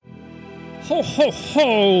Ho, ho,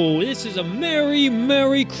 ho! This is a Merry,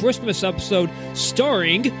 Merry Christmas episode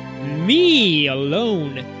starring me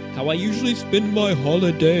alone. How I usually spend my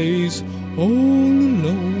holidays all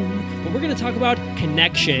alone. But we're going to talk about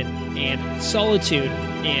connection and solitude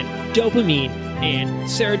and dopamine and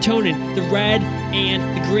serotonin, the red and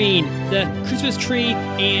the green, the Christmas tree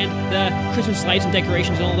and the Christmas lights and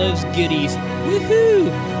decorations and all those goodies.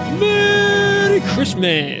 Woohoo! Merry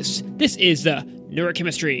Christmas! This is the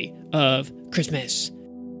Neurochemistry of Christmas.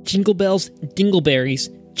 Jingle bells, dingleberries,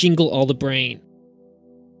 jingle all the brain.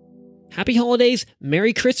 Happy holidays,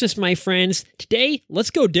 Merry Christmas, my friends. Today,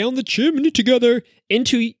 let's go down the chimney together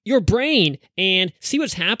into your brain and see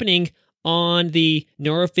what's happening on the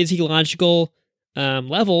neurophysiological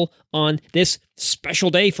level on this special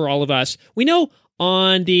day for all of us. We know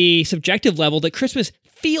on the subjective level that Christmas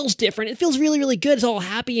feels different. It feels really, really good. It's all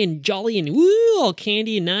happy and jolly and woo, all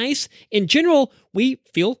candy and nice. In general, we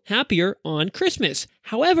feel happier on Christmas.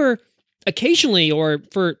 However, occasionally, or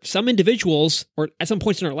for some individuals, or at some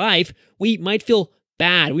points in our life, we might feel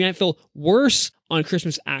bad. We might feel worse on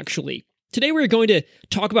Christmas, actually. Today, we're going to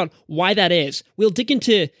talk about why that is. We'll dig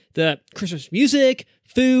into the Christmas music,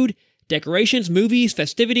 food, decorations, movies,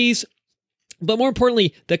 festivities, but more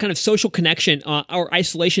importantly, the kind of social connection or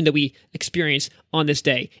isolation that we experience on this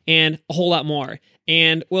day, and a whole lot more.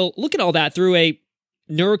 And we'll look at all that through a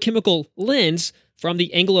neurochemical lens from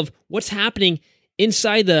the angle of what's happening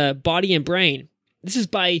inside the body and brain. This is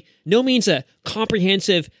by no means a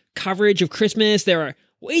comprehensive coverage of Christmas. There are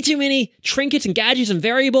way too many trinkets and gadgets and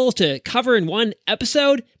variables to cover in one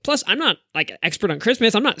episode. Plus, I'm not like an expert on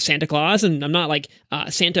Christmas. I'm not Santa Claus, and I'm not like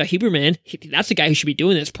Santa Huberman. That's the guy who should be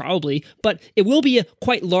doing this probably. But it will be a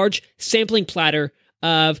quite large sampling platter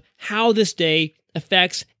of how this day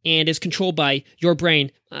affects and is controlled by your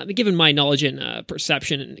brain, given my knowledge and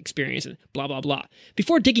perception and experience and blah, blah, blah.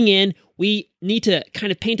 Before digging in, we need to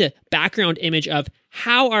kind of paint a background image of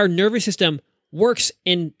how our nervous system works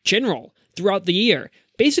in general throughout the year.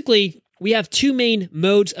 Basically, we have two main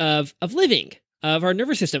modes of living of our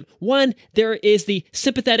nervous system. One, there is the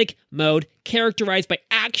sympathetic mode characterized by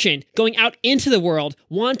action, going out into the world,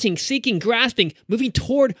 wanting, seeking, grasping, moving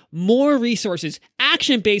toward more resources.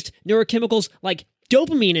 Action-based neurochemicals like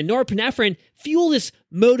dopamine and norepinephrine fuel this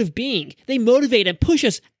mode of being. They motivate and push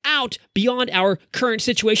us out beyond our current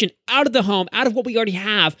situation, out of the home, out of what we already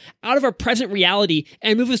have, out of our present reality,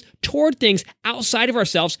 and move us toward things outside of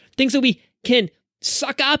ourselves, things that we can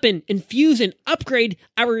suck up and infuse and upgrade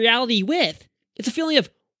our reality with. It's a feeling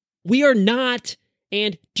of we are not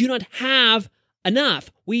and do not have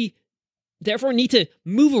enough. We therefore need to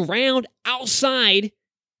move around outside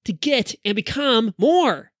to get and become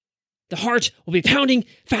more. The heart will be pounding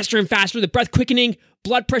faster and faster, the breath quickening,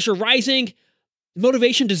 blood pressure rising,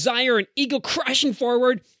 motivation, desire, and ego crashing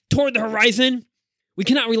forward toward the horizon. We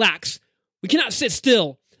cannot relax. We cannot sit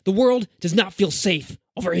still. The world does not feel safe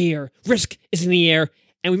over here. Risk is in the air,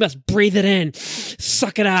 and we must breathe it in.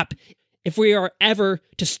 Suck it up. If we are ever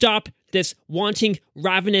to stop this wanting,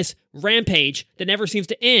 ravenous rampage that never seems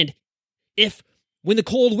to end, if, when the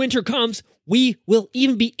cold winter comes, we will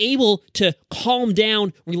even be able to calm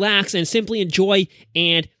down, relax, and simply enjoy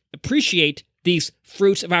and appreciate these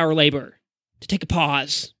fruits of our labor, to take a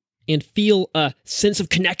pause and feel a sense of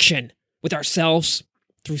connection with ourselves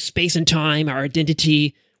through space and time, our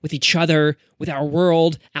identity, with each other, with our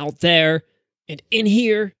world out there, and in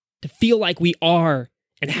here, to feel like we are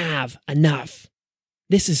and have enough.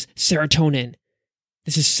 This is serotonin.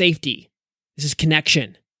 This is safety. This is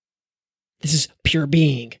connection. This is pure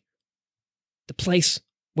being. The place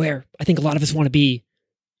where I think a lot of us want to be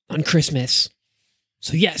on Christmas.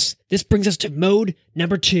 So yes, this brings us to mode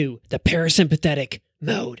number 2, the parasympathetic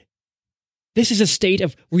mode. This is a state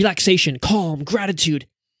of relaxation, calm, gratitude,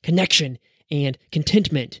 connection, and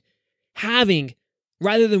contentment. Having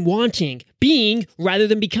rather than wanting, being rather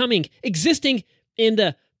than becoming, existing in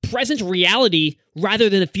the present reality rather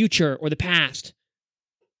than the future or the past.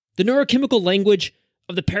 The neurochemical language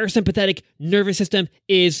of the parasympathetic nervous system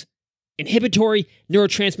is inhibitory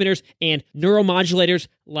neurotransmitters and neuromodulators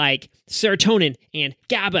like serotonin and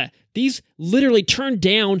GABA. These literally turn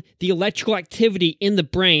down the electrical activity in the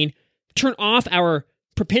brain, turn off our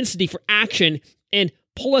propensity for action, and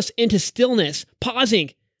pull us into stillness,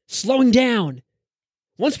 pausing, slowing down.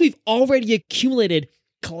 Once we've already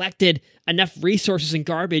collected enough resources and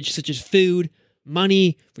garbage such as food,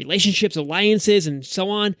 money, relationships, alliances, and so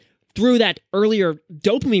on, through that earlier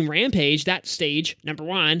dopamine rampage, that stage, number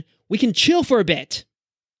 1, we can chill for a bit,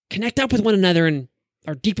 connect up with one another and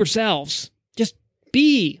our deeper selves. Just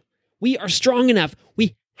be. We are strong enough.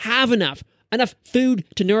 We have enough food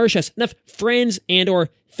to nourish us, enough friends and or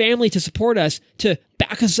family to support us, to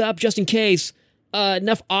back us up just in case,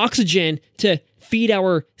 enough oxygen to feed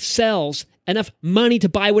our cells, enough money to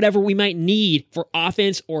buy whatever we might need for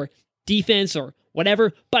offense or defense or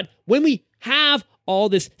whatever. But when we have all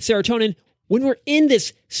this serotonin, when we're in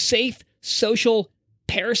this safe, social,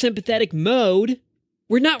 parasympathetic mode,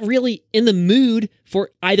 we're not really in the mood for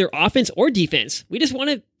either offense or defense. We just want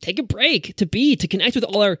to take a break, to connect with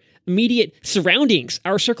all our immediate surroundings,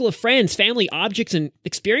 our circle of friends, family, objects, and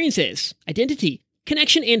experiences. Identity,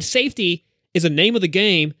 connection, and safety is the name of the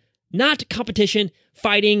game, not competition,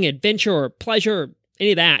 fighting, adventure, or pleasure, or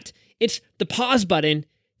any of that. It's the pause button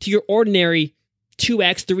to your ordinary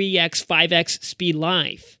 2x, 3x, 5x speed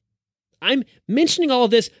life. I'm mentioning all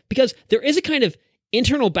of this because there is a kind of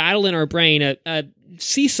internal battle in our brain, a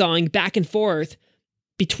seesawing back and forth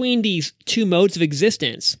between these two modes of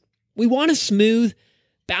existence. We want a smooth,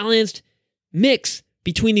 balanced mix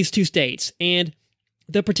between these two states, and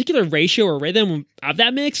the particular ratio or rhythm of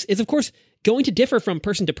that mix is, of course, going to differ from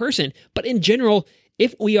person to person. But in general,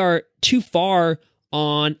 if we are too far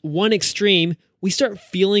on one extreme, we start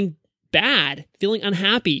feeling bad, feeling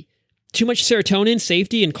unhappy, too much serotonin,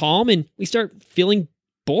 safety, and calm, and we start feeling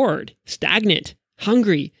bored, stagnant,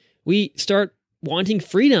 hungry. We start wanting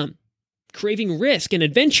freedom, craving risk and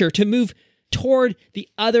adventure to move toward the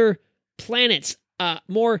other planets,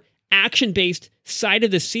 more action-based side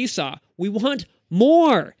of the seesaw. We want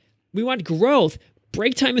more. We want growth.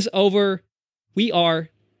 Break time is over. We are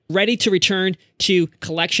ready to return to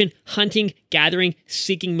collection, hunting, gathering,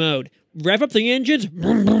 seeking mode. Rev up the engines.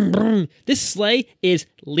 Vroom, vroom, vroom. This sleigh is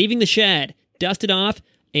leaving the shed. Dust it off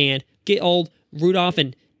and get old Rudolph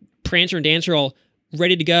and Prancer and Dancer all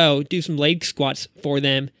ready to go. Do some leg squats for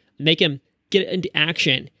them. Make them get into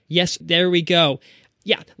action. Yes, there we go.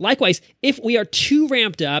 Yeah, likewise, if we are too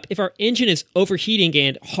ramped up, if our engine is overheating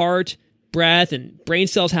and heart, breath, and brain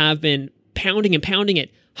cells have been pounding and pounding at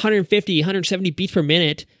 150, 170 beats per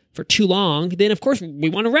minute for too long, then of course we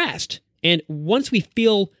want to rest. And once we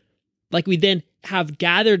feel like we then have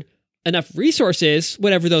gathered enough resources,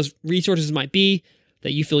 whatever those resources might be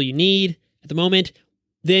that you feel you need at the moment,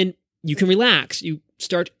 then you can relax. You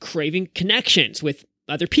start craving connections with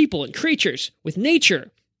other people and creatures, with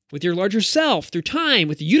nature, with your larger self, through time,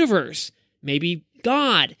 with the universe, maybe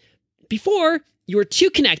God. Before, you were too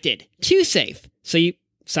connected, too safe, so you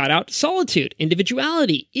sought out solitude,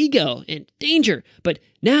 individuality, ego, and danger. But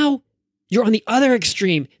now, you're on the other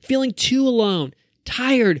extreme, feeling too alone,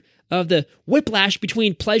 tired of the whiplash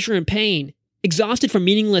between pleasure and pain, exhausted from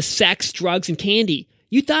meaningless sex, drugs, and candy.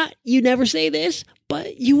 You thought you'd never say this,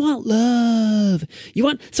 but you want love. You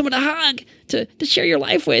want someone to hug, to share your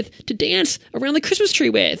life with, to dance around the Christmas tree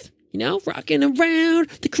with. You know, rocking around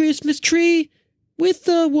the Christmas tree with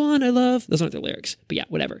the one I love. Those aren't the lyrics, but yeah,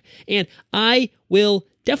 whatever. And I will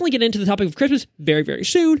definitely get into the topic of Christmas very, very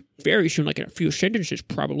soon. Very soon, like in a few sentences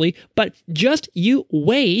probably. But just you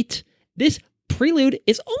wait. This prelude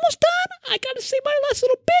is almost done. I gotta say my last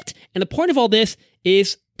little bit. And the point of all this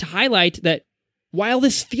is to highlight that while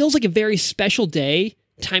this feels like a very special day,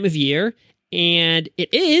 time of year, and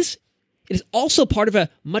it is also part of a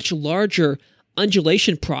much larger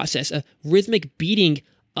undulation process, a rhythmic beating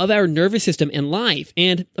of our nervous system and life.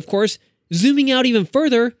 And of course, zooming out even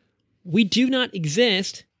further, we do not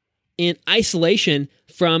exist in isolation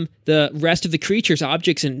from the rest of the creatures,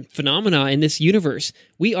 objects, and phenomena in this universe.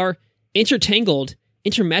 We are intertangled,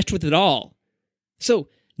 intermeshed with it all. So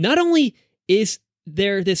not only is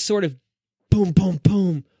there this sort of boom, boom,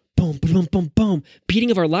 boom, boom, boom, boom, boom,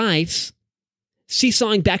 beating of our lives,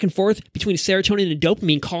 seesawing back and forth between serotonin and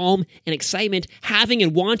dopamine, calm and excitement, having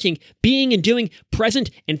and wanting, being and doing, present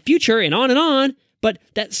and future, and on, but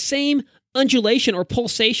that same undulation or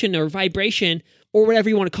pulsation or vibration or whatever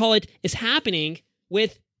you want to call it is happening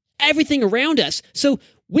with everything around us. So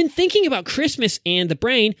when thinking about Christmas and the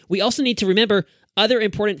brain, we also need to remember other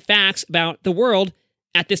important facts about the world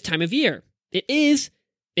at this time of year. It is,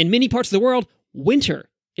 in many parts of the world, winter.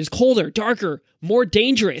 It is colder, darker, more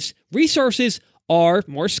dangerous. Resources are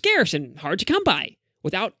more scarce and hard to come by.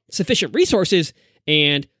 Without sufficient resources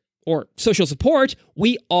or social support,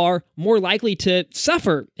 we are more likely to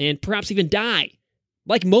suffer and perhaps even die.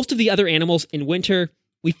 Like most of the other animals in winter,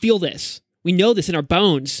 we feel this. We know this in our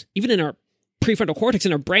bones, even in our prefrontal cortex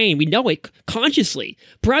in our brain. We know it consciously.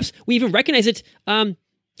 Perhaps we even recognize it and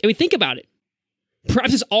we think about it.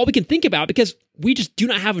 Perhaps it's all we can think about because we just do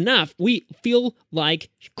not have enough. We feel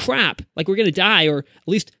like crap, like we're going to die or at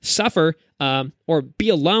least suffer or be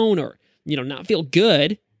alone or, not feel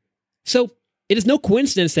good. So it is no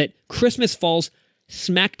coincidence that Christmas falls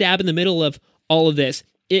smack dab in the middle of all of this.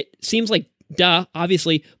 It seems like duh,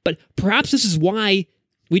 obviously, but perhaps this is why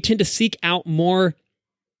we tend to seek out more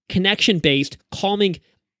connection-based, calming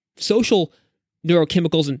social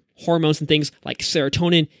neurochemicals and hormones and things like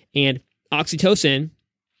serotonin and oxytocin,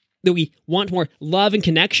 that we want more love and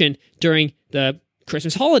connection during the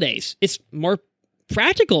Christmas holidays. It's more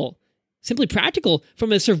practical, simply practical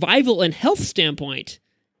from a survival and health standpoint.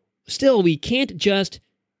 Still, we can't just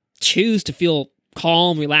choose to feel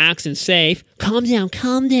calm, relaxed, and safe. Calm down,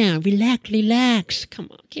 relax. Come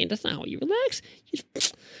on, okay, that's not how you relax.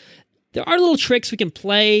 There are little tricks we can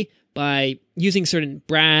play by using certain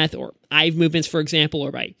breath or eye movements, for example,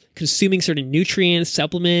 or by consuming certain nutrients,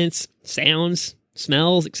 supplements, sounds,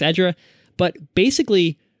 smells, etc. But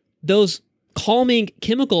basically, those calming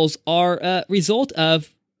chemicals are a result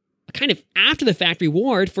of a kind of after-the-fact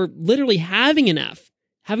reward for literally having enough,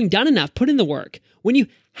 having done enough, put in the work. When you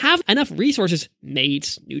have enough resources,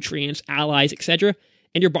 mates, nutrients, allies, etc.,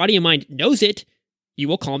 and your body and mind knows it, you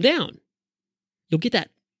will calm down. You'll get that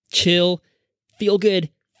chill, feel-good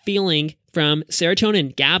feeling from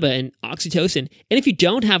serotonin, GABA, and oxytocin. And if you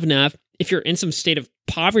don't have enough, if you're in some state of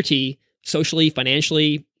poverty, socially,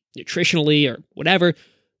 financially, nutritionally, or whatever,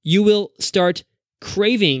 you will start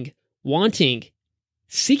craving, wanting,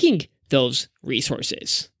 seeking those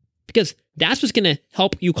resources. Because that's what's going to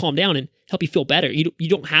help you calm down and help you feel better. You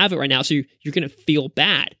don't have it right now, so you're going to feel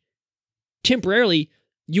bad. Temporarily,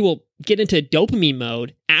 you will get into dopamine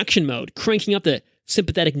mode, action mode, cranking up the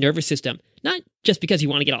sympathetic nervous system. Not just because you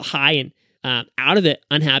want to get all high and out of the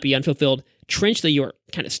unhappy, unfulfilled trench that you're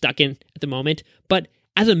kind of stuck in at the moment, but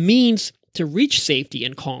as a means to reach safety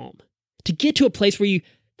and calm, to get to a place where you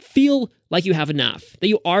feel like you have enough, that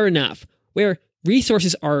you are enough, where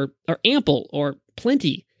resources are ample or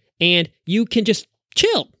plenty, and you can just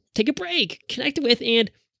chill, take a break, connect with, and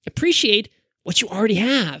appreciate what you already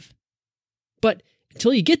have. But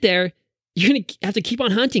until you get there, you're going to have to keep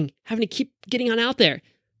on hunting, having to keep getting on out there.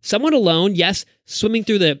 Somewhat alone, yes, swimming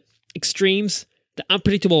through the extremes, the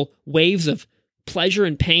unpredictable waves of pleasure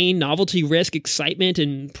and pain, novelty, risk, excitement,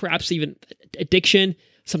 and perhaps even addiction.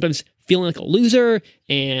 Sometimes feeling like a loser,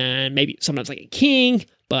 and maybe sometimes like a king,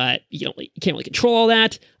 but you can't really control all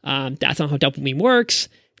that. That's not how dopamine works.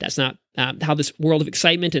 That's not how this world of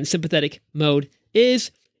excitement and sympathetic mode is.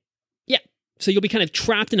 Yeah, so you'll be kind of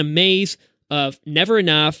trapped in a maze of never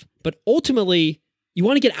enough, but ultimately, you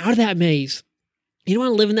want to get out of that maze. You don't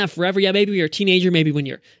want to live in that forever. Yeah, maybe you're a teenager, maybe when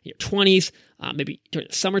you're in your 20s, maybe during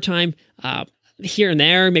the summertime, here and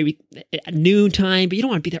there, maybe at noontime, but you don't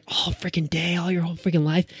want to be there all freaking day, all your whole freaking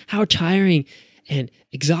life. How tiring and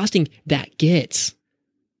exhausting that gets.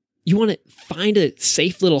 You want to find a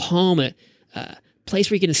safe little home, a place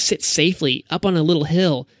where you can sit safely up on a little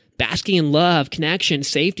hill, basking in love, connection,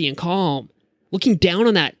 safety, and calm, looking down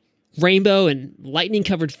on that rainbow and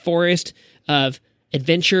lightning-covered forest of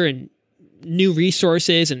adventure and new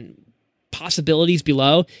resources and possibilities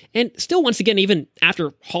below. And still, once again, even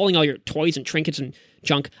after hauling all your toys and trinkets and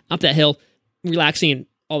junk up that hill, relaxing in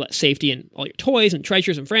all that safety and all your toys and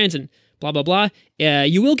treasures and friends and blah, blah, blah,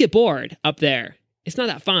 you will get bored up there. It's not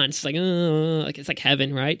that fun. It's like it's like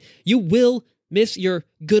heaven, right? You will miss your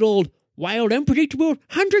good old wild, unpredictable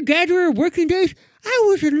hunter-gatherer working days. I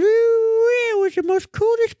was the most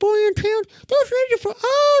coolest boy in town. Those ladies were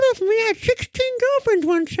all of me. I had 16 girlfriends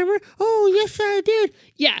one summer. Oh, yes, I did.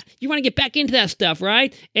 Yeah, you want to get back into that stuff,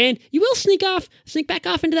 right? And you will sneak back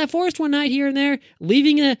off into that forest one night here and there,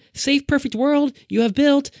 leaving a safe, perfect world you have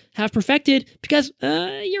built, have perfected, because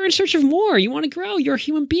you're in search of more. You want to grow. You're a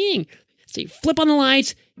human being. So you flip on the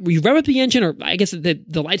lights, you rev up the engine, or I guess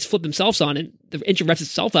the lights flip themselves on and the engine revs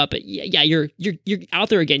itself up. But yeah, you're out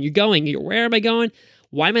there again. You're going. Where am I going?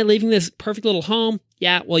 Why am I leaving this perfect little home?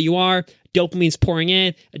 Yeah, well, you are. Dopamine's pouring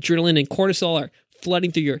in. Adrenaline and cortisol are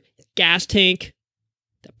flooding through your gas tank,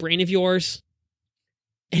 that brain of yours.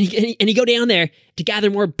 And you go down there to gather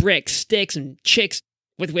more bricks, sticks, and chicks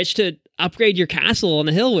with which to upgrade your castle on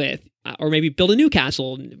the hill with. Or maybe build a new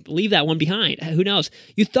castle and leave that one behind. Who knows?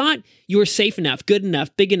 You thought you were safe enough, good enough,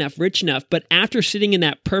 big enough, rich enough, but after sitting in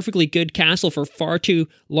that perfectly good castle for far too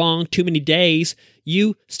long, too many days,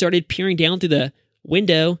 you started peering down through the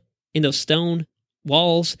window in those stone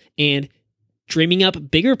walls and dreaming up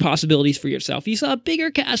bigger possibilities for yourself. You saw a bigger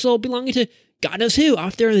castle belonging to God knows who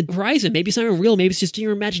off there on the horizon. Maybe it's not even real. Maybe it's just in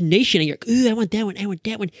your imagination. And you're like, ooh, I want that one. I want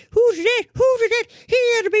that one. Who's that?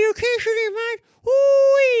 He had a bigger castle than mine.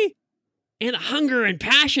 Ooh-wee. And hunger and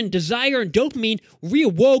passion, desire and dopamine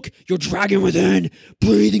reawoke your dragon within,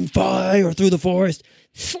 breathing fire through the forest,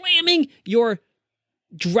 slamming your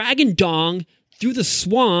dragon dong through the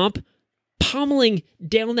swamp, pummeling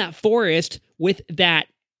down that forest with that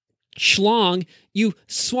schlong. You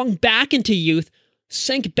swung back into youth,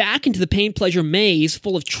 sank back into the pain-pleasure maze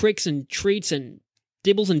full of tricks and treats and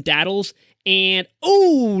dibbles and daddles. And,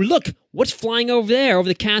 oh, look, what's flying over there, over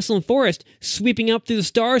the castle and forest, sweeping up through the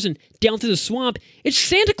stars and down through the swamp? It's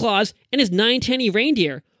Santa Claus and his 9-tenny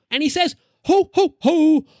reindeer. And he says, ho, ho,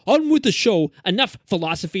 ho, on with the show. Enough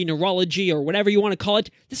philosophy, neurology, or whatever you want to call it.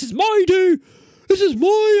 This is my day. This is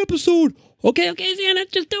my episode. Okay, Santa,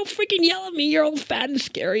 just don't freaking yell at me. You're all fat and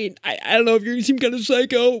scary. And I don't know if you seem kind of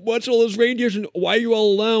psycho. What's all those reindeers and why are you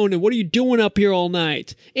all alone? And what are you doing up here all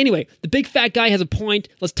night? Anyway, the big fat guy has a point.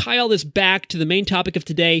 Let's tie all this back to the main topic of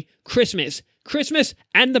today, Christmas. Christmas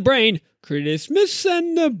and the brain. Christmas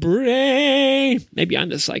and the brain. Maybe I'm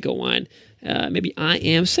the psycho one. Maybe I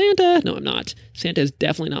am Santa. No, I'm not. Santa is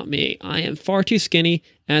definitely not me. I am far too skinny,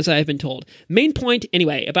 as I have been told. Main point,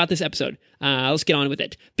 anyway, about this episode. Let's get on with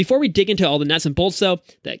it. Before we dig into all the nuts and bolts, though,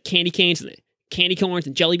 the candy canes and the candy corns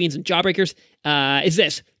and jelly beans and jawbreakers, is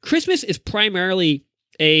this. Christmas is primarily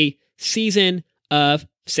a season of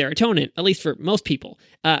serotonin, at least for most people.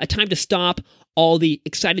 A time to stop all the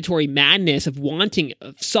excitatory madness of wanting,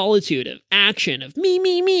 of solitude, of action, of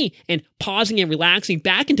me, and pausing and relaxing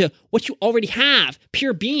back into what you already have.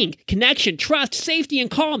 Pure being, connection, trust, safety, and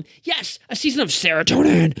calm. Yes, a season of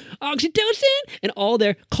serotonin, oxytocin, and all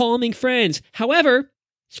their calming friends. However,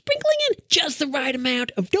 sprinkling in just the right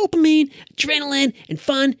amount of dopamine, adrenaline, and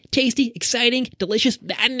fun, tasty, exciting, delicious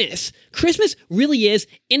madness. Christmas really is,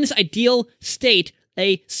 in this ideal state,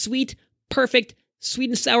 a sweet, perfect, sweet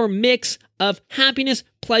and sour mix of happiness,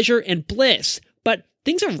 pleasure, and bliss. But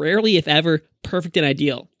things are rarely, if ever, perfect and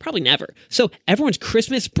ideal. Probably never. So everyone's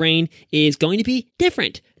Christmas brain is going to be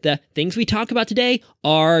different. The things we talk about today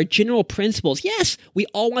are general principles. Yes, we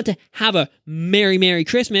all want to have a Merry, Merry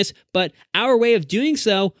Christmas, but our way of doing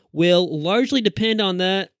so will largely depend on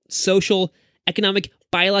the social, economic,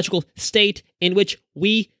 biological state in which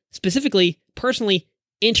we specifically, personally,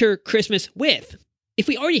 enter Christmas with. If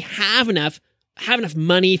we already have enough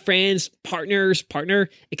money, friends, partner,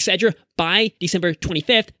 etc. by December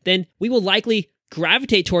 25th, then we will likely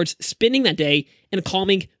gravitate towards spending that day in a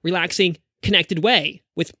calming, relaxing, connected way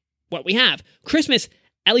with what we have. Christmas,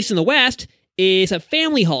 at least in the West, is a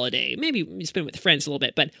family holiday. Maybe we spend with friends a little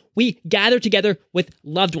bit, but we gather together with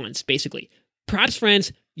loved ones, basically. Perhaps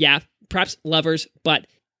friends, yeah, perhaps lovers, but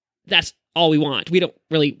that's all we want. We don't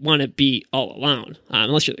really want to be all alone,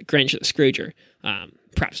 unless you're the Grinch or the Scrooger.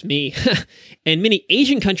 Perhaps me. In many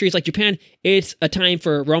Asian countries like Japan, it's a time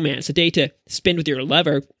for romance, a day to spend with your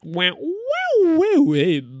lover. Wow,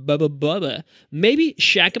 hey, bubba, bubba. Maybe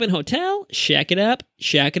shack up in a hotel, shack it up,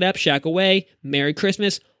 shack away. Merry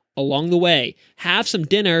Christmas along the way. Have some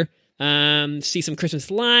dinner, see some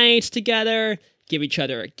Christmas lights together, give each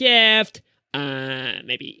other a gift.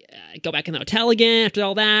 Maybe go back in the hotel again after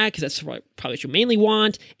all that, because that's probably what you mainly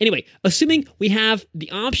want. Anyway, assuming we have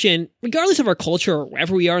the option, regardless of our culture or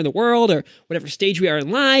wherever we are in the world or whatever stage we are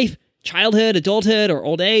in life, childhood, adulthood, or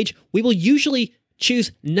old age, we will usually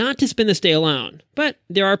choose not to spend this day alone. But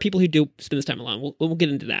there are people who do spend this time alone. We'll get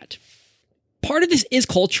into that. Part of this is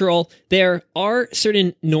cultural. There are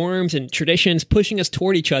certain norms and traditions pushing us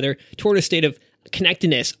toward each other, toward a state of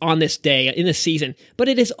connectedness on this day, in this season. But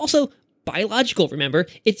it is also biological, remember.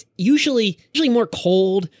 It's usually more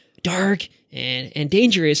cold, dark, and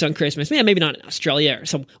dangerous on Christmas. Yeah, maybe not in Australia or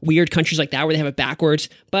some weird countries like that where they have it backwards.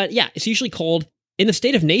 But yeah, it's usually cold in the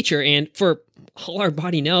state of nature. And for all our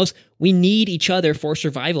body knows, we need each other for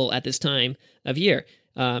survival at this time of year.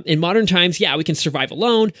 In modern times, yeah, we can survive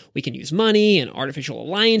alone. We can use money and artificial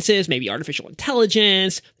alliances, maybe artificial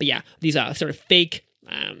intelligence. But yeah, these sort of fake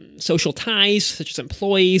social ties, such as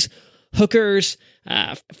employees, hookers,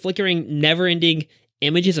 flickering, never-ending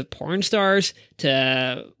images of porn stars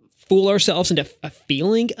to fool ourselves into a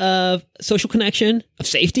feeling of social connection, of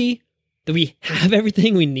safety, that we have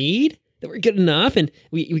everything we need, that we're good enough, and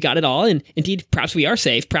we got it all, and indeed, perhaps we are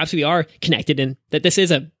safe, perhaps we are connected, and that this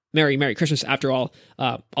is a Merry, Merry Christmas after all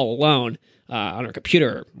alone on our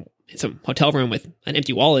computer, in some hotel room with an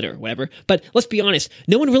empty wallet or whatever. But let's be honest,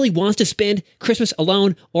 no one really wants to spend Christmas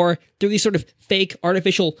alone or through these sort of fake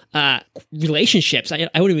artificial relationships. I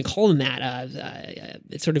wouldn't even call them that.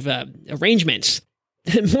 It's sort of arrangements.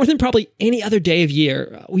 More than probably any other day of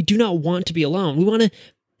year, we do not want to be alone. We want to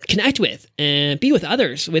connect with and be with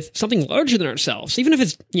others, with something larger than ourselves, even if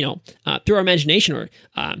it's, through our imagination or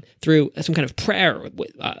through some kind of prayer,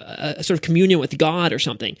 with a sort of communion with God or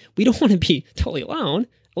something. We don't want to be totally alone.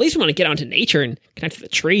 At least we want to get out into nature and connect with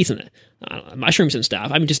the trees and the mushrooms and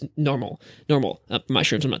stuff. I mean, just normal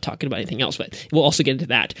mushrooms. I'm not talking about anything else, but we'll also get into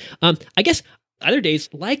that. I guess other days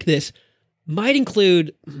like this might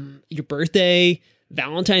include your birthday,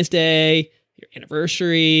 Valentine's Day, your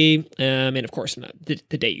anniversary, and of course,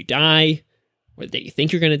 the day you die, or the day you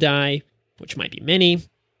think you're going to die, which might be many.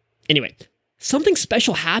 Anyway, something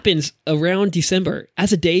special happens around December.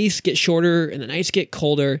 As the days get shorter and the nights get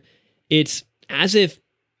colder, it's as if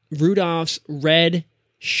Rudolph's red,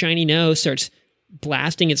 shiny nose starts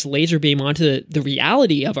blasting its laser beam onto the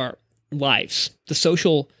reality of our lives, the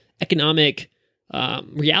social, economic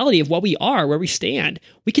reality of what we are, where we stand.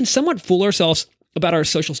 We can somewhat fool ourselves about our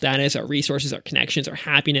social status, our resources, our connections, our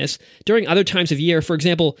happiness during other times of year. For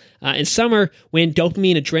example, in summer, when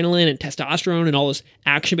dopamine, adrenaline, and testosterone and all those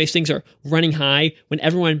action-based things are running high, when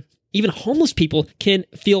everyone, even homeless people, can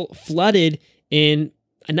feel flooded in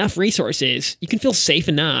enough resources, you can feel safe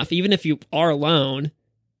enough, even if you are alone.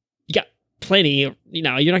 You got plenty, you're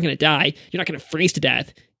not going to die, you're not going to freeze to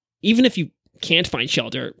death. Even if you can't find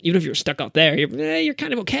shelter, even if you're stuck out there, you're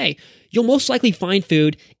kind of okay. You'll most likely find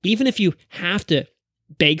food, even if you have to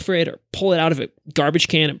beg for it or pull it out of a garbage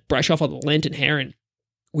can and brush off all the lint and hair and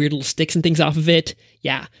weird little sticks and things off of it.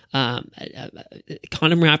 Yeah.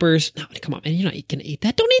 Condom wrappers. No, come on, man. You're not going to eat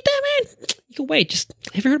that. Don't eat that, man. You can wait. Just,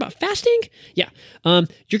 have you heard about fasting? Yeah.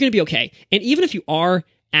 You're going to be okay. And even if you are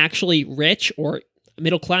actually rich or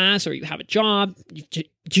middle class, or you have a job,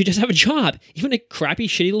 you just have a job, even a crappy,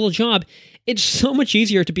 shitty little job, it's so much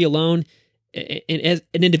easier to be alone as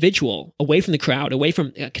an individual, away from the crowd, away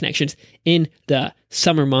from connections in the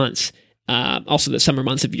summer months. Also the summer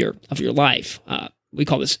months of your life. We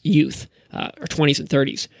call this youth, or 20s and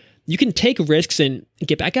 30s. You can take risks and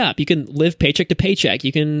get back up. You can live paycheck to paycheck.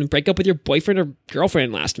 You can break up with your boyfriend or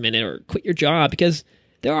girlfriend last minute, or quit your job, because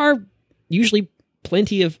there are usually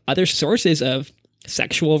plenty of other sources of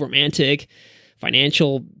sexual, romantic,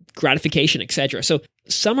 financial gratification, etc. So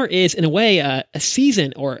summer is, in a way, a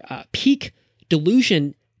season or a peak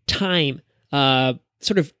delusion time,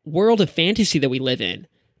 sort of world of fantasy that we live in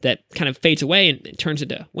that kind of fades away and turns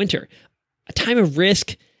into winter. A time of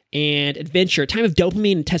risk and adventure, a time of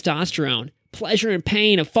dopamine and testosterone, pleasure and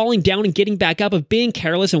pain, of falling down and getting back up, of being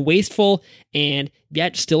careless and wasteful and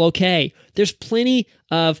yet still okay. There's plenty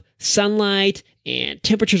of sunlight and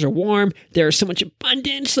temperatures are warm. There's so much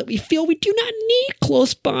abundance that we feel we do not need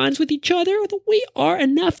close bonds with each other. We are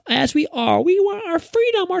enough as we are. We want our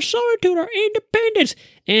freedom, our solitude, our independence.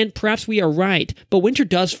 And perhaps we are right. But winter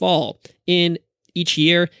does fall in each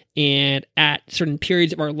year and at certain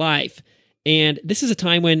periods of our life. And this is a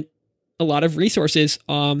time when a lot of resources,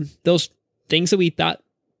 those things that we thought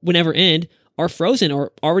would never end, are frozen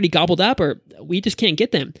or already gobbled up, or we just can't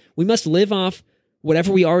get them. We must live off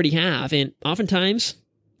whatever we already have, and oftentimes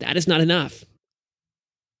that is not enough.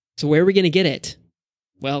 So where are we going to get it?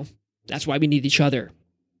 Well, that's why we need each other.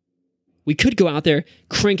 We could go out there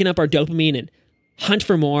cranking up our dopamine and hunt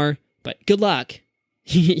for more, but good luck.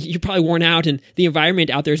 You're probably worn out, and the environment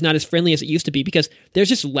out there is not as friendly as it used to be because there's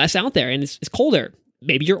just less out there, and it's colder.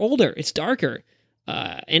 Maybe you're older, it's darker,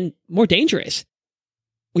 and more dangerous.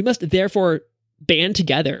 We must therefore band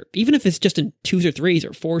together, even if it's just in 2s or 3s or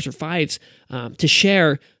 4s or 5s, to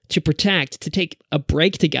share, to protect, to take a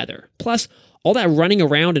break together. Plus, all that running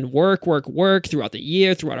around and work throughout the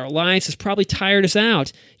year, throughout our lives, has probably tired us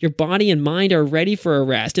out. Your body and mind are ready for a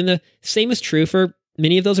rest, and the same is true for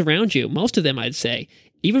many of those around you, most of them, I'd say.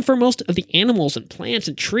 Even for most of the animals and plants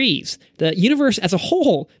and trees, the universe as a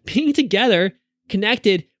whole, being together,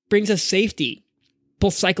 connected, brings us safety,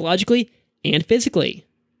 both psychologically and physically.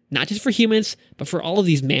 Not just for humans, but for all of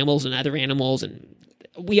these mammals and other animals, and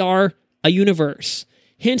we are a universe.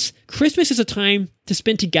 Hence, Christmas is a time to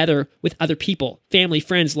spend together with other people, family,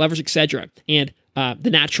 friends, lovers, etc., and the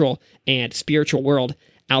natural and spiritual world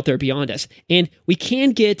out there beyond us. And we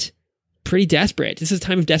can get pretty desperate. This is a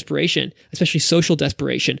time of desperation, especially social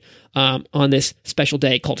desperation, on this special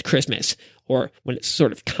day called Christmas, or when it's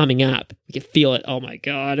sort of coming up. We can feel it. Oh my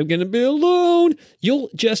God, I'm going to be alone. You'll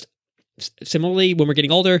just, similarly, when we're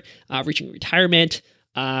getting older, reaching retirement,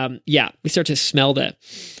 we start to smell the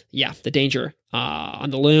danger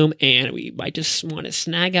on the loom, and we might just want to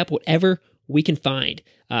snag up whatever we can find.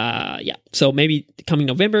 So maybe coming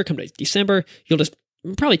November, come to December, you'll just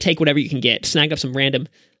probably take whatever you can get, snag up some random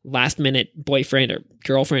last-minute boyfriend or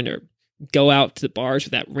girlfriend, or go out to the bars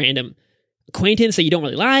with that random acquaintance that you don't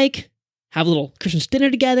really like, have a little Christmas dinner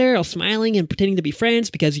together, all smiling and pretending to be friends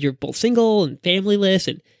because you're both single and familyless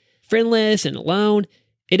and friendless and alone.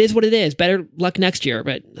 It is what it is. Better luck next year,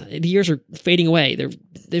 but the years are fading away.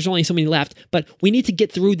 There's only so many left, but we need to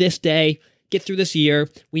get through this day, get through this year.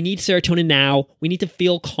 We need serotonin now. We need to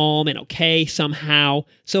feel calm and okay somehow.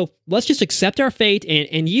 So let's just accept our fate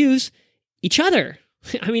and use each other.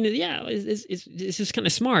 I mean, this is kind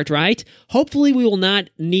of smart, right? Hopefully we will not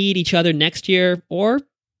need each other next year, or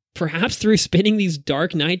perhaps through spending these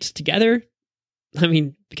dark nights together, I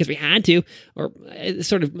mean, because we had to, or it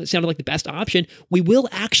sort of sounded like the best option, we will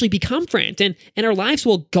actually become friends, and our lives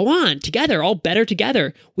will go on together, all better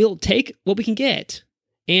together. We'll take what we can get.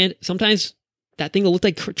 And sometimes that thing that looked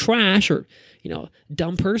like trash or,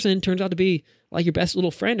 dumb person turns out to be like your best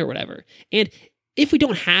little friend or whatever. And if we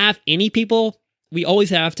don't have any people, we always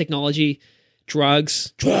have technology,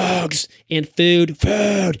 drugs, and food.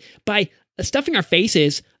 By stuffing our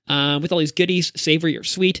faces with all these goodies, savory or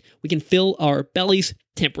sweet, we can fill our bellies,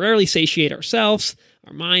 temporarily satiate ourselves,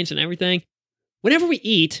 our minds, and everything. Whenever we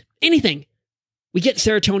eat anything, we get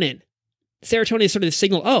serotonin. Serotonin is sort of the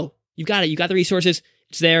signal, oh, you got it, you got the resources,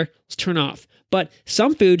 it's there, let's turn off. But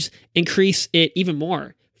some foods increase it even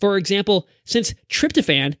more. For example, since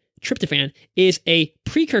tryptophan is a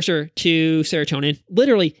precursor to serotonin,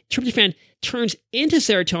 literally, tryptophan turns into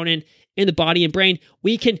serotonin in the body and brain,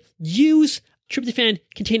 we can use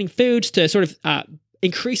tryptophan-containing foods to sort of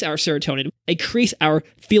increase our serotonin, increase our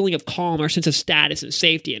feeling of calm, our sense of status and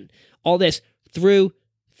safety, and all this through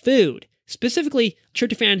food. Specifically,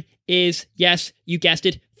 tryptophan is, yes, you guessed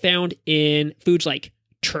it, found in foods like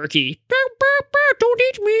turkey. Don't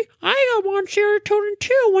eat me. I want serotonin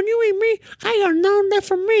too. When you eat me, I got none left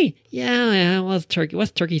for me. Yeah, what's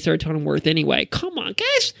turkey serotonin worth anyway? Come on,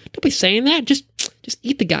 guys. Don't be saying that. Just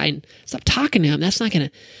eat the guy and stop talking to him. That's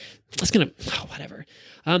whatever.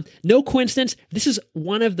 No coincidence. This is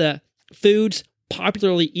one of the foods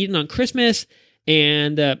popularly eaten on Christmas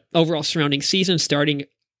and the overall surrounding season, starting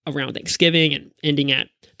around Thanksgiving and ending at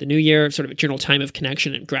the New Year, sort of a general time of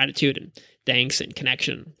connection and gratitude and thanks and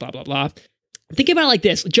connection, blah, blah, blah. Think about it like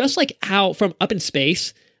this. Just like how from up in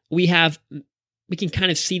space, we can kind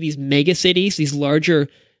of see these mega cities, these larger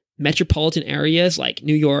metropolitan areas like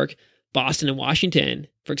New York, Boston, and Washington,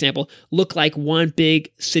 for example, look like one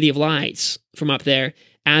big city of lights from up there,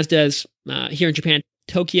 as does here in Japan,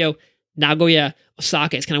 Tokyo, Nagoya,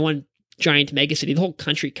 Osaka. It's kind of one giant mega city. The whole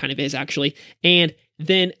country kind of is, actually. And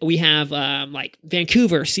then we have like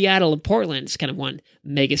Vancouver, Seattle, and Portland. It's kind of one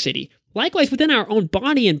mega city. Likewise, within our own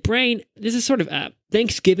body and brain, this is sort of a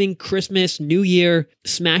Thanksgiving, Christmas, New Year,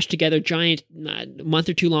 smashed together giant month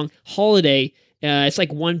or two long holiday. It's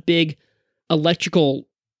like one big electrical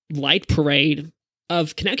light parade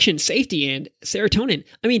of connection, safety, and serotonin.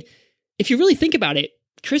 I mean, if you really think about it,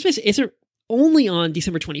 Christmas isn't only on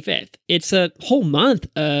December 25th. It's a whole month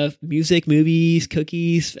of music, movies,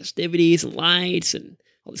 cookies, festivities, and lights, and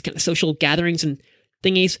all these kind of social gatherings and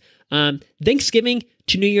thingies. Thanksgiving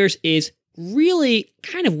to New Year's is really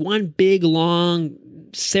kind of one big, long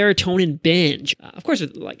serotonin binge. Of course,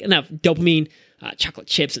 with like enough dopamine, chocolate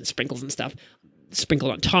chips and sprinkles and stuff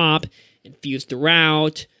sprinkled on top, infused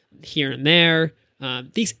throughout, here and there.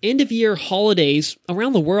 These end-of-year holidays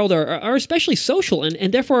around the world are especially social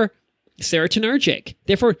and therefore serotonergic.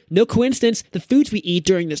 Therefore, no coincidence, the foods we eat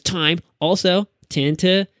during this time also tend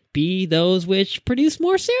to be those which produce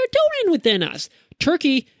more serotonin within us.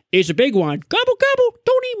 Turkey is a big one. Gobble, gobble,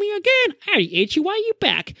 don't eat me again. I already ate you while you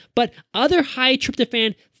back. But other high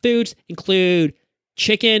tryptophan foods include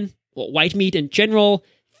chicken, white meat in general,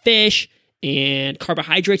 fish, and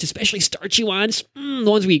carbohydrates, especially starchy ones, the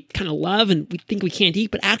ones we kind of love and we think we can't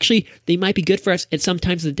eat, but actually they might be good for us at some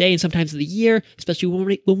times of the day and sometimes of the year,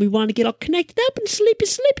 especially when we want to get all connected up and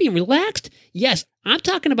sleepy and relaxed. Yes, I'm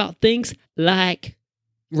talking about things like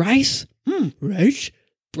rice,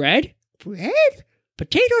 bread,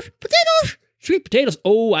 potatoes, sweet potatoes.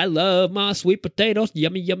 Oh, I love my sweet potatoes.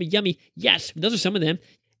 Yummy, yummy, yummy. Yes, those are some of them.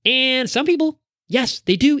 And some people, yes,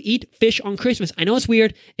 they do eat fish on Christmas. I know it's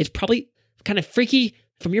weird. It's probably kind of freaky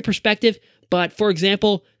from your perspective, but for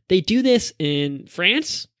example, they do this in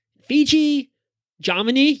France, Fiji,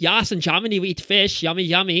 Germany. Yes, in Germany we eat fish, yummy,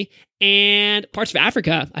 yummy, and parts of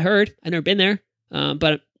Africa. I've never been there,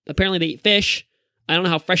 but apparently they eat fish. I don't know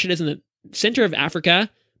how fresh it is in the center of Africa.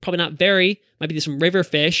 Probably not very. Might be some river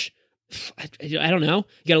fish. I don't know.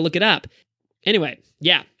 You got to look it up. Anyway,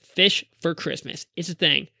 yeah, fish for Christmas. It's a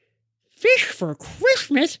thing. Fish for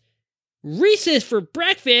Christmas? Reese's for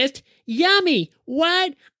breakfast? Yummy.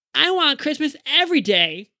 What? I want Christmas every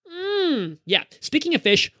day. Yeah. Speaking of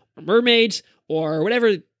fish, or mermaids, or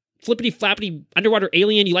whatever flippity-flappity underwater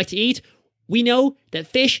alien you like to eat, we know that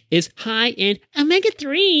fish is high in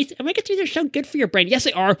omega-3s. Omega-3s are so good for your brain. Yes,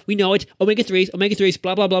 they are. We know it. Omega-3s,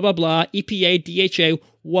 blah, blah, blah, blah, blah. EPA, DHA,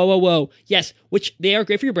 whoa. Yes, which they are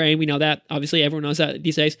great for your brain. We know that. Obviously, everyone knows that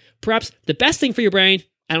these days. Perhaps the best thing for your brain,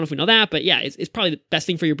 I don't know if we know that, but yeah, it's probably the best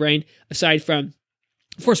thing for your brain, aside from,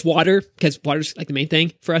 of course, water, because water's like the main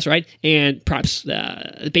thing for us, right? And perhaps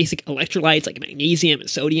the basic electrolytes like magnesium and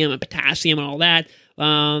sodium and potassium and all that.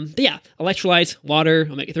 But yeah, electrolytes, water,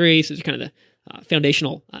 omega-3s, those are kind of the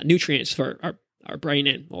foundational nutrients for our brain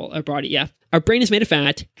and our body. Yeah. Our brain is made of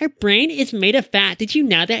fat. Our brain is made of fat. Did you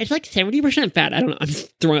know that? It's like 70% fat. I don't know. I'm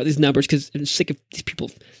just throwing out these numbers because I'm sick of these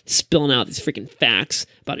people spilling out these freaking facts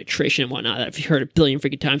about nutrition and whatnot that I've heard a billion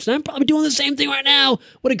freaking times. And I'm probably doing the same thing right now.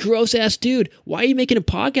 What a gross ass dude. Why are you making a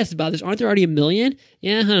podcast about this? Aren't there already a million?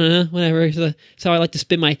 Yeah, I don't know. Whatever. That's how I like to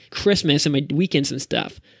spend my Christmas and my weekends and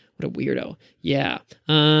stuff. What a weirdo. Yeah.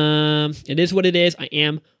 It is what it is. I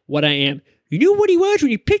am what I am. You knew what he was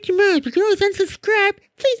when you picked him up. You can always unsubscribe.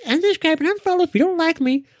 Please unsubscribe and unfollow if you don't like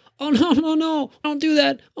me. Oh, no. Don't do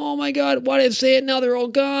that. Oh, my God. Why did I say it? Now they're all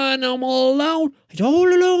gone. I'm all alone. It's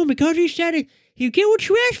all alone because he said it. You get what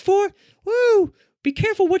you ask for. Woo. Be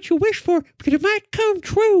careful what you wish for because it might come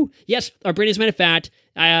true. Yes, our brain is made of fat.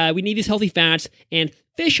 We need these healthy fats. And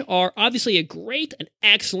fish are obviously a great and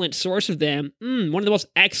excellent source of them. One of the most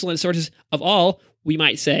excellent sources of all, we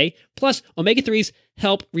might say. Plus, omega-3s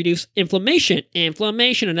help reduce inflammation.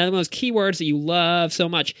 Inflammation, another one of those keywords that you love so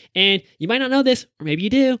much. And you might not know this, or maybe you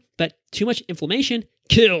do, but too much inflammation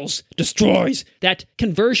kills, destroys that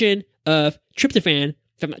conversion of tryptophan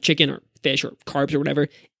from chicken or fish or carbs or whatever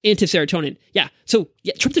into serotonin. Yeah, so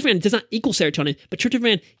tryptophan does not equal serotonin, but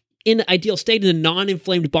tryptophan in the ideal state in a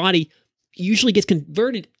non-inflamed body usually gets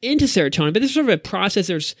converted into serotonin, but there's sort of a process.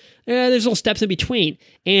 There's little steps in between.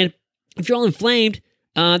 And if you're all inflamed,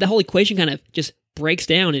 the whole equation kind of just breaks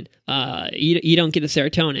down and you don't get the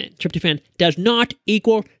serotonin. Tryptophan does not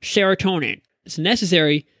equal serotonin. It's a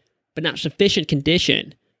necessary but not sufficient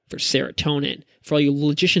condition for serotonin for all you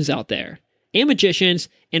logicians out there and magicians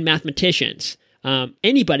and mathematicians.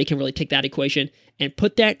 Anybody can really take that equation and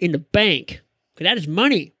put that in the bank because that is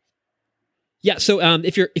money. Yeah, so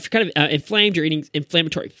if you're kind of inflamed, you're eating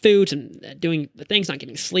inflammatory foods and doing the things, not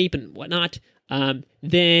getting sleep and whatnot,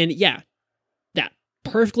 then yeah, that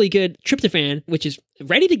perfectly good tryptophan, which is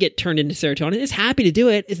ready to get turned into serotonin, is happy to do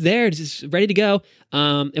it. It's there. It's just ready to go.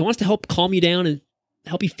 It wants to help calm you down and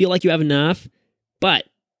help you feel like you have enough, but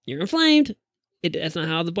you're inflamed. That's not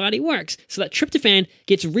how the body works. So that tryptophan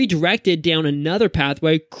gets redirected down another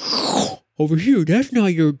pathway. Over here, that's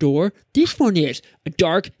not your door. This one is. A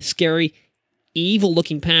dark, scary,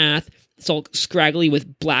 evil-looking path. It's all scraggly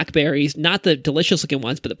with blackberries, not the delicious-looking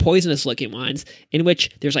ones, but the poisonous-looking ones, in which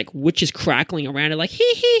there's like witches crackling around it, like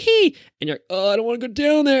hee. And you're like, oh, I don't want to go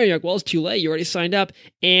down there. And you're like, well, it's too late. You already signed up.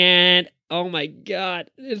 And oh my God,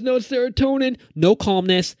 there's no serotonin, no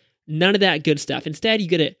calmness, none of that good stuff. Instead, you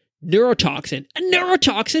get a neurotoxin. A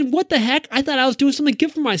neurotoxin? What the heck? I thought I was doing something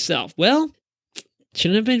good for myself. Well,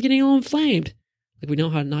 shouldn't have been getting all inflamed. Like, we know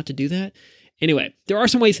how not to do that. Anyway, there are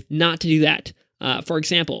some ways not to do that. For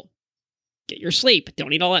example, get your sleep.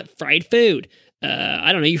 Don't eat all that fried food.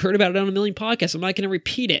 I don't know. You heard about it on a million podcasts. I'm not going to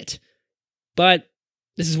repeat it. But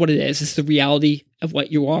this is what it is. This is the reality of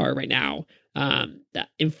what you are right now. That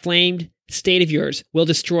inflamed state of yours will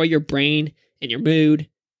destroy your brain and your mood.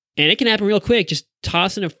 And it can happen real quick. Just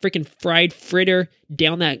tossing a freaking fried fritter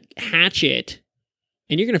down that hatchet,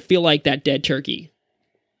 and you're going to feel like that dead turkey.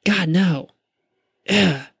 God, no.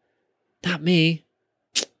 Ugh, not me.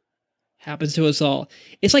 Happens to us all.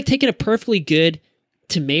 It's like taking a perfectly good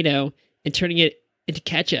tomato and turning it into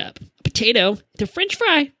ketchup. A potato into French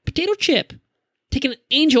fry. Potato chip. Taking an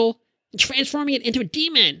angel and transforming it into a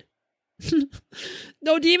demon.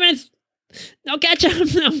 No demons. No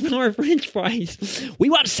ketchup. No more French fries. We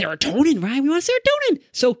want serotonin, right? We want serotonin.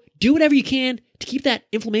 So do whatever you can to keep that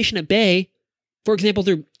inflammation at bay. For example,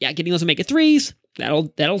 through getting those omega-3s.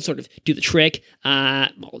 That'll sort of do the trick.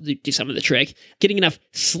 Do some of the trick. Getting enough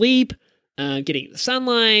sleep. Getting the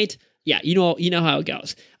sunlight. Yeah, you know how it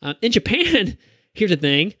goes. In Japan, here's the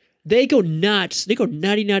thing. They go nuts. They go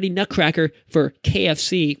nutty nutcracker for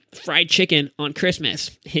KFC fried chicken on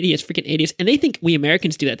Christmas. Hideous, freaking idiots. And they think we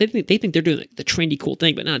Americans do that. They think they're doing the trendy cool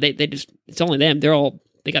thing, but no, they just, it's only them.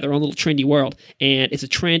 They got their own little trendy world. And it's a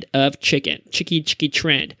trend of chicken. Chicky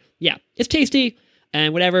trend. Yeah, it's tasty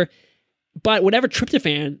and whatever. But whatever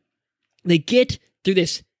tryptophan they get through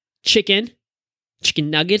this chicken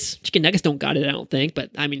nuggets. Chicken nuggets don't got it, I don't think.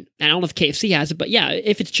 But I mean, I don't know if KFC has it. But yeah,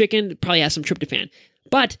 if it's chicken, it probably has some tryptophan.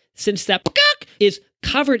 But since that is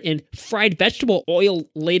covered in fried vegetable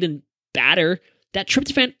oil-laden batter, that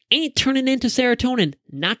tryptophan ain't turning into serotonin.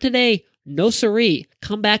 Not today. No siree.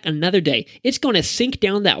 Come back another day. It's going to sink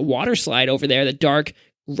down that water slide over there, the dark,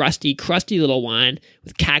 rusty, crusty little one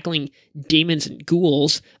with cackling demons and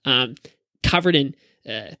ghouls covered in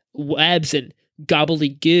webs and gobbly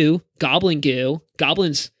goo,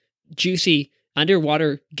 goblins' juicy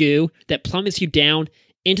underwater goo that plummets you down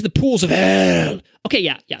into the pools of hell. Okay,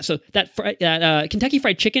 yeah. So that Kentucky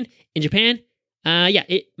Fried Chicken in Japan yeah,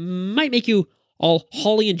 it might make you all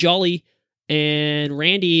holly and jolly and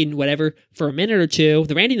randy and whatever for a minute or two.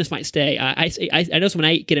 The randiness might stay. I notice when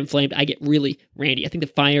I get inflamed, I get really randy. I think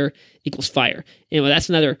the fire equals fire. Anyway, that's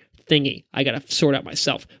another thingy I got to sort out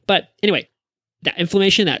myself. But anyway, that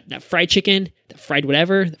inflammation, that fried chicken, that fried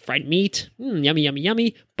whatever, the fried meat, yummy, yummy,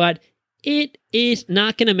 yummy. But it is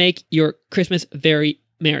not going to make your Christmas very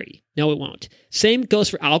merry. No, it won't. Same goes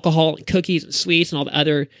for alcohol and cookies and sweets and all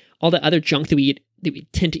the other junk that we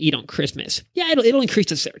tend to eat on Christmas. Yeah, it'll increase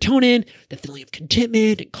the serotonin, the feeling of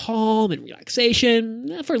contentment and calm and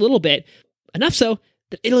relaxation for a little bit. Enough so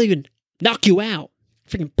that it'll even knock you out,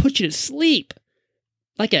 freaking put you to sleep,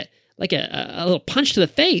 like a little punch to the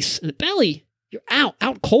face and the belly. You're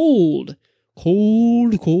out cold.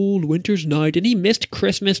 Cold winter's night. And he missed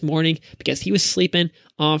Christmas morning because he was sleeping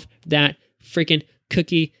off that freaking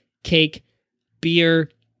cookie, cake, beer,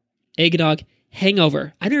 eggnog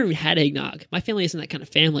hangover. I never even had eggnog. My family isn't that kind of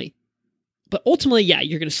family. But ultimately, yeah,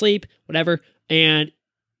 you're going to sleep, whatever, and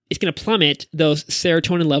it's going to plummet those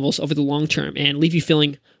serotonin levels over the long term and leave you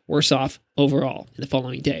feeling worse off overall in the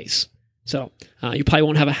following days. So you probably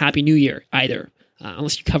won't have a happy new year either,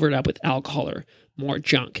 unless you cover it up with alcohol or more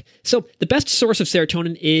junk. So the best source of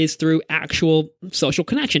serotonin is through actual social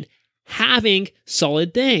connection. Having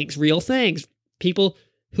solid things, real things, people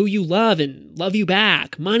who you love and love you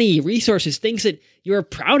back, money, resources, things that you're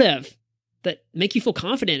proud of that make you feel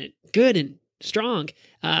confident and good and strong,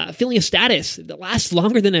 feeling of status that lasts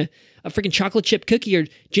longer than a freaking chocolate chip cookie or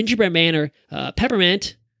gingerbread man or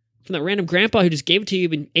peppermint from that random grandpa who just gave it to you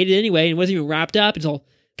and ate it anyway and wasn't even wrapped up. It's all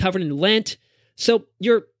covered in lint. So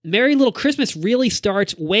your merry little Christmas really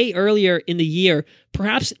starts way earlier in the year,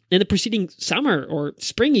 perhaps in the preceding summer or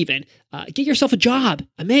spring even. Get yourself a job,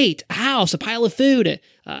 a mate, a house, a pile of food,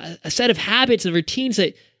 a set of habits and routines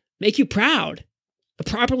that make you proud, a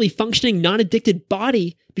properly functioning, non-addicted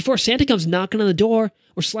body before Santa comes knocking on the door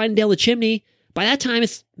or sliding down the chimney. By that time,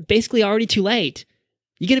 it's basically already too late.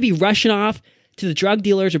 You're going to be rushing off to the drug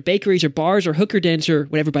dealers or bakeries or bars or hooker dens or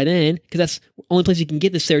whatever by then, because that's the only place you can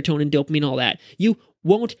get the serotonin, dopamine, all that. You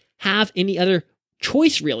won't have any other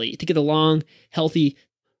choice really to get the long, healthy,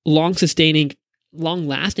 long-sustaining,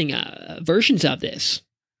 long-lasting versions of this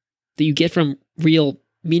that you get from real,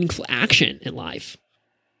 meaningful action in life.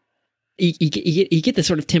 You get this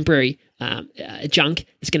sort of temporary junk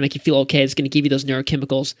that's going to make you feel okay. It's going to give you those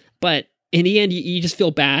neurochemicals. But in the end, you just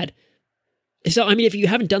feel bad. So, I mean, if you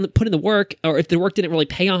haven't put in the work, or if the work didn't really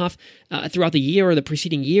pay off throughout the year or the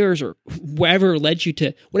preceding years, or whatever led you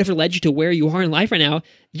to where you are in life right now,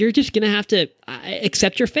 you're just going to have to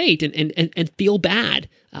accept your fate and feel bad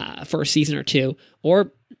for a season or two,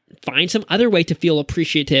 or find some other way to feel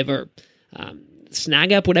appreciative, or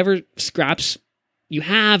snag up whatever scraps you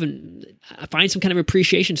have and find some kind of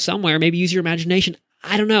appreciation somewhere. Maybe use your imagination.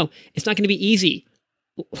 I don't know. It's not going to be easy.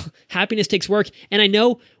 Happiness takes work. And I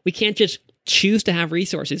know we can't just choose to have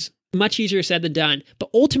resources. Much easier said than done. But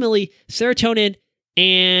ultimately, serotonin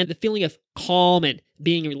and the feeling of calm and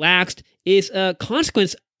being relaxed is a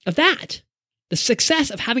consequence of that. The success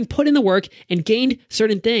of having put in the work and gained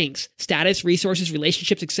certain things, status, resources,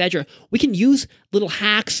 relationships, etc. We can use little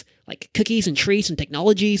hacks like cookies and treats and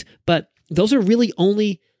technologies, but those are really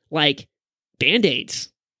only like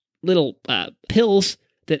Band-Aids, little pills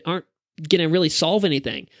that aren't going to really solve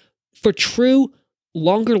anything. For true,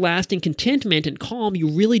 longer-lasting contentment and calm, you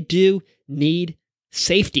really do need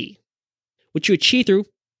safety, which you achieve through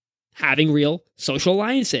having real social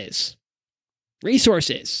alliances,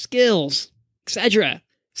 resources, skills, etc.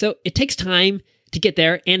 So it takes time to get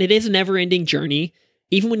there, and it is a never-ending journey.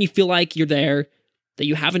 Even when you feel like you're there, that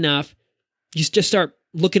you have enough, you just start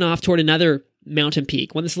looking off toward another mountain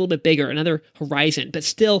peak, one that's a little bit bigger, another horizon. But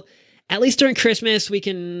still, at least during Christmas, we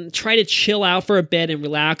can try to chill out for a bit and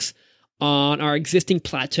relax on our existing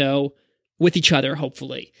plateau with each other,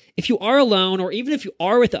 hopefully. If you are alone, or even if you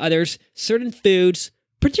are with others, certain foods,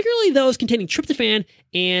 particularly those containing tryptophan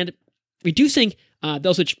and reducing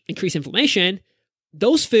those which increase inflammation,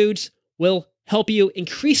 those foods will help you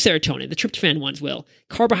increase serotonin. The tryptophan ones will.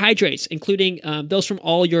 Carbohydrates, including those from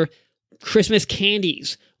all your Christmas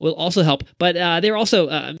candies, will also help. But they're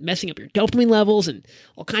also messing up your dopamine levels and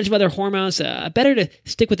all kinds of other hormones. Better to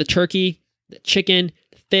stick with the turkey, the chicken,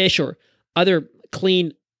 the fish, or other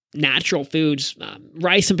clean, natural foods,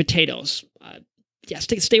 rice and potatoes.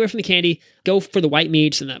 Stay away from the candy. Go for the white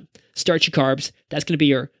meats and the starchy carbs. That's going to be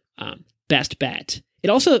your best bet. It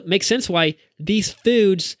also makes sense why these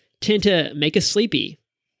foods tend to make us sleepy.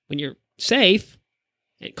 When you're safe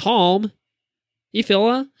and calm, you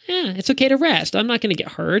feel, it's okay to rest. I'm not going to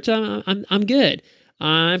get hurt. I'm good.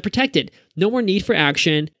 I'm protected. No more need for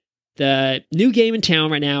action. The new game in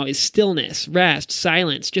town right now is stillness, rest,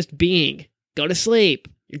 silence, just being. Go to sleep.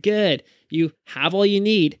 You're good. You have all you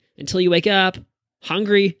need until you wake up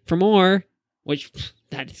hungry for more, which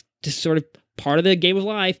that's just sort of part of the game of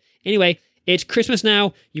life. Anyway, it's Christmas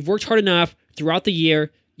now. You've worked hard enough throughout the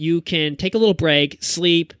year. You can take a little break,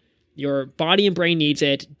 sleep. Your body and brain needs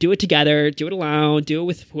it. Do it together. Do it alone. Do it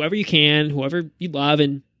with whoever you can, whoever you love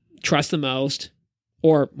and trust the most,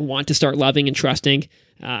 or want to start loving and trusting.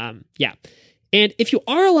 And if you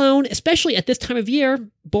are alone, especially at this time of year,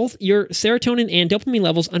 both your serotonin and dopamine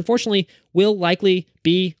levels, unfortunately, will likely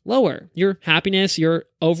be lower. Your happiness, your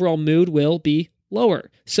overall mood will be lower.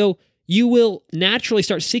 So you will naturally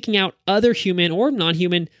start seeking out other human or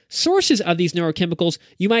non-human sources of these neurochemicals.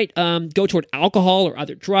 You might go toward alcohol or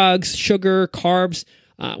other drugs, sugar, carbs,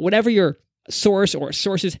 whatever your source or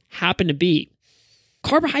sources happen to be.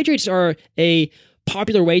 Carbohydrates are a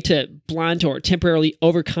popular way to blunt or temporarily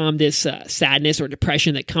overcome this sadness or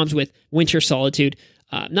depression that comes with winter solitude.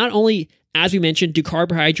 Not only, as we mentioned, do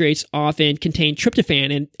carbohydrates often contain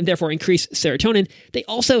tryptophan and therefore increase serotonin, they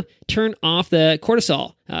also turn off the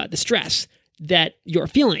cortisol, the stress that you're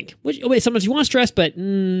feeling. Which, sometimes you want stress, but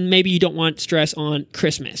maybe you don't want stress on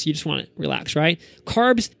Christmas. You just want to relax, right?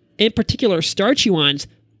 Carbs, in particular starchy ones,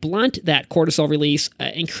 blunt that cortisol release,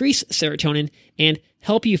 increase serotonin, and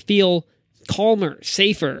help you feel calmer,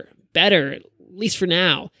 safer, better, at least for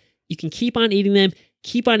now. You can keep on eating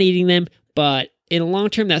them, but in the long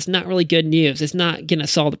term, that's not really good news. It's not going to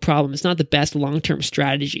solve the problem. It's not the best long-term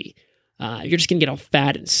strategy. You're just going to get all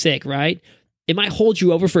fat and sick, right? It might hold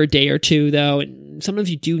you over for a day or two, though, and sometimes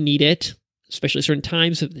you do need it, especially certain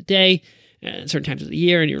times of the day and certain times of the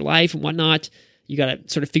year in your life and whatnot. You got to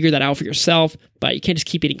sort of figure that out for yourself, but you can't just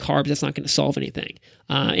keep eating carbs. That's not going to solve anything.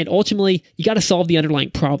 And ultimately, you got to solve the underlying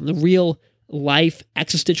problem, the real life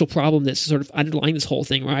existential problem that's sort of underlying this whole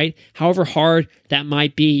thing, right? However hard that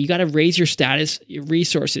might be, you got to raise your status, your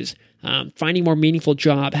resources, finding a more meaningful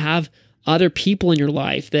job, have other people in your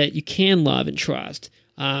life that you can love and trust.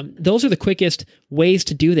 Those are the quickest ways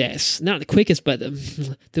to do this. Not the quickest, but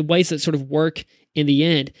the ways that sort of work in the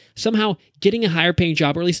end. Somehow getting a higher paying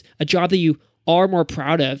job, or at least a job that you are more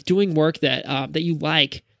proud of, doing work that you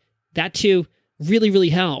like, that too really, really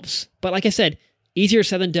helps. But like I said, easier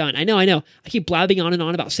said than done. I know. I keep blabbing on and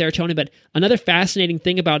on about serotonin, but another fascinating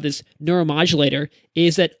thing about this neuromodulator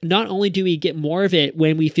is that not only do we get more of it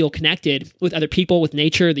when we feel connected with other people, with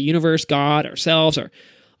nature, the universe, God, ourselves, our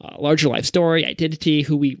larger life story, identity,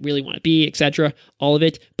 who we really want to be, etc., all of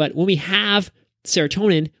it, but when we have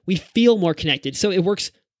serotonin, we feel more connected. So it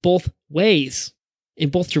works both ways, in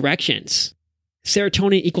both directions.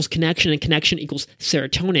 Serotonin equals connection, and connection equals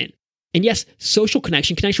serotonin. And yes, social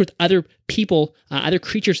connection with other people, other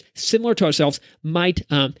creatures similar to ourselves might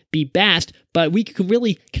be best, but we can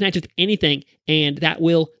really connect with anything, and that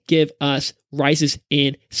will give us rises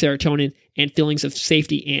in serotonin and feelings of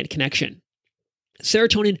safety and connection.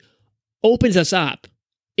 Serotonin opens us up.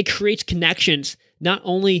 It creates connections not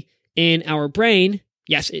only in our brain.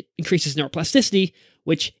 Yes, it increases neuroplasticity,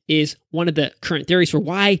 which is one of the current theories for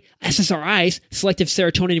why SSRIs, selective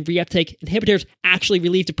serotonin reuptake inhibitors, actually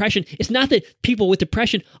relieve depression. It's not that people with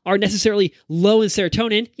depression are necessarily low in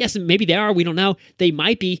serotonin. Yes, maybe they are. We don't know. They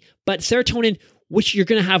might be. But serotonin, which you're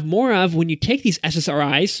going to have more of when you take these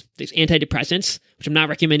SSRIs, these antidepressants, which I'm not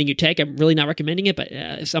recommending you take. I'm really not recommending it,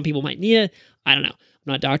 but some people might need it. I don't know. I'm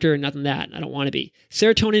not a doctor or nothing like that. I don't want to be.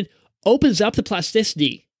 Serotonin opens up the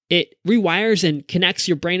plasticity. It rewires and connects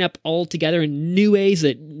your brain up all together in new ways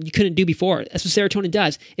that you couldn't do before. That's what serotonin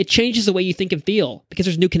does. It changes the way you think and feel because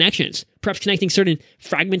there's new connections, perhaps connecting certain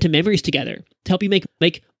fragmented memories together to help you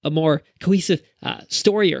make a more cohesive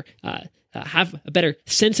story, or have a better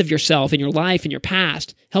sense of yourself and your life and your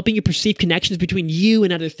past, helping you perceive connections between you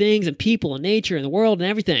and other things and people and nature and the world and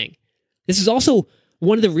everything. This is also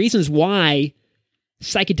one of the reasons why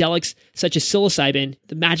psychedelics such as psilocybin,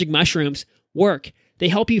 the magic mushrooms, work. They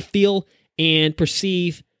help you feel and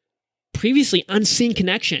perceive previously unseen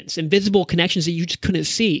connections, invisible connections that you just couldn't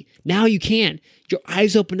see. Now you can. Your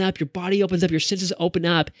eyes open up, your body opens up, your senses open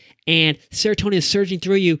up, and serotonin is surging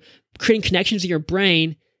through you, creating connections in your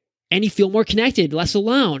brain, and you feel more connected, less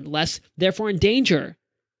alone, less therefore in danger,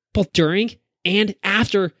 both during and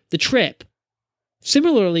after the trip.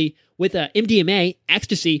 Similarly, with MDMA,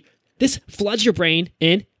 ecstasy, this floods your brain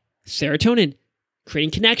in serotonin, creating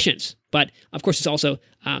connections. But of course, it's also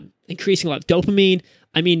increasing a lot of dopamine.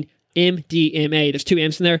 I mean, MDMA, there's two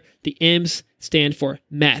M's in there. The M's stand for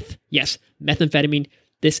meth. Yes, methamphetamine.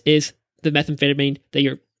 This is the methamphetamine that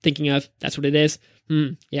you're thinking of. That's what it is.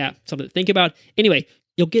 Yeah, something to think about. Anyway,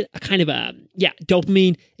 you'll get a kind of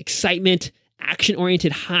dopamine, excitement,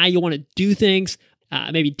 action-oriented high. You want to do things,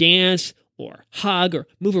 maybe dance or hug or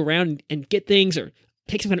move around and get things or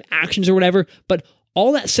take some kind of actions or whatever. But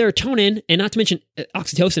all that serotonin, and not to mention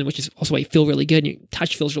oxytocin, which is also why you feel really good and your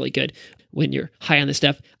touch feels really good when you're high on this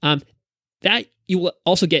stuff, that you will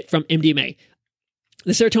also get from MDMA.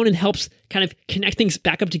 The serotonin helps kind of connect things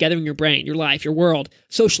back up together in your brain, your life, your world,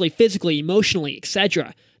 socially, physically, emotionally,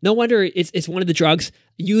 etc. No wonder it's one of the drugs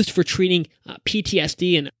used for treating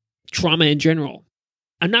PTSD and trauma in general.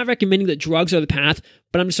 I'm not recommending that drugs are the path,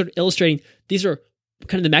 but I'm just sort of illustrating these are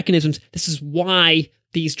kind of the mechanisms. This is why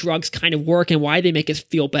these drugs kind of work and why they make us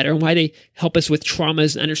feel better and why they help us with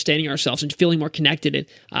traumas and understanding ourselves and feeling more connected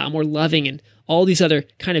and more loving and all these other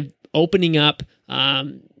kind of opening up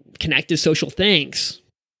connected social things,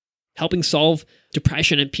 helping solve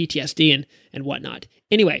depression and PTSD and whatnot.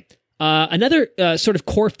 Anyway, another sort of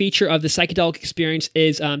core feature of the psychedelic experience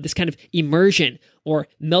is this kind of immersion or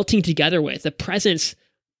melting together with, the presence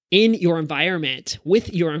in your environment,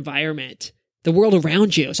 with your environment, the world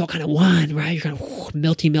around you. It's all kind of one, right? You're kind of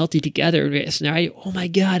melty together. Right? Oh my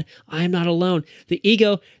God, I'm not alone. The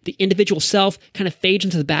ego, the individual self kind of fades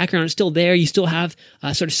into the background. It's still there. You still have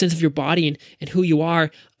a sort of sense of your body and who you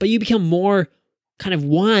are, but you become more kind of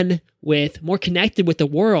one with, more connected with the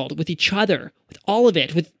world, with each other, with all of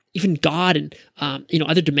it, with even God and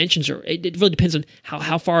other dimensions. Or it really depends on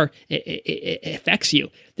how far it affects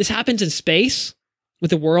you. This happens in space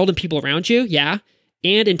with the world and people around you, yeah,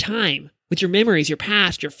 and in time with your memories, your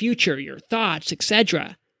past, your future, your thoughts,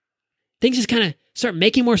 etc. Things just kind of start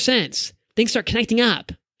making more sense. Things start connecting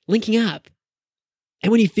up, linking up. And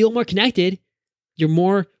when you feel more connected, you're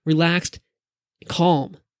more relaxed and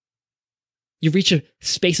calm. You reach a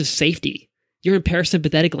space of safety. You're in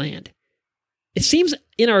parasympathetic land. It seems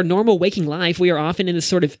in our normal waking life, we are often in this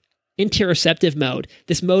sort of interoceptive mode,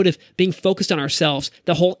 this mode of being focused on ourselves,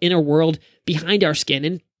 the whole inner world behind our skin,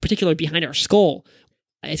 in particular behind our skull.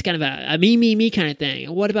 It's kind of a me kind of thing.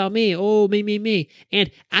 What about me? Oh, me.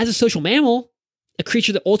 And as a social mammal, a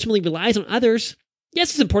creature that ultimately relies on others,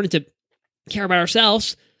 yes, it's important to care about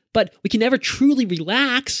ourselves, but we can never truly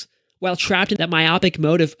relax while trapped in that myopic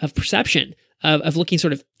mode of perception, of looking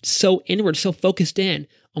sort of so inward, so focused in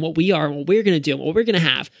on what we are and what we're going to do and what we're going to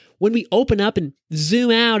have. When we open up and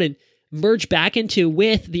zoom out and merge back into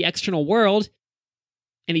with the external world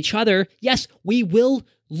and each other, yes, we will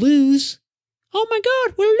lose. Oh my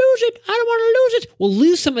God, we'll lose it. I don't want to lose it. We'll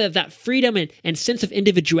lose some of that freedom and sense of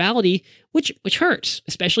individuality, which hurts,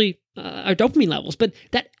 especially our dopamine levels. But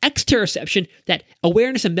that exteroception, that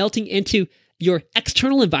awareness of melting into your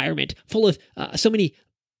external environment full of so many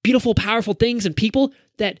beautiful, powerful things and people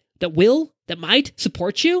that might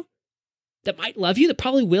support you, that might love you, that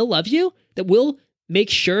probably will love you, that will make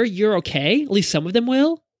sure you're okay, at least some of them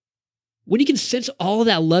will. When you can sense all of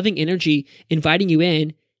that loving energy inviting you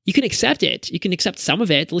in, you can accept it. You can accept some of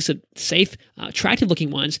it, at least the safe, attractive-looking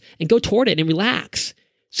ones, and go toward it and relax.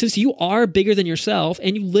 Since you are bigger than yourself,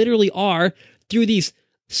 and you literally are through these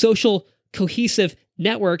social cohesive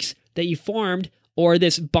networks that you formed, or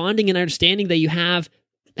this bonding and understanding that you have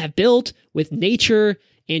built with nature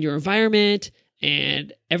and your environment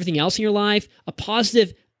and everything else in your life, a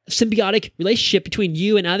positive symbiotic relationship between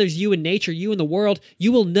you and others, you and nature, you and the world,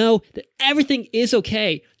 you will know that everything is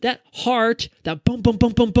okay. That heart, that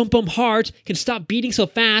boom heart can stop beating so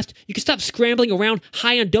fast. You can stop scrambling around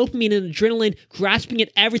high on dopamine and adrenaline, grasping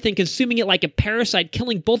at everything, consuming it like a parasite,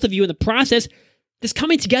 killing both of you in the process. This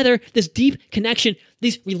coming together, this deep connection,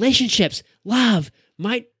 these relationships, love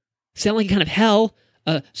might sound like a kind of hell,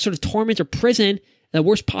 a sort of torment or prison, the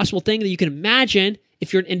worst possible thing that you can imagine.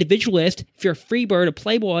 If you're an individualist, if you're a free bird, a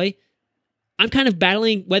playboy, I'm kind of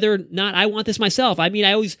battling whether or not I want this myself. I mean,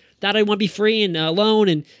 I always thought I want to be free and alone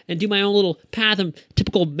and do my own little path. I'm a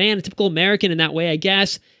typical man, a typical American in that way, I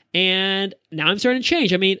guess. And now I'm starting to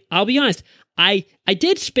change. I mean, I'll be honest. I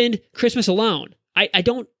did spend Christmas alone. I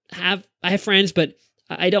have friends, but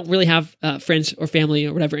I don't really have friends or family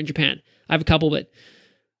or whatever in Japan. I have a couple, but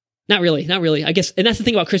not really. I guess, and that's the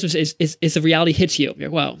thing about Christmas is the reality hits you. You're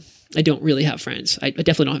like, well, I don't really have friends. I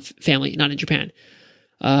definitely don't have family, not in Japan.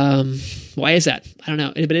 Why is that? I don't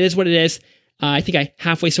know, but it is what it is. I think I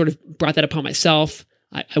halfway sort of brought that upon myself.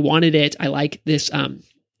 I wanted it. I like this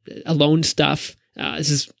alone stuff. This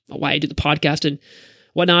is why I do the podcast and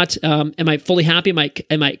whatnot. Am I fully happy?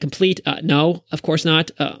 Am I complete? No, of course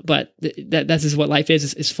not. But that is what life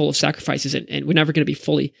is full of sacrifices, and we're never going to be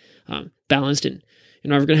fully balanced, and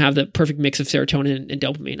you're never going to have the perfect mix of serotonin and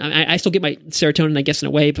dopamine. I still get my serotonin, I guess, in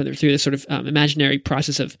a way, but through this sort of imaginary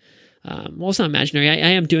process of, well, it's not imaginary. I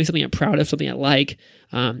am doing something I'm proud of, something I like,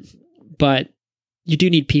 but you do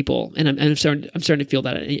need people, and I'm starting to feel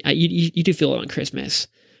that. You do feel it on Christmas.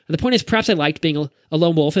 And the point is, perhaps I liked being a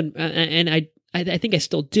lone wolf, and I think I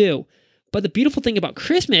still do. But the beautiful thing about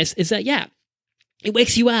Christmas is that, yeah, it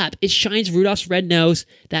wakes you up. It shines Rudolph's red nose,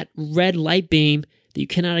 that red light beam that you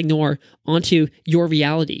cannot ignore, onto your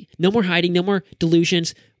reality. No more hiding, no more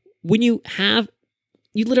delusions. When you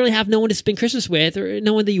literally have no one to spend Christmas with, or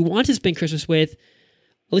no one that you want to spend Christmas with,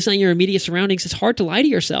 at least not in your immediate surroundings, it's hard to lie to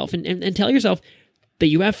yourself and tell yourself that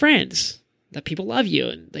you have friends, that people love you,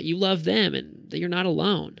 and that you love them, and that you're not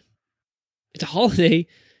alone. It's a holiday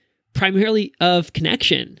primarily of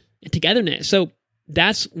connection and togetherness. So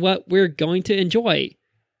that's what we're going to enjoy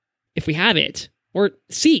if we have it, or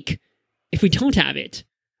seek if we don't have it,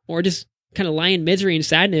 or just kind of lie in misery and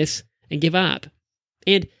sadness and give up.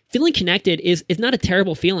 And feeling connected is not a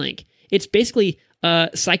terrible feeling. It's basically a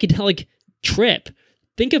psychedelic trip.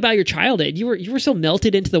 Think about your childhood. You were so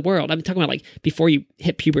melted into the world. I'm talking about like before you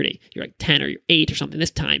hit puberty. You're like 10 or you're 8 or something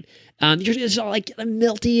this time. You're just all like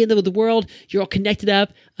melty into the world. You're all connected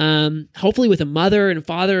up, hopefully with a mother and a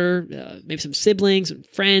father, maybe some siblings and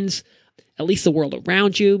friends, at least the world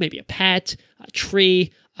around you, maybe a pet, a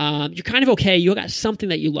tree. You're kind of okay. You got something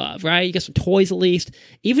that you love, right? You got some toys at least.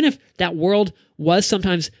 Even if that world was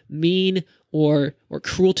sometimes mean or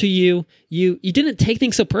cruel to you, you didn't take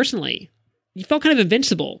things so personally. You felt kind of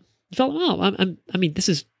invincible. You felt, I'm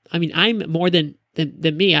more than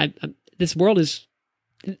me. This world is,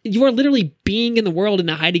 you are literally being in the world in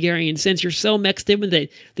the Heideggerian sense. You're so mixed in with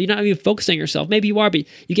it that you're not even focusing on yourself. Maybe you are, but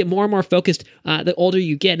you get more and more focused the older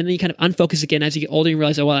you get, and then you kind of unfocus again as you get older and you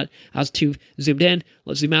realize, I was too zoomed in.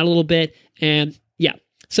 Let's zoom out a little bit. And yeah.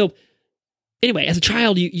 So anyway, as a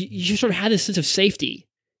child, you sort of had this sense of safety.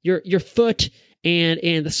 Your foot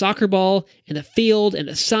and the soccer ball and the field and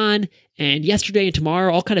the sun and yesterday and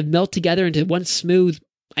tomorrow all kind of melt together into one smooth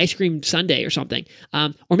ice cream sundae or something.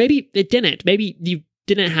 Or maybe it didn't. Maybe you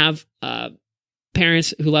didn't have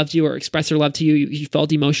parents who loved you or expressed their love to you. You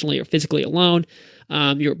felt emotionally or physically alone.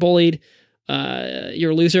 You were bullied.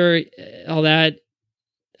 You're a loser. All that.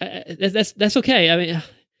 That's okay. I mean,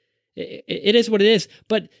 it is what it is.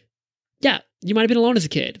 But yeah, you might have been alone as a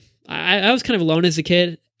kid. I was kind of alone as a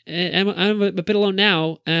kid. I'm a bit alone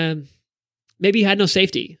now. Maybe you had no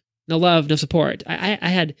safety, no love, no support. I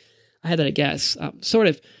had that, I guess, sort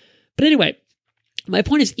of. But anyway, my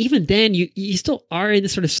point is, even then, you still are in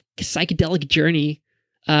this sort of psychedelic journey.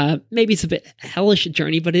 Maybe it's a bit hellish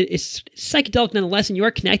journey, but it's psychedelic nonetheless, and you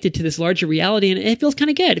are connected to this larger reality, and it feels kind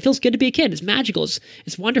of good. It feels good to be a kid. It's magical.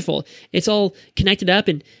 It's wonderful. It's all connected up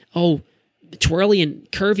and, twirly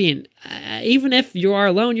and curvy, and even if you are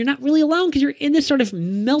alone, you're not really alone because you're in this sort of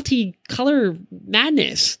melty color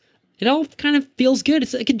madness. It all kind of feels good.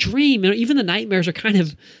 It's like a dream. Even the nightmares are kind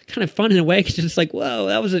of fun in a way because it's like, whoa,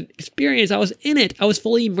 that was an experience. I was in it. I was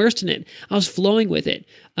fully immersed in it. I was flowing with it.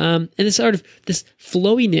 And this sort of this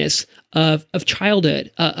flowiness of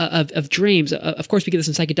childhood, of dreams. Of course, we get this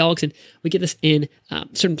in psychedelics, and we get this in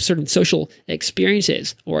certain social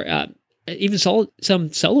experiences, or even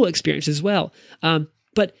some solo experiences as well.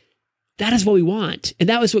 But that is what we want. And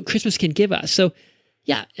that was what Christmas can give us. So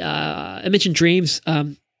yeah, I mentioned dreams.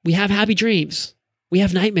 We have happy dreams. We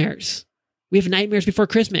have nightmares. We have nightmares before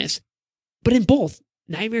Christmas. But in both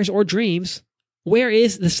nightmares or dreams, where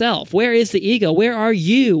is the self? Where is the ego? Where are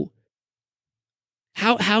you?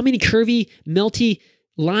 How many curvy, melty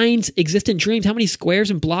lines exist in dreams? How many squares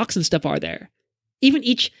and blocks and stuff are there? Even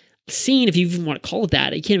each scene, if you even want to call it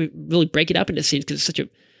that, you can't really break it up into scenes because it's such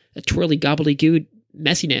a twirly, gobbledygook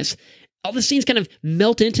messiness. All the scenes kind of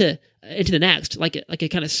melt into the next, like a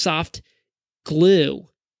kind of soft glue,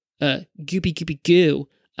 goopy goo.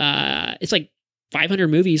 It's like 500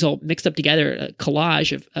 movies all mixed up together, a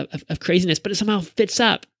collage of craziness, but it somehow fits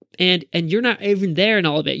up. And you're not even there in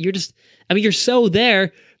all of it. You're so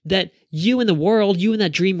there that you and the world, you and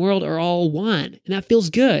that dream world are all one. And that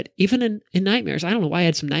feels good. Even in nightmares. I don't know why I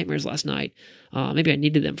had some nightmares last night. Maybe I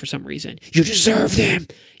needed them for some reason. You deserve them.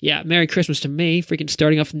 Yeah, Merry Christmas to me. Freaking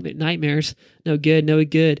starting off with nightmares. No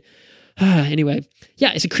good. Anyway,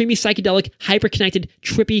 yeah, it's a creamy, psychedelic, hyper-connected,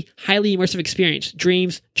 trippy, highly immersive experience.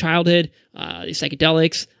 Dreams, childhood, these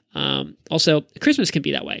psychedelics. Also, Christmas can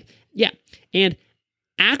be that way. Yeah, and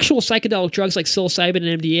actual psychedelic drugs like psilocybin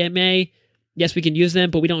and MDMA, yes, we can use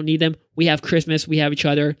them, but we don't need them. We have Christmas. We have each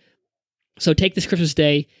other. So take this Christmas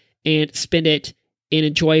day and spend it in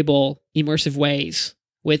enjoyable, immersive ways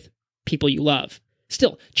with people you love.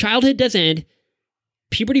 Still, childhood does end.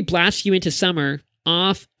 Puberty blasts you into summer,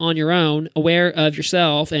 off on your own, aware of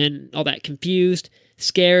yourself and all that confused,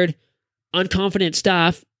 scared, unconfident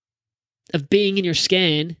stuff of being in your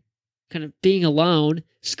skin, kind of being alone,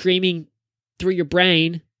 screaming through your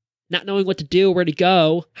brain, not knowing what to do, where to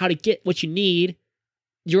go, how to get what you need.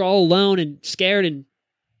 You're all alone and scared and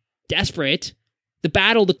desperate. The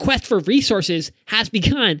battle, the quest for resources has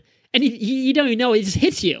begun. And you don't even know, it just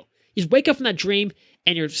hits you. You just wake up from that dream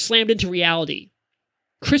and you're slammed into reality.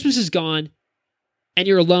 Christmas is gone and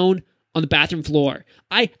you're alone on the bathroom floor.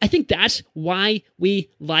 I think that's why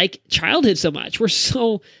we like childhood so much. We're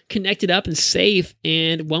so connected up and safe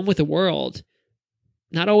and one with the world.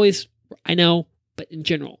 Not always, I know, but in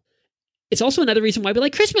general. It's also another reason why we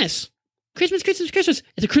like Christmas. Christmas. It's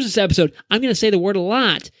a Christmas episode. I'm going to say the word a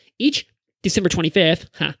lot. Each December 25th,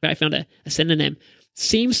 I found a synonym,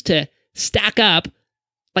 seems to stack up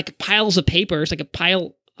like piles of papers, like a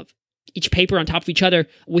pile of each paper on top of each other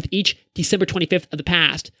with each December 25th of the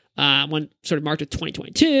past. One sort of marked with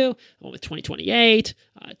 2022, one with 2028,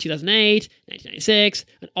 2008, 1996,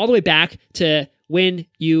 and all the way back to when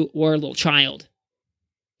you were a little child.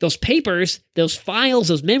 Those papers, those files,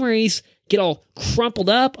 those memories get all crumpled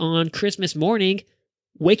up on Christmas morning,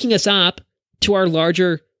 waking us up to our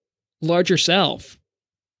larger self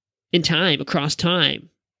in time, across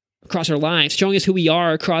our lives, showing us who we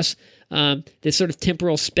are across this sort of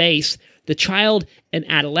temporal space. The child and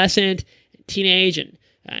adolescent, teenage and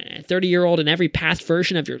 30-year-old and every past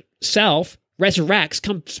version of yourself resurrects,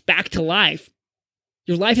 comes back to life.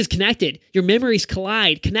 Your life is connected. Your memories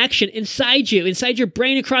collide. Connection inside you, inside your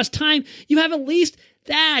brain across time. You have at least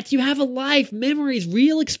that. You have a life, memories,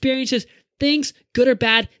 real experiences, things, good or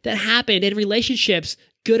bad, that happened in relationships,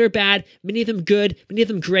 good or bad, many of them good, many of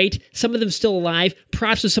them great, some of them still alive.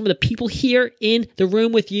 Props to some of the people here in the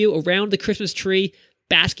room with you around the Christmas tree,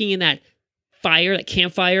 basking in that fire, that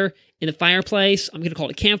campfire in the fireplace. I'm going to call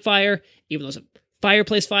it a campfire, even though it's a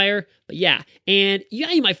fireplace fire. But yeah, and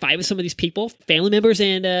you might fight with some of these people, family members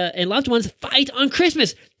and loved ones fight on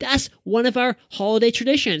Christmas. That's one of our holiday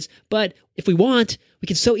traditions. But if we want, we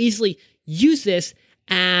can so easily use this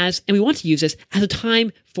and we want to use this as a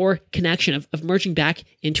time for connection, of merging back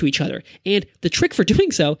into each other. And the trick for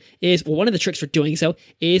doing so is, one of the tricks for doing so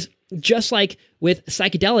is, just like with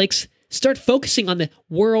psychedelics, start focusing on the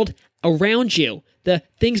world around you, the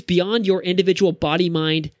things beyond your individual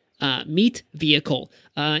body-mind meat vehicle.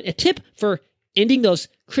 A tip for ending those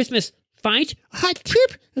Christmas fights,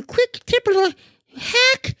 a quick tip, a little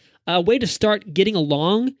hack, a way to start getting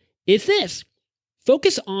along is this.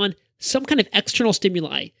 Focus on some kind of external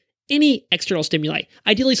stimuli, any external stimuli,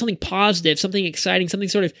 ideally something positive, something exciting, something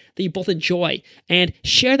sort of that you both enjoy, and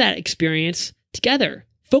share that experience together.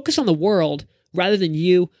 Focus on the world rather than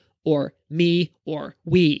you or me or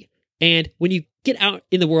we. And when you get out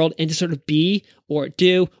in the world and just sort of be or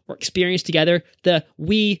do or experience together, the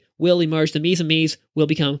we will emerge, the me's and me's will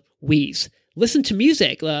become we's. Listen to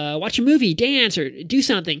music, watch a movie, dance, or do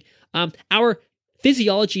something. Our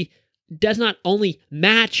physiology does not only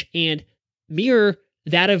match and mirror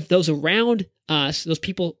that of those around us, those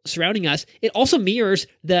people surrounding us, it also mirrors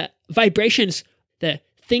the vibrations, the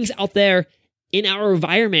things out there in our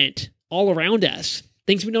environment all around us,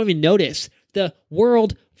 things we don't even notice. The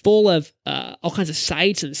world full of all kinds of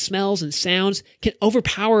sights and smells and sounds can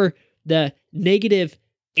overpower the negative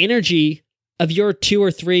energy of your 2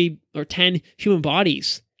 or 3 or 10 human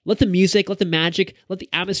bodies. Let the music, let the magic, let the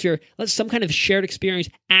atmosphere, let some kind of shared experience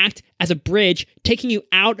act as a bridge, taking you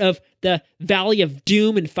out of the valley of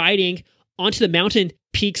doom and fighting onto the mountain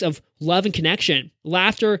peaks of love and connection,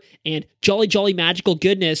 laughter and jolly, jolly magical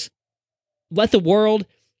goodness. Let the world,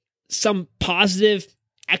 some positive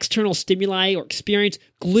external stimuli or experience,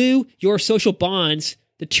 glue your social bonds,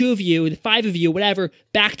 the 2 of you, the 5 of you, whatever,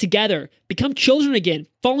 back together. Become children again,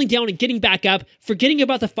 falling down and getting back up, forgetting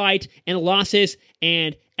about the fight and the losses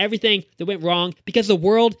and everything that went wrong, because the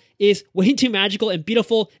world is way too magical and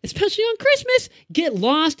beautiful, especially on Christmas. Get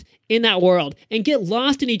lost in that world and get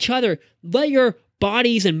lost in each other. Let your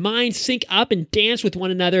bodies and minds sync up and dance with one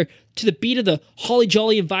another to the beat of the holly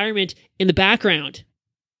jolly environment in the background.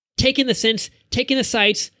 Take in the scents, take in the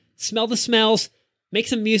sights, smell the smells, make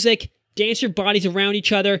some music, dance your bodies around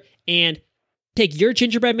each other, and take your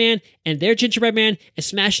gingerbread man and their gingerbread man and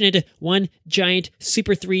smash it into one giant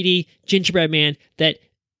super 3D gingerbread man that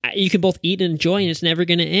you can both eat and enjoy, and it's never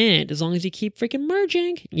going to end as long as you keep freaking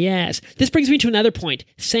merging. Yes. This brings me to another point.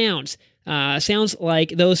 Sounds. Sounds like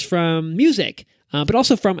those from music, but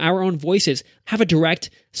also from our own voices, have a direct,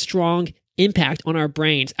 strong impact on our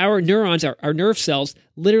brains. Our neurons, our nerve cells,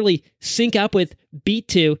 literally sync up with, beat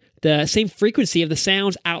to the same frequency of the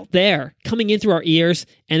sounds out there coming in through our ears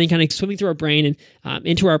and then kind of swimming through our brain and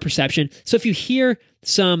into our perception. So if you hear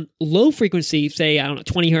some low frequency, say,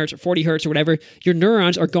 20 hertz or 40 hertz or whatever, your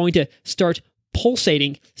neurons are going to start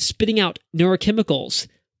pulsating, spitting out neurochemicals,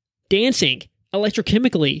 dancing,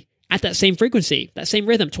 electrochemically at that same frequency, that same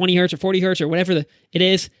rhythm, 20 hertz or 40 hertz or whatever it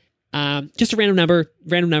is. Just a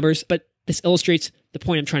random numbers, but this illustrates the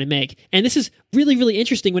point I'm trying to make. And this is really, really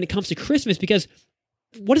interesting when it comes to Christmas, because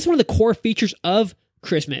what is one of the core features of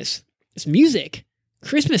Christmas? It's music,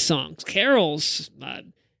 Christmas songs, carols,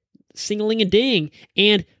 sing-a-ling-a-ding.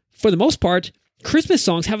 And for the most part, Christmas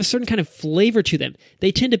songs have a certain kind of flavor to them.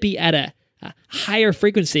 They tend to be at a higher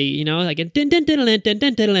frequency, like a din din din din din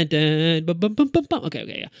din din din bum bum bum bum bum. Okay,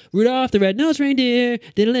 yeah. Rudolph the red-nosed reindeer,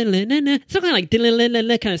 something like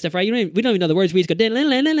kind of stuff, right? We don't even know the words. We just go kind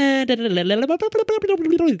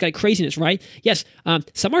of craziness, right? Yes,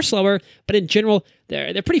 some are slower, but in general,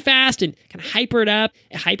 they're pretty fast and kind of hyper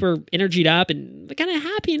energied up, and kind of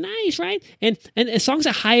happy and nice, right? And songs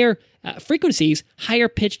at higher frequencies, higher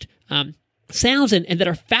pitched sounds and that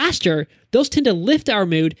are faster, those tend to lift our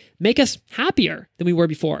mood, make us happier than we were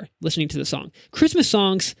before listening to the song. Christmas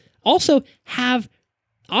songs also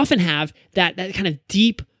often have that kind of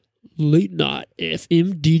deep late night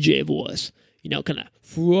FM DJ voice, kind of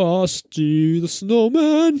Frosty the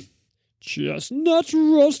Snowman, chestnuts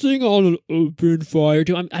roasting on an open fire.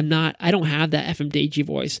 I don't have that FM DJ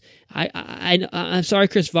voice. I'm sorry,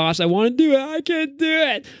 Chris Voss. I want to do it. I can't do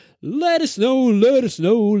it. Let it snow, let it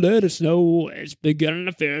snow, let it snow. It's beginning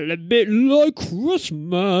to feel a bit like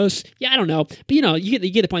Christmas. Yeah, I don't know. But you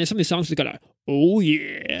get the point. Some of these songs have got a, oh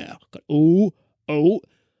yeah. Oh yeah.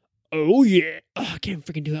 Oh, I can't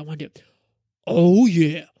freaking do that. I want to do it. Oh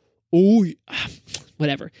yeah. Oh yeah.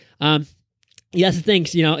 Whatever. Yeah, that's the thing.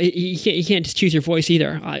 You can't just choose your voice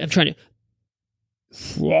either. I'm trying to.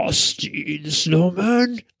 Frosty the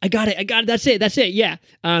Snowman. I got it. That's it. Yeah.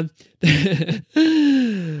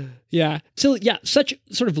 Yeah. So yeah, such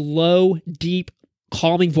sort of low, deep,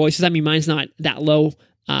 calming voices. I mean, mine's not that low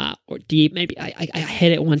or deep. Maybe I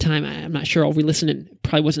hit it one time. I'm not sure. I'll re-listen, and it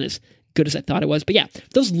probably wasn't as good as I thought it was. But yeah,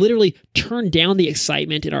 those literally turn down the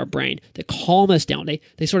excitement in our brain. They calm us down. They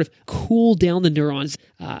sort of cool down the neurons,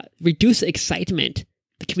 reduce the excitement,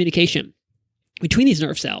 the communication between these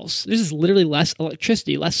nerve cells. There's just literally less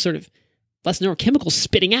electricity, less neurochemicals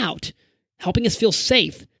spitting out, helping us feel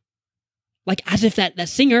safe. Like as if that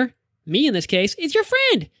singer, me in this case, is your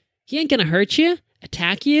friend. He ain't gonna hurt you,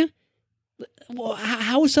 attack you. Well,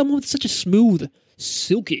 how is someone with such a smooth,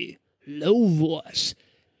 silky, low voice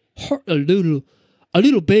hurt a little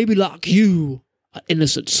baby like you, an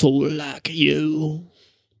innocent soul like you?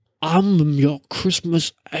 I'm your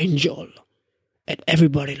Christmas angel, and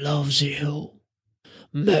everybody loves you.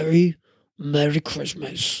 Merry, Merry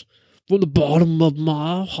Christmas from the bottom of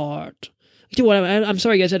my heart. You know what? I'm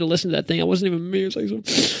sorry, you guys had to listen to that thing. It wasn't even me. It was like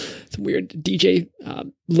some weird DJ,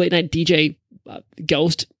 late night DJ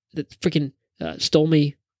ghost that freaking stole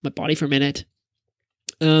my body for a minute.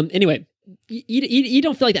 Anyway, you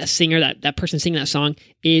don't feel like that singer, that person singing that song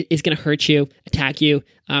is going to hurt you, attack you.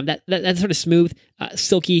 That sort of smooth,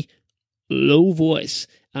 silky, low voice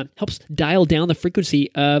helps dial down the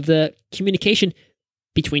frequency of the communication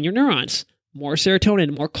between your neurons. More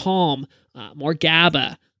serotonin, more calm, more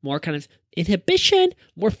GABA, more kind of inhibition,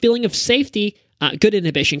 more feeling of safety. Good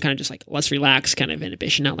inhibition, kind of just like less relaxed kind of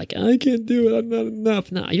inhibition. Not like, I can't do it, I'm not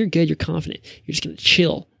enough. No, you're good, you're confident. You're just going to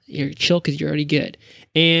chill. You're chill because you're already good.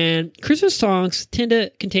 And Christmas songs tend to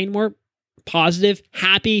contain more positive,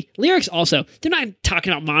 happy lyrics also. They're not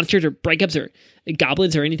talking about monsters or breakups or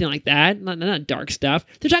goblins or anything like that. Not dark stuff.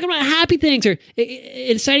 They're talking about happy things or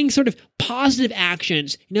inciting sort of positive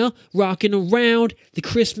actions. Rocking around the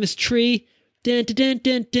Christmas tree. Dun, dun,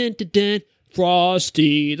 dun, dun, dun, dun.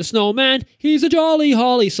 Frosty the Snowman, he's a jolly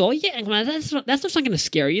holly soul. Yeah, come on, that's not going to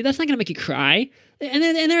scare you. That's not going to make you cry. And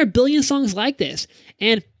there are a billion songs like this.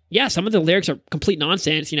 And yeah, some of the lyrics are complete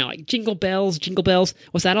nonsense. Like jingle bells.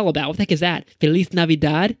 What's that all about? What the heck is that? Feliz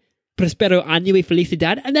Navidad, Prospero año y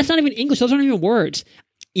felicidad. And that's not even English. Those aren't even words.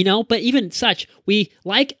 But even such, we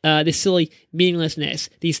like this silly meaninglessness,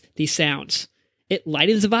 these sounds. It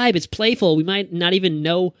lightens the vibe. It's playful. We might not even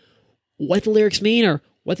know what the lyrics mean or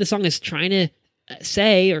what the song is trying to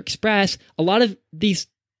say or express. A lot of these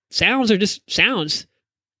sounds are just sounds,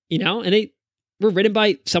 and they were written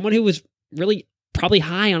by someone who was really probably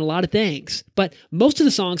high on a lot of things. But most of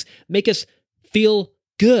the songs make us feel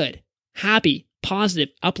good, happy, positive,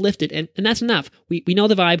 uplifted, and that's enough. We know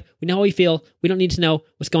the vibe. We know how we feel. We don't need to know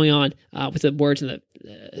what's going on with the words and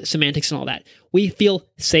the semantics and all that. We feel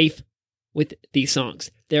safe with these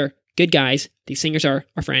songs. They're good guys. These singers are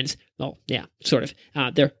our friends. Well, yeah, sort of.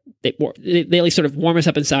 They at least sort of warm us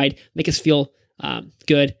up inside, make us feel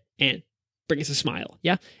good, and bring us a smile.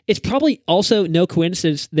 Yeah, it's probably also no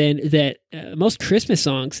coincidence then that most Christmas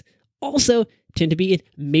songs also tend to be in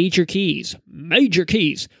major keys,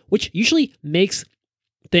 which usually makes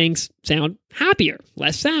things sound happier,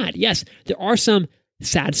 less sad. Yes, there are some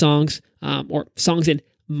sad songs or songs in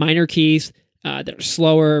minor keys that are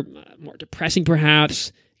slower, more depressing,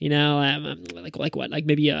 perhaps. Like what? Like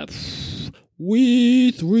maybe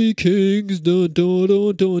 "We Three Kings," dun dun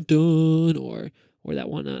dun dun dun, or that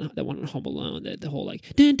one on Home Alone, the whole like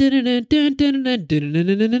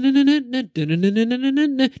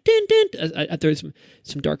I throw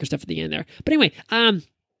some darker stuff at the end there. But anyway, and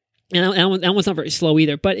that one's not very slow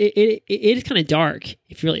either, but it is kind of dark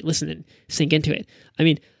if you really listen and sink into it. I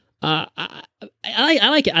mean, I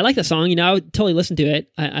like it. I like the song. I would totally listen to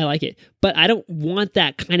it. I like it, but I don't want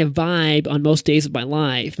that kind of vibe on most days of my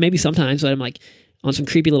life. Maybe sometimes when I'm like on some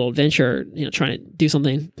creepy little adventure, trying to do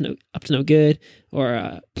something up to no good, or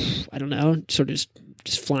I don't know, sort of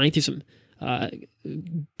just flying through some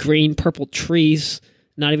green purple trees,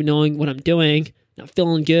 not even knowing what I'm doing, not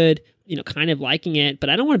feeling good. Kind of liking it, but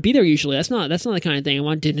I don't want to be there usually. That's not the kind of thing I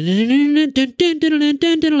want.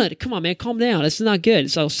 Come on, man, calm down. This is not good.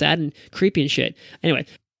 It's all sad and creepy and shit. Anyway,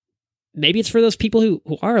 maybe it's for those people who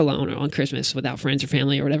are alone or on Christmas without friends or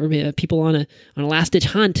family or whatever. Maybe people on a last ditch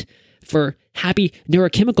hunt for happy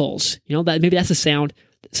neurochemicals. That maybe that's the sound.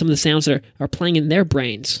 Some of the sounds that are playing in their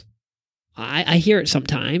brains. I hear it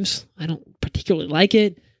sometimes. I don't particularly like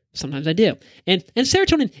it. Sometimes I do. And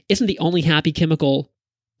serotonin isn't the only happy chemical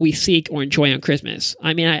we seek or enjoy on Christmas.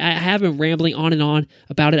 I mean, I have been rambling on and on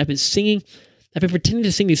about it. I've been pretending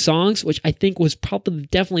to sing these songs, which I think was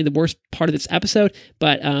definitely the worst part of this episode,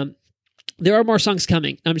 but there are more songs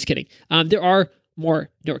coming. No, I'm just kidding. There are more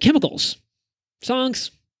neurochemicals songs.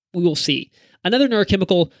 We will see. Another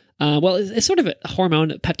neurochemical, it's sort of a hormone,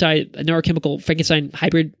 a peptide, a neurochemical Frankenstein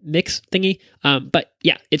hybrid mix thingy. But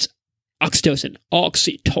yeah, it's oxytocin.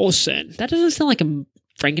 That doesn't sound like a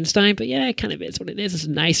Frankenstein, but yeah, it kind of is what it is. It's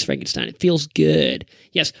a nice Frankenstein. It feels good.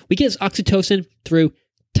 Yes, we get oxytocin through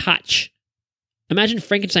touch. Imagine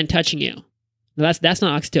Frankenstein touching you. No, that's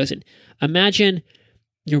not oxytocin. Imagine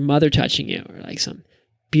your mother touching you, or like some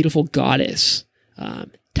beautiful goddess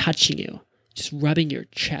touching you, just rubbing your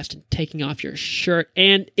chest and taking off your shirt.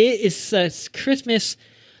 And it is Christmas.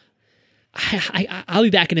 I'll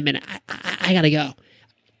be back in a minute. I gotta go.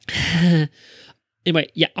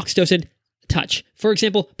 Anyway, yeah, oxytocin. Touch. For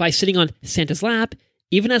example, by sitting on Santa's lap.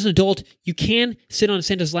 Even as an adult, you can sit on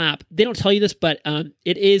Santa's lap. They don't tell you this, but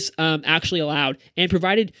it is actually allowed. And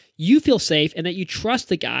provided you feel safe and that you trust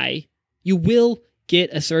the guy, you will get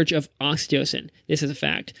a surge of oxytocin. This is a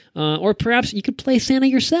fact. Or perhaps you could play Santa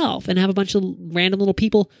yourself and have a bunch of random little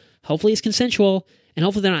people. Hopefully it's consensual, and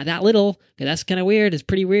hopefully they're not that little, because that's kind of weird. It's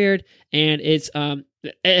pretty weird. And it's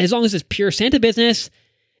as long as it's pure Santa business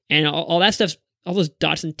and all that stuff's all those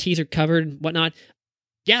dots and T's are covered and whatnot.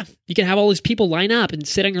 Yeah, you can have all these people line up and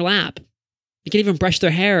sit on your lap. You can even brush their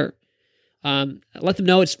hair. Let them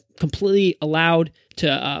know it's completely allowed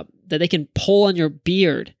to that they can pull on your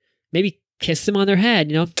beard. Maybe kiss them on their head.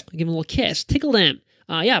 Give them a little kiss, tickle them.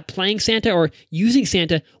 Playing Santa or using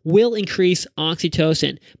Santa will increase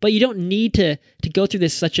oxytocin, but you don't need to go through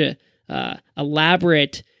this such a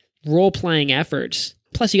elaborate role playing efforts.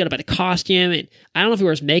 Plus, you got to buy the costume, and I don't know if he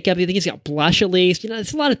wears makeup. I think he's got blush at least.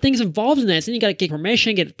 There's a lot of things involved in this. And you got to get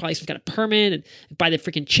permission, get probably some kind of permit, and buy the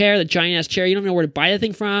freaking chair, the giant ass chair. You don't know where to buy the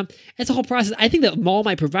thing from. It's a whole process. I think the mall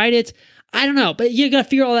might provide it. I don't know, but you got to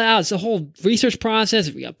figure all that out. It's a whole research process.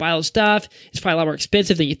 If you got to buy all the stuff, it's probably a lot more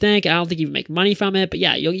expensive than you think. I don't think you can make money from it, but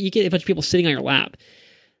yeah, you get a bunch of people sitting on your lap.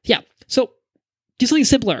 Yeah, so do something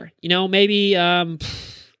simpler. Maybe you can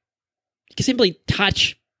simply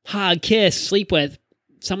touch, hug, kiss, sleep with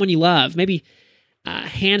someone you love. Maybe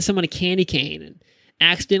hand someone a candy cane and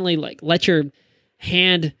accidentally let your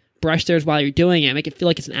hand brush theirs while you're doing it. Make it feel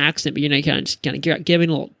like it's an accident, but you're kind of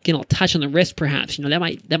giving a little touch on the wrist, perhaps.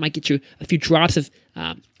 That might get you a few drops of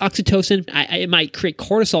oxytocin. It might create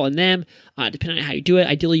cortisol in them, depending on how you do it.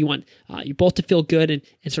 Ideally, you want you both to feel good and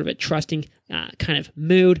sort of a trusting kind of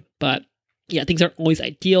mood, but yeah, things aren't always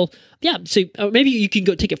ideal. Yeah, so maybe you can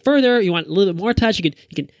go take it further. You want a little bit more touch. You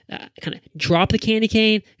can kind of drop the candy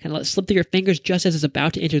cane, kind of let it slip through your fingers just as it's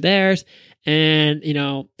about to enter theirs. And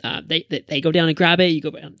they go down and grab it. You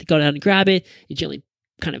go down and grab it. You gently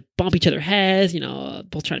kind of bump each other's heads.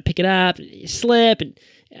 Both trying to pick it up. And you slip, and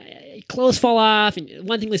clothes fall off, and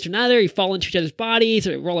one thing leads to another. You fall into each other's bodies,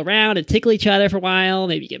 or roll around and tickle each other for a while.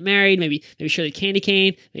 Maybe you get married. Maybe share the candy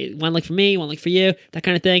cane. Maybe one leg for me, one leg for you. That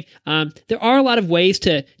kind of thing. There are a lot of ways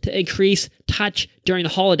to increase touch during the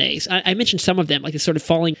holidays. I mentioned some of them, like the sort of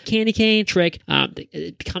falling candy cane trick,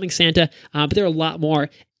 becoming Santa, but there are a lot more.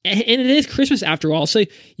 And it is Christmas after all, so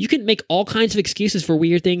you can make all kinds of excuses for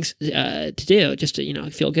weird things to do, just to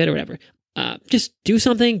feel good or whatever. Just do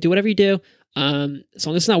something, do whatever you do, as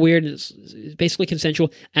long as it's not weird and it's basically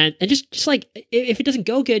consensual. And just like if it doesn't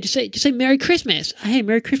go good, just say Merry Christmas. Hey,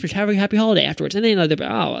 Merry Christmas. Have a happy holiday afterwards. And then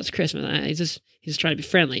it's Christmas. He's just trying to be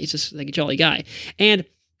friendly. He's just like a jolly guy. And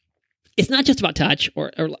it's not just about touch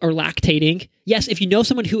or lactating. Yes, if you know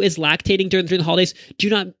someone who is lactating during the holidays, do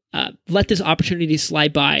not let this opportunity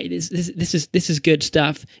slide by. This is good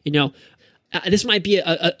stuff. This might be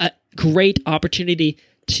a great opportunity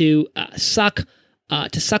to suckle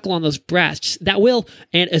on those breasts. That will,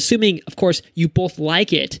 and assuming, of course, you both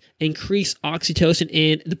like it, increase oxytocin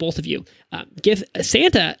in the both of you. Give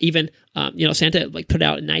Santa even, Santa put it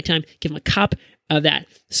out at nighttime. Give him a cup of that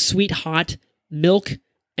sweet hot milk.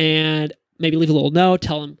 And maybe leave a little note,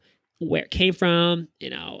 tell them where it came from,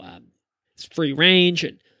 it's free range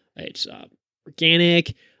and it's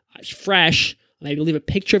organic, it's fresh. Maybe leave a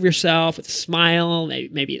picture of yourself with a smile,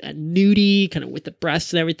 maybe a nudie, kind of with the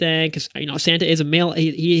breasts and everything, because Santa is a male.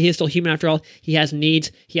 He is still human after all. He has needs,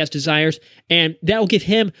 he has desires, and that will give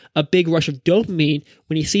him a big rush of dopamine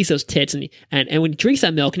when he sees those tits, and when he drinks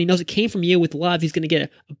that milk and he knows it came from you with love, he's going to get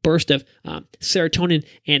a burst of serotonin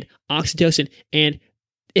and oxytocin. And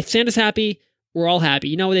if Santa's happy, we're all happy.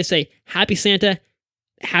 You know what they say? Happy Santa,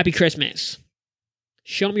 happy Christmas.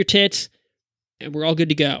 Show him your tits, and we're all good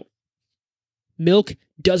to go. Milk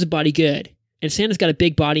does a body good. And Santa's got a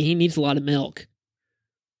big body. He needs a lot of milk.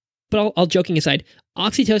 But all joking aside,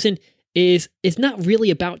 oxytocin is not really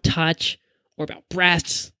about touch or about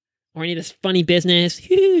breasts or any of this funny business.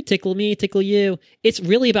 Tickle me, tickle you. It's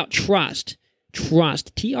really about trust.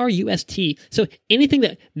 Trust, Trust. So anything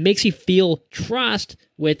that makes you feel trust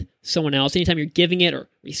with someone else, anytime you're giving it or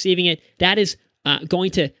receiving it, that is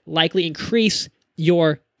going to likely increase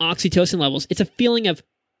your oxytocin levels. It's a feeling of,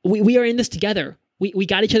 we are in this together. We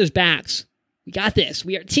got each other's backs. We got this.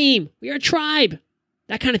 We are a team. We are a tribe.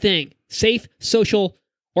 That kind of thing. Safe, social,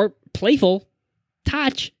 or playful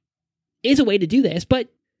touch is a way to do this, but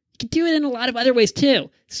you can do it in a lot of other ways too.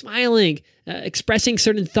 Smiling, expressing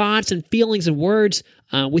certain thoughts and feelings and words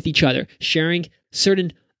with each other, sharing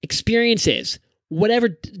certain experiences, whatever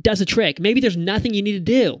does the trick. Maybe there's nothing you need to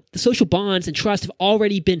do. The social bonds and trust have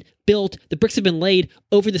already been built. The bricks have been laid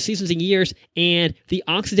over the seasons and years, and the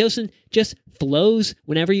oxytocin just flows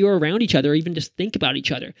whenever you're around each other or even just think about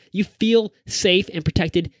each other. You feel safe and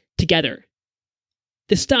protected together.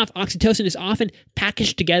 This stuff, oxytocin, is often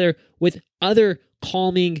packaged together with other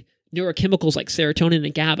calming neurochemicals like serotonin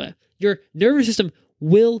and GABA. Your nervous system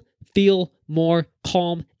will feel more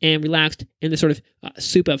calm and relaxed in the sort of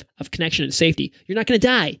soup of connection and safety. You're not going to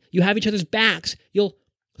die. You have each other's backs. You'll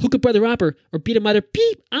hook a brother up or beat a mother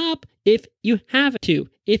up if you have to,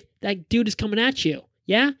 if that dude is coming at you.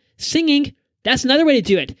 Yeah? Singing, that's another way to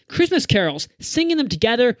do it. Christmas carols, singing them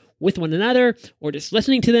together with one another, or just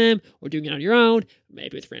listening to them, or doing it on your own,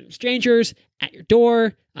 maybe with random strangers at your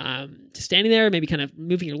door, just standing there, maybe kind of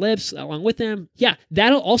moving your lips along with them. Yeah,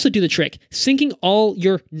 that'll also do the trick. Syncing all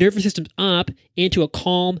your nervous systems up into a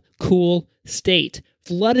calm, cool state.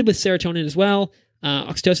 Flooded with serotonin as well.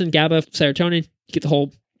 Oxytocin, GABA, serotonin. You get the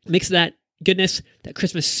whole mix of that goodness, that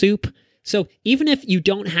Christmas soup. So even if you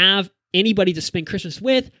don't have anybody to spend Christmas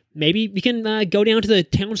with, maybe you can go down to the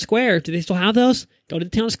town square. Do they still have those? Go to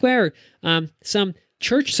the town square, some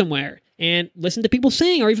church somewhere, and listen to people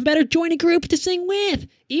sing, or even better, join a group to sing with.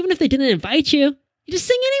 Even if they didn't invite you, you just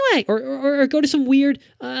sing anyway, or go to some weird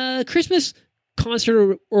Christmas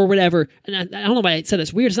concert or whatever. And I don't know why I said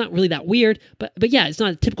that's weird. It's not really that weird, but yeah, it's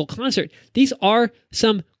not a typical concert. These are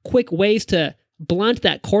some quick ways to blunt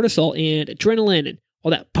that cortisol and adrenaline and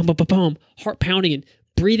all that pum, heart pounding and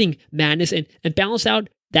breathing madness, and balance out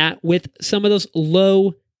that with some of those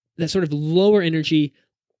that sort of lower energy,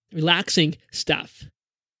 relaxing stuff.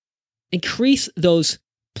 Increase those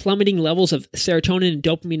plummeting levels of serotonin and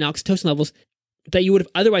dopamine and oxytocin levels that you would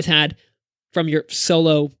have otherwise had from your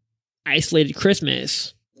solo, isolated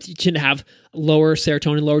Christmas. You tend to have lower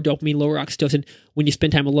serotonin, lower dopamine, lower oxytocin when you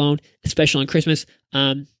spend time alone, especially on Christmas.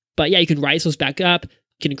 But yeah, you can rise those back up.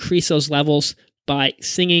 You can increase those levels by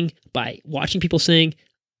singing, by watching people sing,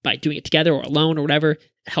 by doing it together or alone or whatever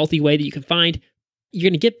healthy way that you can find. You're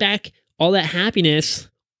going to get back all that happiness,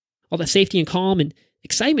 all that safety and calm and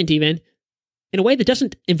excitement even, in a way that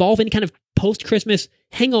doesn't involve any kind of post-Christmas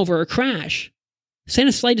hangover or crash.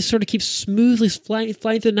 Santa's sleigh just sort of keeps smoothly flying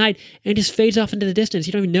through the night and just fades off into the distance.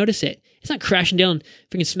 You don't even notice it. It's not crashing down,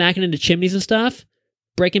 freaking smacking into chimneys and stuff,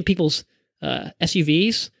 breaking people's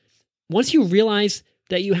SUVs. Once you realize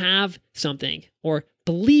that you have something, or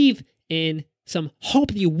believe in some hope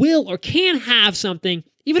that you will or can have something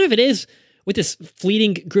Even if it is with this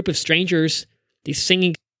fleeting group of strangers, these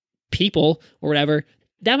singing people or whatever,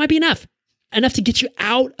 that might be enough. Enough to get you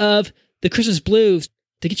out of the Christmas blues,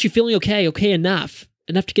 to get you feeling okay enough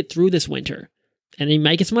to get through this winter. And then you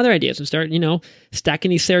might get some other ideas and start, stacking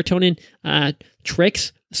these serotonin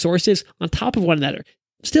tricks, sources on top of one another.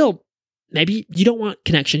 Still, maybe you don't want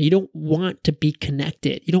connection. You don't want to be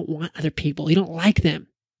connected. You don't want other people. You don't like them.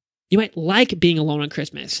 You might like being alone on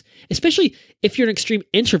Christmas, especially if you're an extreme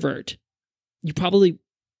introvert. You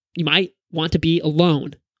might want to be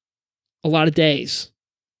alone a lot of days,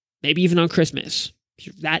 maybe even on Christmas, if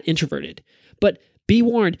you're that introverted. But be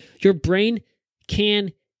warned, your brain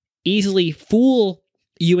can easily fool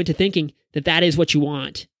you into thinking that is what you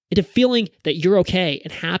want, into feeling that you're okay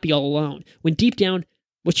and happy all alone, when deep down,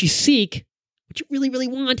 what you seek, what you really, really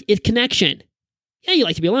want is connection. Yeah, you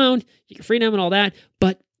like to be alone, you get freedom and all that,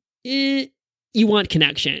 but you want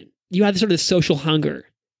connection. You have sort of social hunger.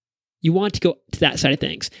 You want to go to that side of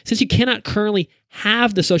things. Since you cannot currently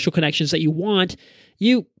have the social connections that you want,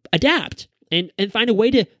 you adapt and find a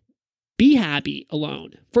way to be happy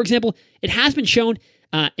alone. For example, it has been shown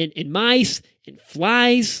in mice, in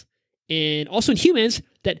flies, and also in humans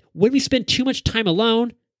that when we spend too much time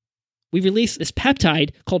alone, we release this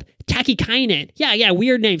peptide called tachykinin. Yeah,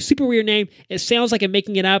 weird name, super weird name. It sounds like I'm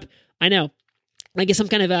making it up. I know. Like it's some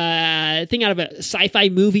kind of a thing out of a sci-fi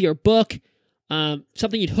movie or book,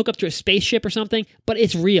 something you'd hook up to a spaceship or something, but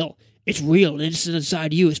it's real. It's real, and it's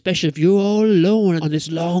inside you, especially if you're all alone on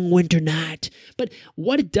this long winter night. But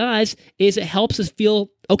what it does is it helps us feel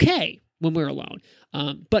okay when we're alone.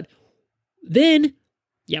 But then,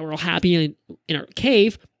 we're all happy in our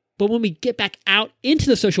cave, but when we get back out into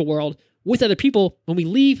the social world with other people, when we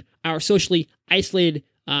leave our socially isolated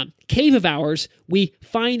cave of ours, we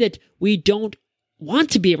find that we don't want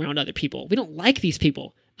to be around other people. We don't like these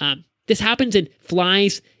people. This happens in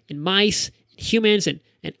flies, in mice, in humans, and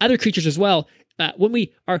other creatures as well. When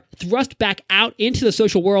we are thrust back out into the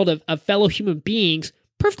social world of fellow human beings,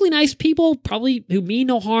 perfectly nice people, probably who mean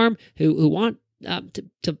no harm, who want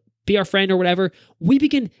to be our friend or whatever, we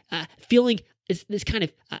begin feeling this kind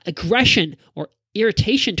of aggression or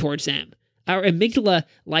irritation towards them. Our amygdala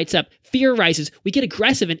lights up, fear rises, we get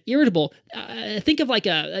aggressive and irritable. Think of like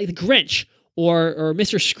the Grinch or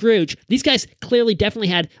Mr. Scrooge. These guys clearly definitely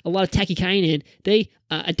had a lot of tachykinin. They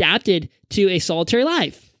adapted to a solitary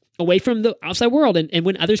life, away from the outside world. And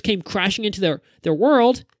when others came crashing into their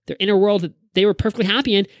world, their inner world that they were perfectly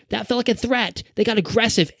happy in, that felt like a threat. They got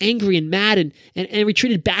aggressive, angry, and mad, and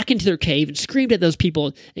retreated back into their cave and screamed at those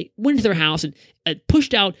people. They went into their house and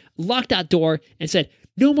pushed out, locked that door, and said,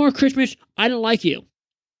 "No more Christmas, I don't like you."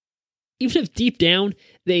 Even if deep down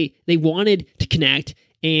they wanted to connect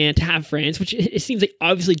and to have friends, which it seems they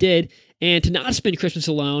obviously did, and to not spend Christmas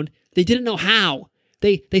alone, they didn't know how.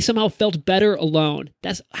 They somehow felt better alone.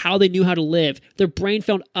 That's how they knew how to live. Their brain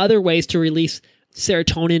found other ways to release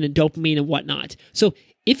serotonin and dopamine and whatnot. So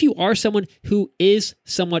if you are someone who is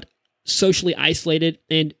somewhat socially isolated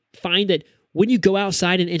and find that when you go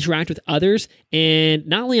outside and interact with others, and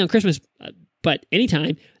not only on Christmas, but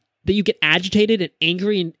anytime, that you get agitated and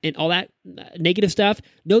angry and all that negative stuff,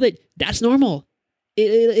 know that that's normal.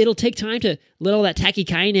 It'll take time to let all that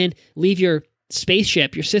tachykinin leave your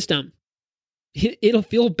spaceship, your system. It'll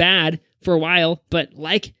feel bad for a while, but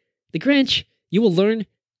like the Grinch, you will learn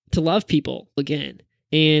to love people again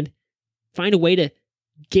and find a way to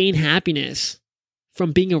gain happiness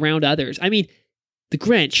from being around others. I mean, the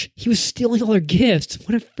Grinch, he was stealing all their gifts.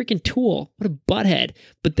 What a freaking tool. What a butthead.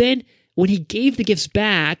 But then when he gave the gifts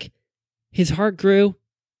back, his heart grew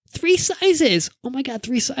 3 sizes. Oh my God,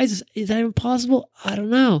 3 sizes. Is that even possible? I don't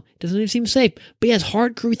know. It doesn't even seem safe. But yeah, his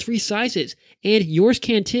heart grew 3 sizes. And yours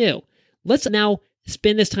can too. Let's now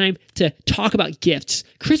spend this time to talk about gifts.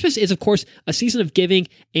 Christmas is, of course, a season of giving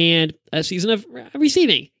and a season of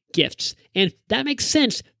receiving gifts. And that makes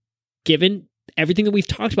sense given everything that we've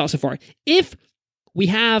talked about so far. If we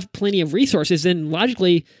have plenty of resources, then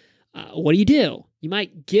logically, what do? You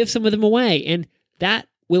might give some of them away, and that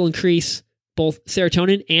will increase both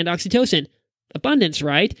serotonin and oxytocin. Abundance,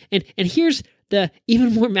 right? And here's the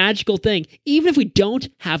even more magical thing. Even if we don't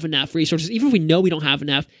have enough resources, even if we know we don't have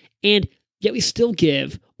enough, and yet we still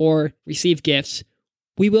give or receive gifts,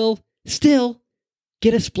 we will still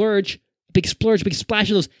get a big splash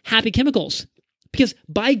of those happy chemicals. Because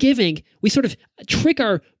by giving, we sort of trick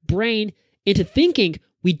our brain into thinking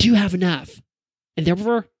we do have enough. And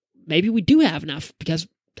therefore, maybe we do have enough because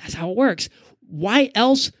that's how it works. Why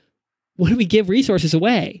else would we give resources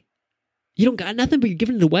away? You don't got nothing, but you're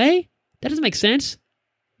giving it away? That doesn't make sense.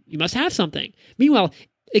 You must have something. Meanwhile,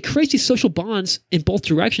 it creates these social bonds in both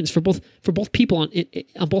directions for both people on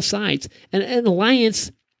both sides. And an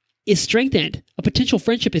alliance is strengthened. A potential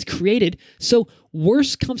friendship is created. So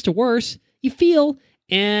worse comes to worse, you feel,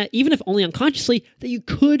 even if only unconsciously, that you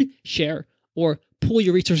could share or pool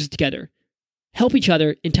your resources together, help each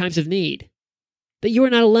other in times of need. That you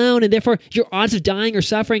are not alone, and therefore your odds of dying or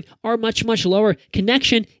suffering are much, much lower.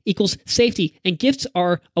 Connection equals safety, and gifts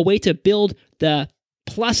are a way to build the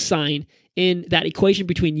plus sign in that equation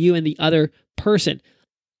between you and the other person.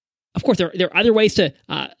 Of course, there are other ways to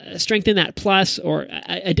strengthen that plus or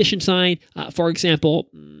addition sign. For example,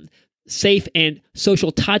 safe and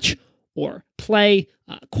social touch or play,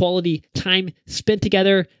 quality time spent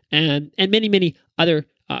together, and many, many other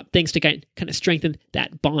things to kind of strengthen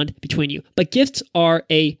that bond between you. But gifts are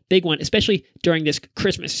a big one, especially during this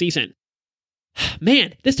Christmas season.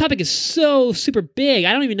 Man, this topic is so super big.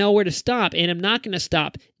 I don't even know where to stop, and I'm not going to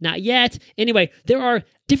stop. Not yet. Anyway, there are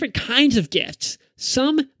different kinds of gifts.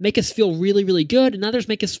 Some make us feel really, really good, and others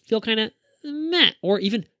make us feel kind of meh or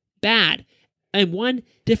even bad. And one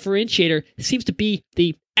differentiator seems to be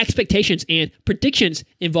the expectations and predictions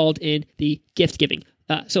involved in the gift giving.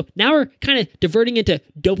 So now we're kind of diverting into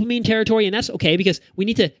dopamine territory, and that's okay because we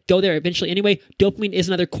need to go there eventually anyway. Dopamine is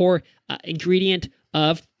another core ingredient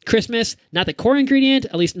of Christmas. Not the core ingredient,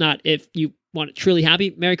 at least not if you want a truly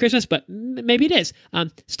happy Merry Christmas, but maybe it is.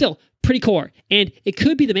 Still, pretty core. And it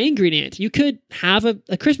could be the main ingredient. You could have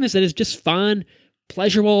a Christmas that is just fun,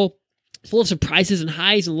 pleasurable, full of surprises and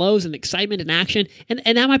highs and lows and excitement and action.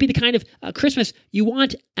 And that might be the kind of Christmas you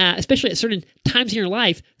want, especially at certain times in your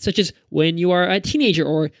life, such as when you are a teenager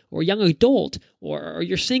or young adult, or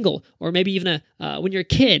you're single, or maybe even when you're a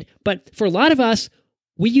kid. But for a lot of us,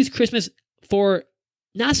 we use Christmas for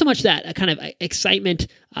not so much that kind of excitement,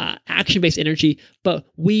 action-based energy, but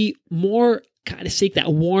we more kind of seek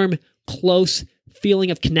that warm, close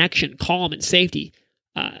feeling of connection, calm, and safety.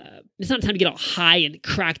 It's not time to get all high and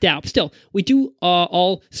cracked out. But still, we do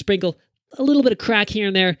all sprinkle a little bit of crack here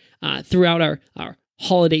and there throughout our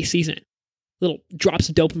holiday season. Little drops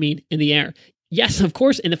of dopamine in the air. Yes, of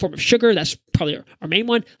course, in the form of sugar. That's probably our main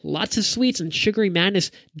one. Lots of sweets and sugary madness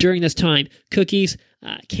during this time. Cookies,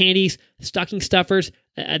 candies, stocking stuffers.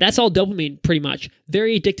 That's all dopamine, pretty much.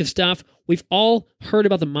 Very addictive stuff. We've all heard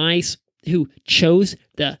about the mice who chose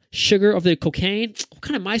the sugar over the cocaine. What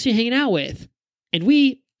kind of mice are you hanging out with? And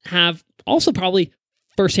we have also probably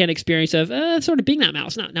firsthand experience of sort of being that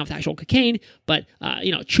mouse, not with actual cocaine, but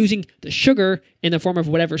choosing the sugar in the form of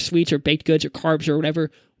whatever sweets or baked goods or carbs or whatever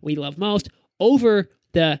we love most over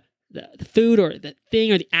the food or the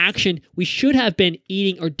thing or the action we should have been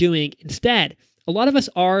eating or doing instead. A lot of us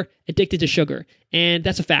are addicted to sugar, and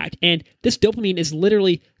that's a fact. And this dopamine is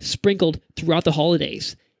literally sprinkled throughout the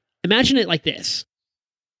holidays. Imagine it like this.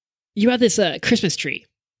 You have this Christmas tree,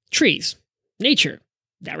 trees, nature.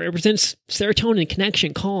 That represents serotonin,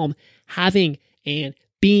 connection, calm, having and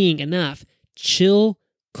being enough, chill,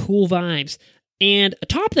 cool vibes. And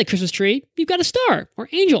atop that Christmas tree, you've got a star or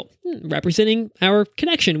angel representing our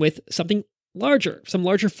connection with something larger, some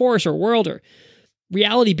larger force or world or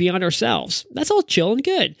reality beyond ourselves. That's all chill and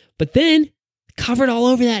good. But then, covered all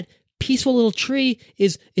over that peaceful little tree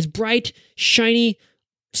is bright, shiny,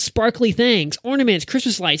 sparkly things, ornaments,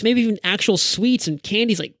 Christmas lights, maybe even actual sweets and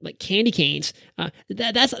candies like candy canes.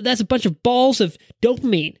 That's a bunch of balls of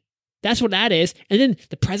dopamine. That's what that is. And then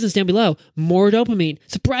the presents down below, more dopamine,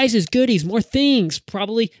 surprises, goodies, more things,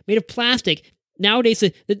 probably made of plastic. Nowadays,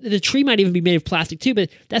 the tree might even be made of plastic too, but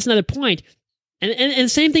that's another point. And the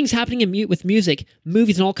same thing's happening with music,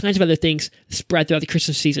 movies, and all kinds of other things spread throughout the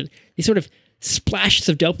Christmas season. These sort of splashes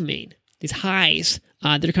of dopamine, these highs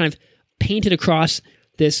that are kind of painted across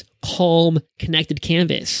this calm, connected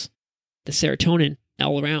canvas, the serotonin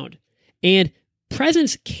all around. And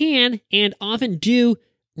presents can and often do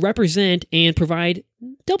represent and provide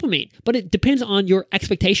dopamine, but it depends on your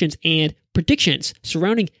expectations and predictions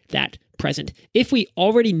surrounding that present. If we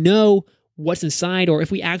already know what's inside, or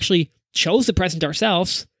if we actually chose the present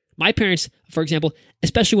ourselves, my parents, for example,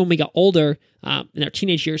 especially when we got older in our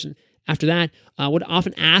teenage years and after that, would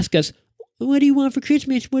often ask us, what do you want for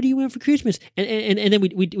Christmas? What do you want for Christmas? And then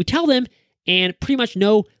we tell them and pretty much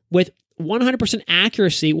know with 100%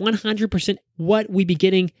 accuracy, 100% what we'd be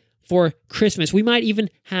getting for Christmas. We might even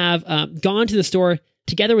have gone to the store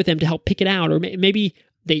together with them to help pick it out. Or maybe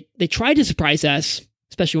they tried to surprise us,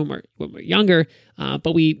 especially when we're younger,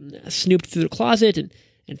 but we snooped through the closet and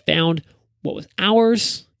found what was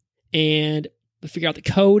ours and we figured out the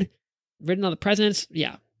code written on the presents.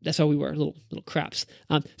 Yeah, that's how we were, little craps.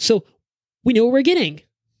 So we knew what we were getting,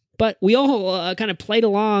 but we all kind of played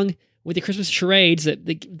along with the Christmas charades. That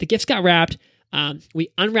the gifts got wrapped. We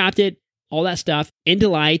unwrapped it, all that stuff, in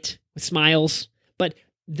delight, with smiles, but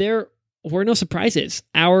there were no surprises.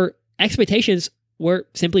 Our expectations were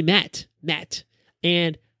simply met.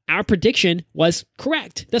 And our prediction was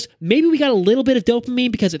correct. Thus, maybe we got a little bit of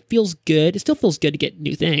dopamine because it feels good. It still feels good to get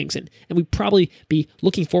new things. And we'd probably be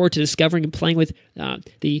looking forward to discovering and playing with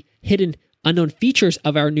the hidden unknown features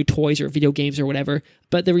of our new toys or video games or whatever.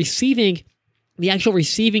 But the actual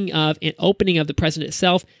receiving of and opening of the present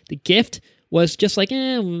itself, the gift, was just like,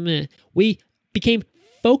 meh. We became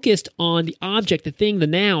focused on the object, the thing, the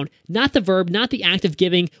noun, not the verb, not the act of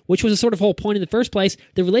giving, which was the sort of whole point in the first place.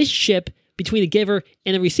 The relationship between the giver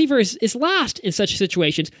and the receiver is lost in such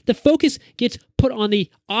situations. The focus gets put on the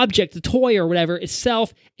object, the toy or whatever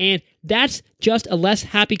itself, and that's just a less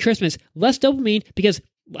happy Christmas. Less dopamine because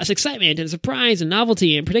less excitement and surprise and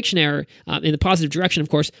novelty and prediction error in the positive direction, of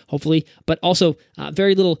course, hopefully, but also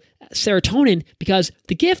very little serotonin because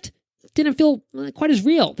the gift didn't feel quite as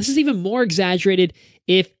real. This is even more exaggerated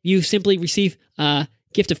if you simply receive a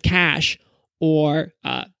gift of cash or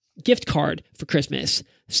a gift card for Christmas.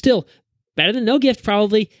 Still, better than no gift,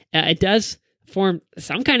 probably. It does form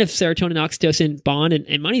some kind of serotonin oxytocin bond,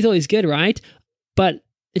 and money's always good, right? But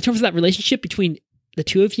in terms of that relationship between the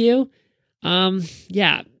two of you,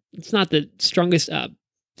 it's not the strongest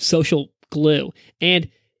social glue. And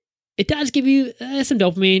it does give you some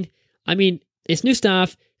dopamine. I mean, it's new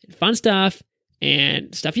stuff, fun stuff,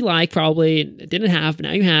 and stuff you like probably, and it didn't have, but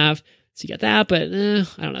now you have. So you got that, but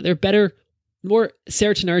I don't know. There are better, more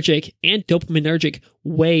serotonergic and dopaminergic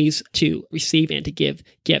ways to receive and to give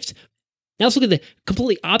gifts. Now let's look at the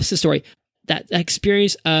completely opposite story. That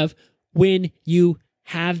experience of when you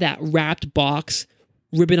have that wrapped box,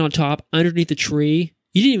 ribbon on top, underneath the tree.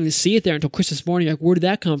 You didn't even see it there until Christmas morning. You're like, where did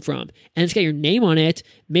that come from? And it's got your name on it.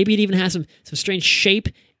 Maybe it even has some strange shape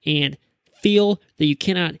and feel that you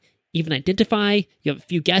cannot even identify. You have a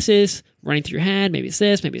few guesses running through your head. Maybe it's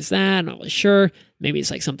this, maybe it's that. I'm not really sure. Maybe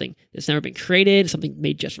it's like something that's never been created, something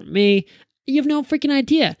made just for me. You have no freaking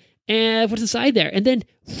idea and what's inside there. And then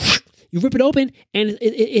you rip it open and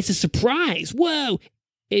it's a surprise. Whoa.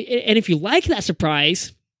 And if you like that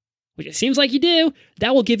surprise, which it seems like you do,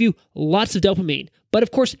 that will give you lots of dopamine. But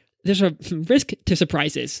of course, there's a risk to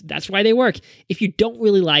surprises. That's why they work. If you don't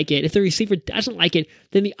really like it, if the receiver doesn't like it,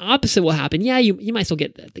 then the opposite will happen. Yeah, you might still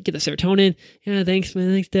get the serotonin. Yeah, thanks,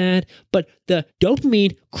 man, thanks, Dad. But the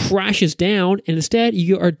dopamine crashes down, and instead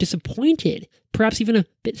you are disappointed, perhaps even a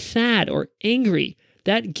bit sad or angry.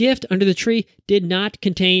 That gift under the tree did not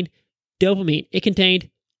contain dopamine. It contained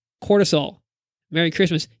cortisol. Merry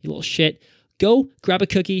Christmas, you little shit. Go grab a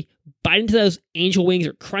cookie, bite into those angel wings,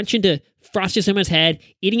 or crunch into Frosty Snowman's head,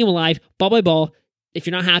 eating him alive, ball by ball. If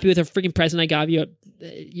you're not happy with a freaking present I gave you,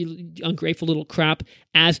 you ungrateful little crap,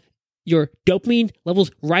 as your dopamine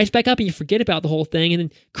levels rise back up and you forget about the whole thing and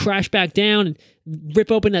then crash back down and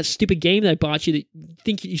rip open that stupid game that I bought you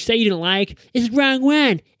that you say you didn't like. It's wrong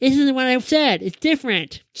one. This isn't what I said. It's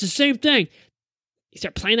different. It's the same thing. You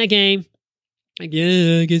start playing that game. Like,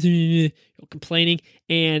 yeah, I guess you're complaining,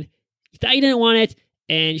 and you thought you didn't want it,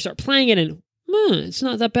 and you start playing it, and it's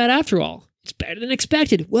not that bad after all. It's better than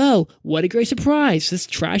expected. Whoa, what a great surprise. This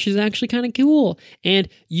trash is actually kind of cool. And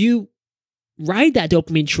you ride that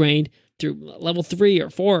dopamine train through level 3 or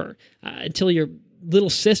 4 until your little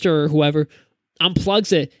sister or whoever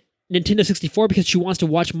unplugs a Nintendo 64 because she wants to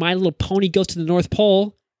watch My Little Pony Goes to the North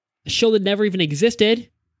Pole, a show that never even existed.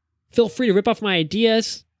 Feel free to rip off my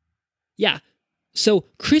ideas. Yeah, so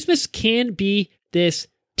Christmas can be this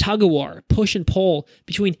tug-of-war, push and pull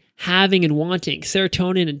between having and wanting,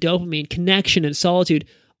 serotonin and dopamine, connection and solitude.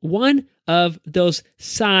 One of those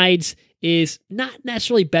sides is not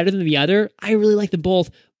necessarily better than the other. I really like them both.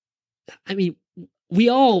 I mean, we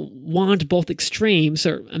all want both extremes,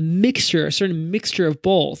 or a certain mixture of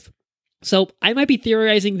both. So I might be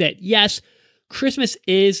theorizing that, yes, Christmas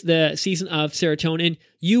is the season of serotonin.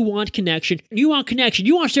 You want connection. You want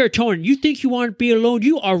serotonin. You think you want to be alone.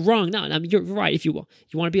 You are wrong. No, I mean, you're right. If you want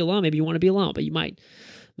to be alone, maybe you want to be alone, but you might,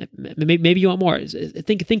 maybe you want more.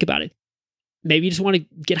 Think about it. Maybe you just want to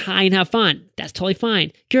get high and have fun. That's totally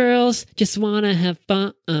fine. Girls just want to have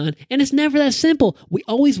fun. And it's never that simple. We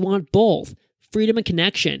always want both. Freedom and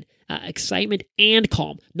connection, excitement and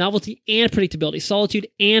calm, novelty and predictability, solitude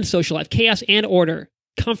and social life, chaos and order,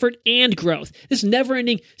 comfort and growth. This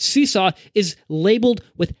never-ending seesaw is labeled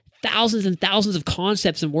with thousands and thousands of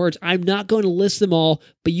concepts and words. I'm not going to list them all,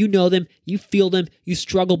 but you know them, you feel them, you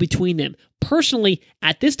struggle between them. Personally,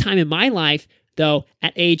 at this time in my life, though,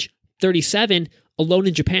 at age 37, alone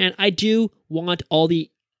in Japan, I do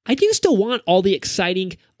still want all the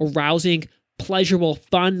exciting, arousing, pleasurable,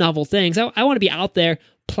 fun, novel things. I want to be out there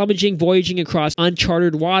plummeting, voyaging across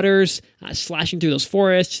uncharted waters, slashing through those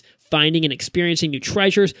forests, finding and experiencing new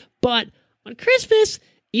treasures. But on Christmas,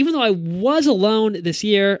 even though I was alone this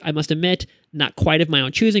year, I must admit, not quite of my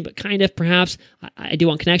own choosing, but kind of, perhaps. I do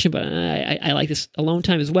want connection, but I like this alone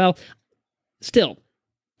time as well. Still,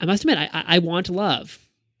 I must admit, I want to love.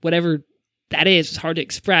 Whatever that is, it's hard to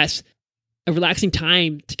express. A relaxing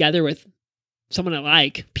time together with someone I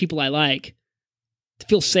like, people I like, to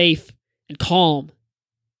feel safe and calm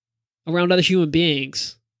around other human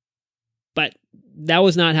beings. But that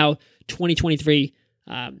was not how 2023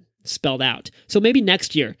 spelled out. So maybe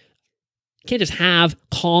next year, you can't just have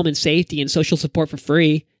calm and safety and social support for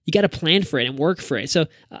free. You got to plan for it and work for it. So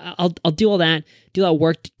I'll do all that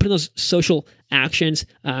work, put in those social actions,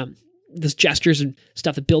 those gestures and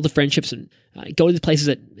stuff that build the friendships, and go to the places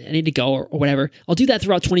that I need to go or whatever. I'll do that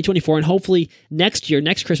throughout 2024, and hopefully next year,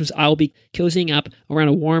 next Christmas, I'll be cozying up around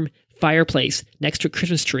a warm fireplace next to a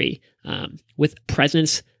Christmas tree with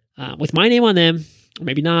presents with my name on them, or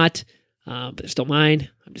maybe not, but they're still mine.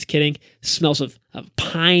 I'm just kidding. Smells of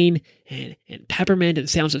pine and peppermint, and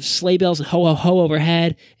sounds of sleigh bells and ho ho ho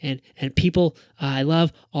overhead, and people I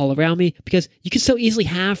love all around me, because you can so easily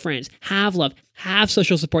have friends, have love, have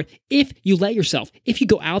social support if you let yourself, if you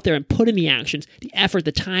go out there and put in the actions, the effort,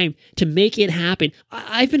 the time to make it happen.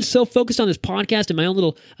 I've been so focused on this podcast and my own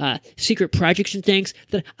little secret projects and things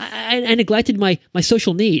that I neglected my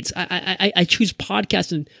social needs. I choose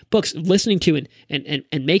podcasts and books, listening to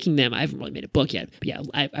and making them. I haven't really made a book yet, but yeah,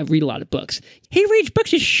 I read a lot of books. He reads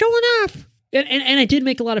books, is showing off. And I did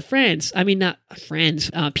make a lot of friends. I mean, not friends,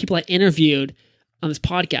 people I interviewed on this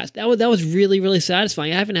podcast. That was really, really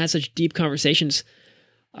satisfying. I haven't had such deep conversations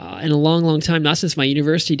in a long, long time, not since my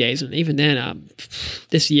university days. And even then,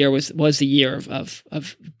 this year was the year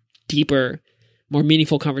of deeper, more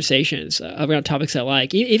meaningful conversations around topics I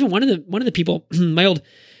like. Even one of the people, my old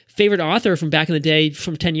favorite author from back in the day,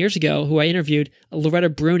 from 10 years ago, who I interviewed, Loretta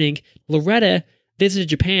Bruning. Loretta visited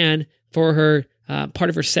Japan for her part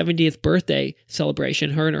of her 70th birthday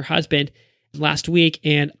celebration, her and her husband, last week.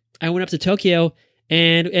 And I went up to Tokyo,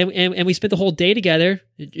 and we spent the whole day together,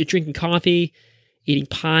 drinking coffee, eating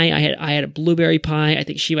pie. I had a blueberry pie. I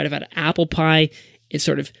think she might have had an apple pie. It's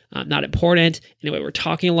sort of not important. Anyway, we're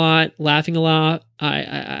talking a lot, laughing a lot.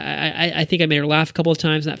 I think I made her laugh a couple of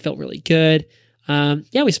times, and that felt really good.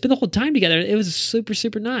 We spent the whole time together. It was super,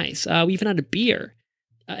 super nice. We even had a beer.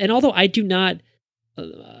 And although I do not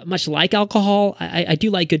much like alcohol, I do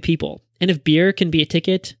like good people. And if beer can be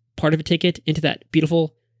part of a ticket into that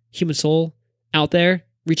beautiful human soul out there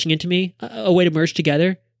reaching into me, a way to merge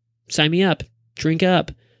together, sign me up. Drink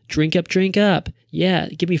up. Drink up, drink up. Yeah,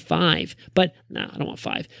 give me 5. But no, I don't want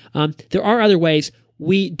 5. There are other ways.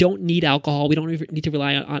 We don't need alcohol. We don't need to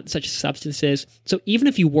rely on such substances. So even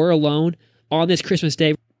if you were alone on this Christmas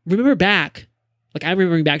day, remember back, like I'm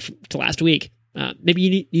remembering back to last week. Maybe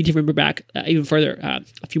you need to remember back even further,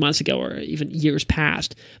 a few months ago or even years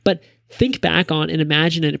past. But think back on and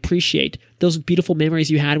imagine and appreciate those beautiful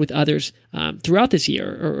memories you had with others throughout this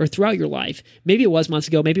year or throughout your life. Maybe it was months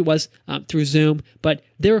ago, maybe it was through Zoom, but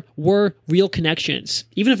there were real connections.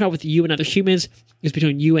 Even if not with you and other humans, it was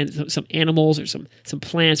between you and some animals or some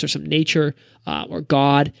plants or some nature or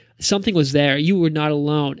God. Something was there. You were not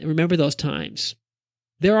alone. And remember those times.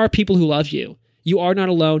 There are people who love you. You are not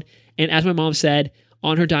alone. And as my mom said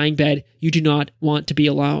on her dying bed, you do not want to be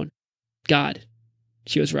alone. God,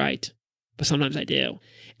 she was right. But sometimes I do.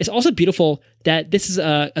 It's also beautiful that this is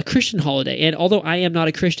a Christian holiday. And although I am not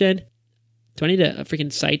a Christian, do I need to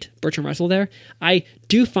freaking cite Bertrand Russell there? I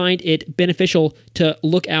do find it beneficial to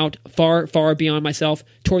look out far, far beyond myself,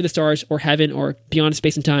 toward the stars or heaven or beyond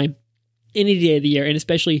space and time, any day of the year, and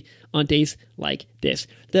especially on days like this.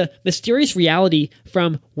 The mysterious reality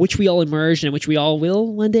from which we all emerged and which we all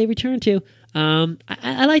will one day return to.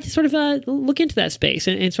 I like to sort of look into that space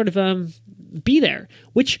and sort of be there,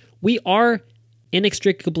 which we are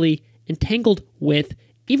inextricably entangled with,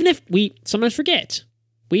 even if we sometimes forget.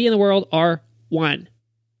 We in the world are one,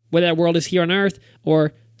 whether that world is here on Earth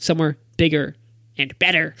or somewhere bigger and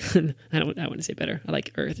better. I want to say better. I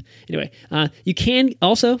like Earth. Anyway, you can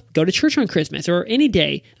also go to church on Christmas or any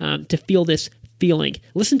day to feel this feeling.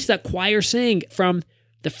 Listen to that choir sing from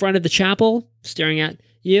the front of the chapel, staring at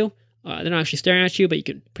you. They're not actually staring at you, but you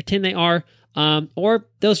can pretend they are. Or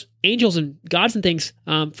those angels and gods and things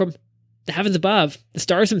from the heavens above, the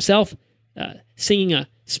stars himself, singing a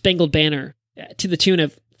Spangled Banner to the tune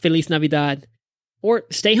of Feliz Navidad. Or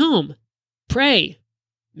stay home, pray,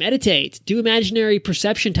 Meditate. Do imaginary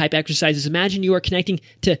perception type exercises. Imagine you are connecting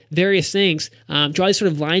to various things. Draw these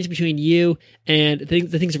sort of lines between you and the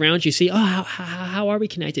things around you. See, how are we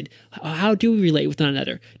connected? How do we relate with one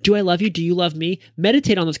another? Do I love you? Do you love me?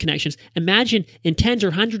 Meditate on those connections. Imagine in tens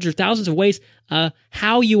or hundreds or thousands of ways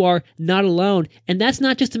how you are not alone. And that's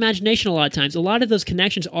not just imagination a lot of times. A lot of those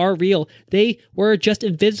connections are real. They were just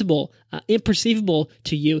invisible, imperceivable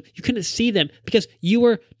to you. You couldn't see them because you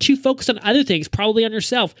were too focused on other things, probably on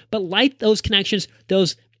yourself. But light those connections,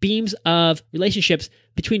 those beams of relationships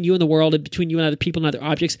between you and the world and between you and other people and other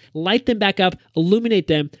objects, light them back up, illuminate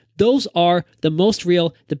them. Those are the most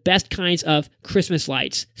real, the best kinds of Christmas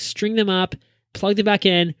lights. String them up, plug them back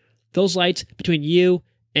in. Those lights between you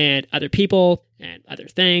and other people and other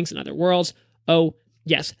things and other worlds. Oh,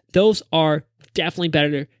 yes, those are definitely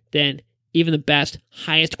better than even the best,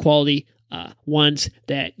 highest quality ones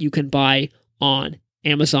that you can buy on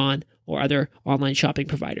Amazon or other online shopping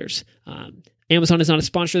providers. Amazon is not a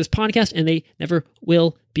sponsor of this podcast, and they never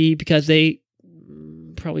will be because they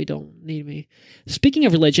probably don't need me. Speaking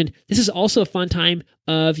of religion, this is also a fun time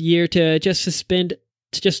of year to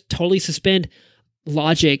just totally suspend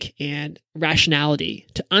logic and rationality,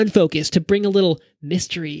 to unfocus, to bring a little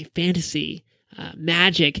mystery, fantasy,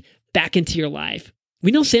 magic back into your life.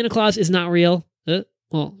 We know Santa Claus is not real.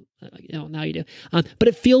 Now you do. But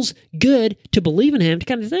it feels good to believe in him, to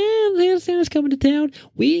kind of say, Santa's coming to town.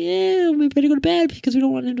 We better go to bed because we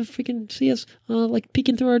don't want him to freaking see us like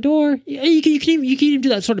peeking through our door. You can even do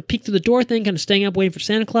that sort of peek through the door thing, kind of staying up waiting for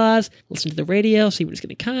Santa Claus, listen to the radio, see when he's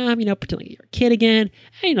going to come, pretend like you're a kid again.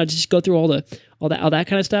 And, just go through all that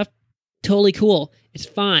kind of stuff. Totally cool. It's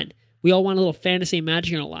fun. We all want a little fantasy and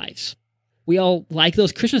magic in our lives. We all like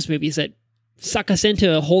those Christmas movies that suck us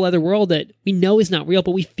into a whole other world that we know is not real,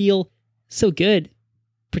 but we feel so good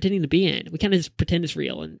pretending to be in. We kind of just pretend it's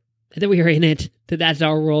real, and then we are in it, that's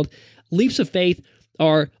our world. Leaps of faith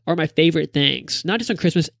are my favorite things, not just on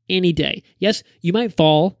Christmas, any day. Yes, you might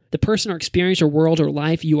fall. The person or experience or world or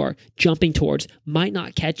life you are jumping towards might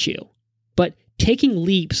not catch you, but taking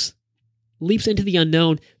leaps into the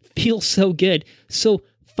unknown feels so good. So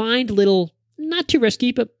find little, not too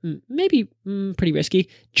risky, but maybe pretty risky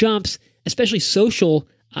jumps, especially social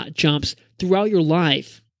jumps throughout your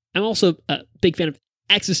life. I'm also a big fan of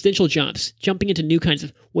existential jumps, jumping into new kinds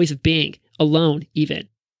of ways of being, alone even.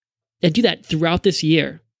 And do that throughout this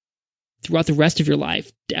year, throughout the rest of your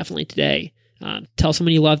life, definitely today. Tell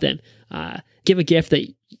someone you love them. Give a gift that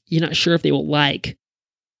you're not sure if they will like.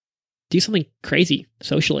 Do something crazy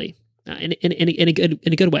socially. In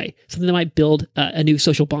a good way, something that might build a new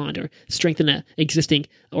social bond or strengthen an existing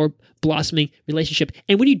or blossoming relationship.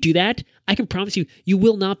 And when you do that, I can promise you, you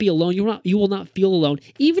will not be alone. You will not feel alone.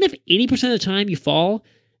 Even if 80% of the time you fall,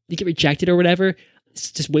 you get rejected or whatever,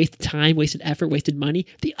 it's just wasted time, wasted effort, wasted money.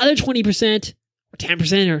 The other 20% or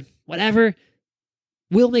 10% or whatever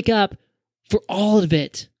will make up for all of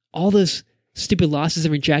it, all those stupid losses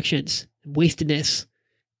and rejections, and wastedness.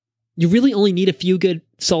 You really only need a few good,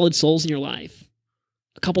 solid souls in your life.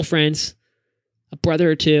 A couple friends, a brother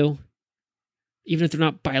or two, even if they're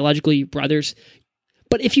not biologically brothers.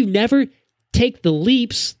 But if you never take the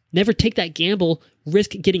leaps, never take that gamble,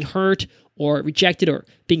 risk getting hurt or rejected or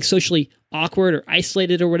being socially awkward or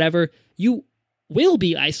isolated or whatever, you will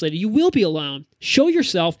be isolated. You will be alone. Show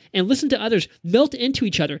yourself and listen to others. Melt into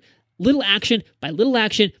each other. Little action by little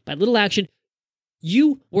action by little action.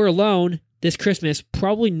 You were alone this Christmas,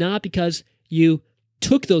 probably not because you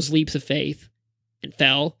took those leaps of faith and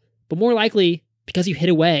fell, but more likely because you hid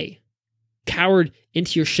away, cowered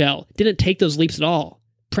into your shell, didn't take those leaps at all.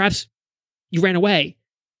 Perhaps you ran away,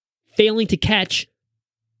 failing to catch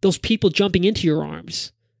those people jumping into your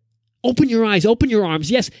arms. Open your eyes, open your arms.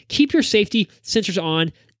 Yes, keep your safety sensors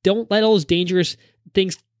on. Don't let all those dangerous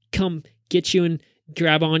things come get you and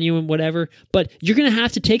grab on you and whatever, but you're going to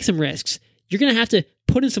have to take some risks. You're going to have to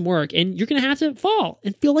put in some work, and you're going to have to fall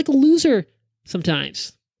and feel like a loser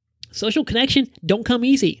sometimes. Social connection don't come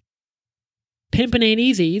easy. Pimping ain't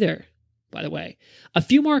easy either, by the way. A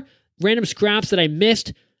few more random scraps that I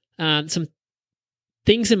missed. Some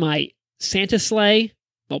things in my Santa sleigh.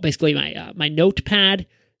 Well, basically my notepad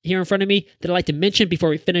here in front of me that I'd like to mention before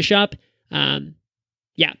we finish up. I'm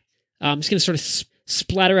just going to sort of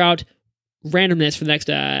splatter out randomness for the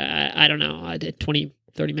next, 20,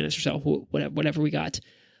 30 minutes or so, whatever we got.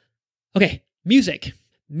 Okay, music,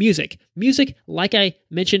 like I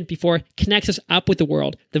mentioned before, connects us up with the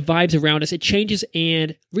world, the vibes around us. It changes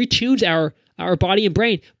and retunes our body and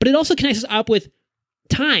brain, but it also connects us up with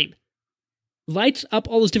time. Lights up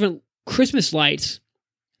all those different Christmas lights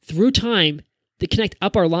through time that connect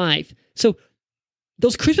up our life. So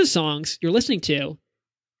those Christmas songs you're listening to,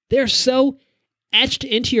 They're so etched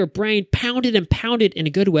into your brain, pounded and pounded in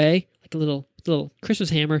a good way, like a little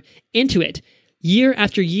Christmas hammer, into it, year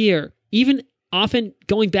after year, even often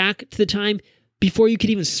going back to the time before you could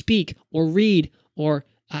even speak or read or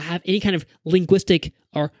have any kind of linguistic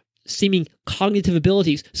or seeming cognitive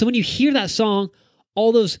abilities. So when you hear that song,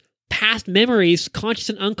 all those past memories, conscious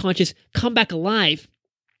and unconscious, come back alive.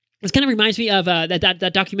 This kind of reminds me of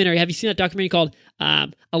that documentary. Have you seen that documentary called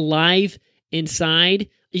Alive Inside?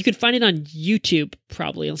 You can find it on YouTube,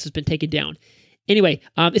 probably, unless it's been taken down. Anyway,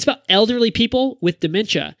 it's about elderly people with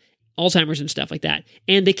dementia, Alzheimer's and stuff like that.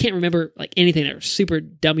 And they can't remember like anything. They're super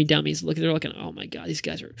dummies. They're looking, oh my God, these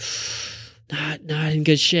guys are not in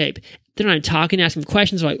good shape. They're not talking, asking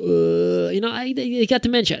questions. They're like, they got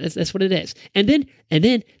dementia. That's what it is. And then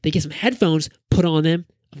they get some headphones put on them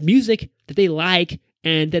of music that they like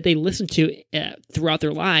and that they listen to throughout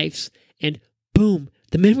their lives. And boom,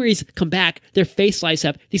 the memories come back. Their face lights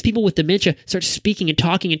up. These people with dementia start speaking and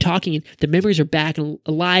talking, and the memories are back and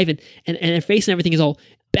alive, and their face and everything is all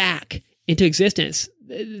back into existence.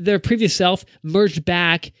 Their previous self merged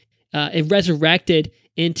back and resurrected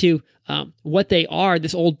into what they are,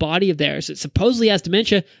 this old body of theirs. It supposedly has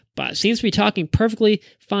dementia, but seems to be talking perfectly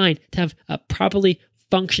fine, to have a properly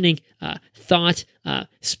functioning thought,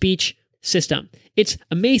 speech system. It's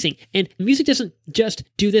amazing. And music doesn't just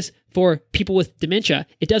do this for people with dementia.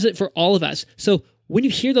 It does it for all of us. So when you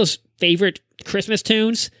hear those favorite Christmas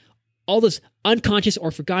tunes, all those unconscious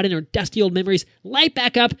or forgotten or dusty old memories light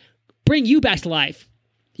back up, bring you back to life.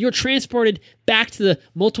 You're transported back to the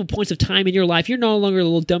multiple points of time in your life. You're no longer a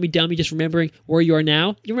little dummy just remembering where you are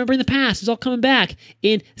now. You're remembering the past. It's all coming back.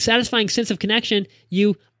 In satisfying sense of connection,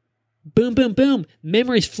 you boom,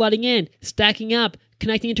 memories flooding in, stacking up,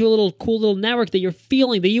 connecting into a cool little network that you're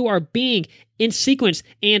feeling, that you are being in sequence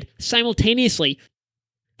and simultaneously.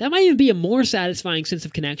 That might even be a more satisfying sense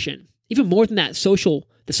of connection, even more than the social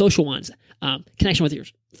ones. Connection with your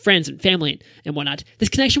friends and family and whatnot. This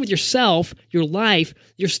connection with yourself, your life,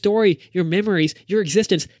 your story, your memories, your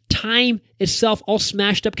existence, time itself, all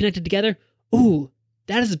smashed up, connected together. Ooh,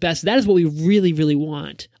 that is the best. That is what we really, really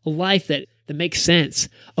want. A life that makes sense.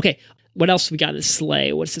 Okay, what else we got in the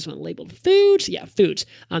sleigh? What's this one labeled? Foods? Yeah, foods.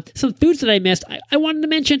 Some foods that I missed. I wanted to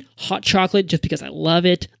mention hot chocolate just because I love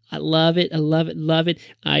it. I love it.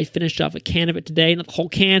 I finished off a can of it today, not the whole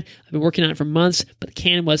can. I've been working on it for months, but the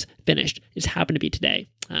can was finished. It just happened to be today.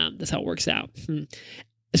 That's how it works out.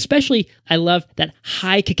 Especially, I love that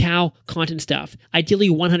high cacao content stuff. Ideally,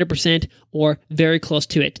 100% or very close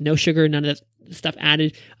to it. No sugar, none of that stuff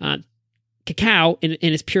added. Cacao, in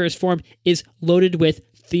its purest form, is loaded with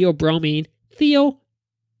theobromine.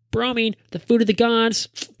 Theobromine, the food of the gods.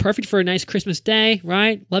 Perfect for a nice Christmas day,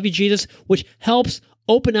 right? Love you, Jesus. Which helps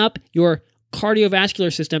open up your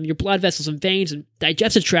cardiovascular system, your blood vessels and veins and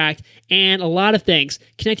digestive tract, and a lot of things.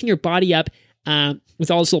 Connecting your body up with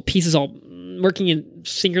all these little pieces all working in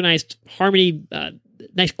synchronized harmony,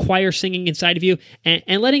 nice choir singing inside of you, and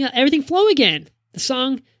letting everything flow again. The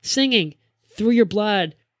song singing through your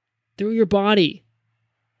blood, through your body,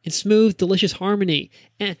 in smooth, delicious harmony.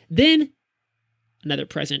 And then another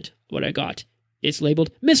present, what I got, is labeled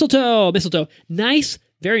mistletoe. Mistletoe. Nice,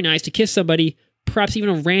 very nice to kiss somebody, perhaps even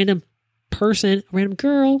a random person, a random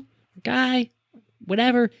girl, or guy,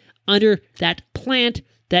 whatever, under that plant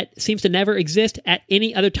that seems to never exist at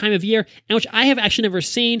any other time of year, and which I have actually never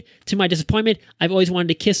seen, to my disappointment. I've always wanted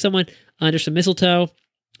to kiss someone under some mistletoe,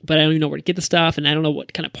 but I don't even know where to get the stuff, and I don't know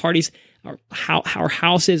what kind of parties or how our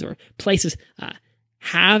houses or places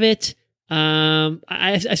have it.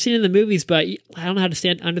 I've seen it in the movies, but I don't know how to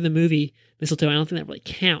stand under the movie mistletoe. I don't think that really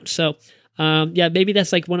counts. So, yeah, maybe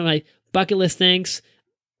that's like one of my bucket list things.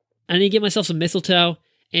 I need to get myself some mistletoe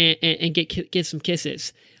and get some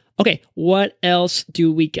kisses. Okay, what else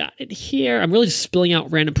do we got in here? I'm really just spilling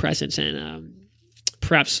out random presents and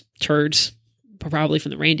perhaps turds, probably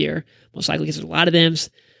from the reindeer, most likely because there's a lot of them.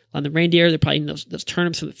 On the reindeer, they're probably eating those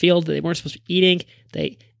turnips from the field that they weren't supposed to be eating.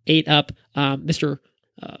 They ate up Mr.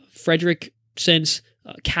 Frederickson's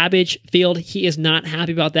cabbage field. He is not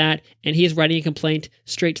happy about that, and he is writing a complaint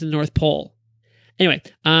straight to the North Pole. Anyway,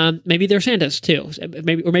 maybe they're Santas too.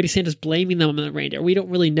 Maybe Santa's blaming them on the reindeer. We don't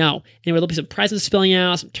really know. Anyway, there'll be some presents spilling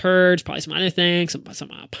out, some turds, probably some other things, some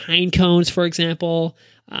pine cones, for example.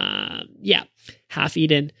 Yeah,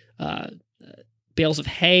 half-eaten bales of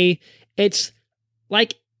hay. It's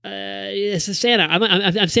like it's a Santa.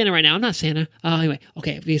 I'm Santa right now. I'm not Santa. Anyway,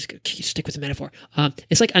 okay, we just stick with the metaphor.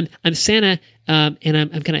 It's like I'm Santa, and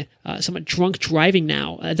I'm kind of somewhat drunk driving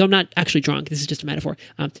now. Though I'm not actually drunk. This is just a metaphor.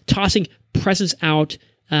 Tossing presents out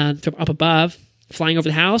from up above. flying over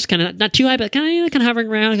the house, kind of not too high, but kind of hovering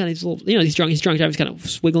around. Kind of these little, he's drunk driving, he's kind of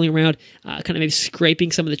swiggling around, kind of maybe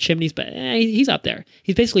scraping some of the chimneys, but he's up there.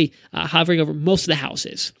 He's basically hovering over most of the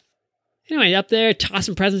houses. Anyway, up there,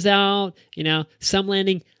 tossing presents out, some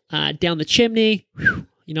landing down the chimney,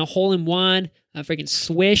 hole in one, a freaking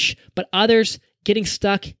swish, but others getting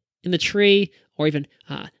stuck in the tree or even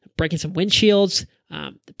breaking some windshields,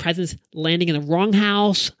 the presents landing in the wrong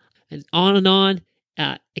house, and on,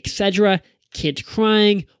 etc. Kids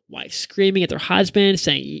crying, wife screaming at their husband,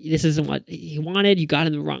 saying, this isn't what he wanted, you got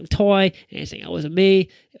him the wrong toy, and he's saying, it wasn't me,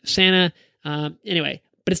 it was Santa. Anyway,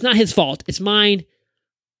 but it's not his fault, it's mine.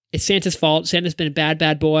 It's Santa's fault. Santa's been a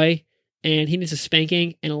bad boy, and he needs a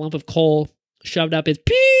spanking and a lump of coal shoved up his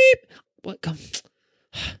beep. What? Come.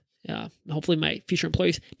 Yeah. Hopefully, my future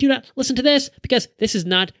employees do not listen to this, because this is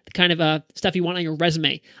not the kind of stuff you want on your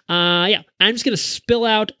resume. I'm just gonna spill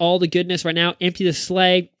out all the goodness right now. Empty the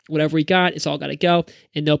sleigh. Whatever we got, it's all got to go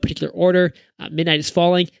in no particular order. Midnight is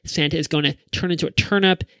falling. Santa is going to turn into a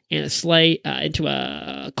turnip, and the sleigh into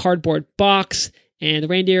a cardboard box, and the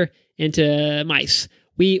reindeer into mice.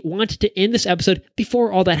 We want to end this episode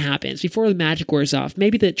before all that happens, before the magic wears off.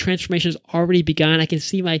 Maybe the transformation has already begun. I can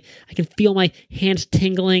feel my hands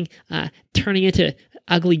tingling, turning into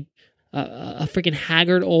ugly, a freaking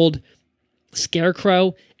haggard old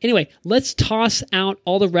scarecrow. Anyway, let's toss out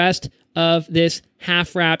all the rest of this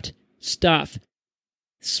half-wrapped stuff.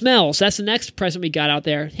 Smells. That's the next present we got out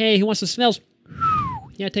there. Hey, who wants some smells?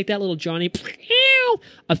 Yeah, take that, little Johnny.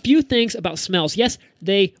 A few things about smells. Yes,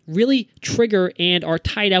 they really trigger and are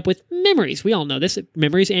tied up with memories. We all know this,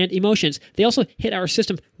 memories and emotions. They also hit our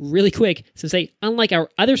system really quick, since they, unlike our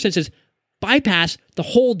other senses, bypass the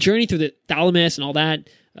whole journey through the thalamus and all that,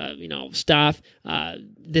 stuff,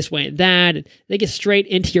 this way and that. And they get straight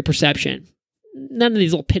into your perception. None of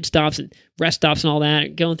these little pit stops and rest stops and all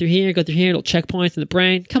that. Going through here, little checkpoints in the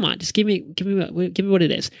brain. Come on, just give me what it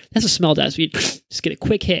is. That's what smell does. We just get a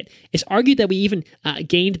quick hit. It's argued that we even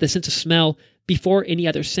gained the sense of smell before any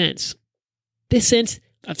other sense. This sense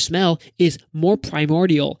of smell is more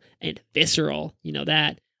primordial and visceral,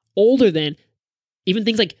 that, older than even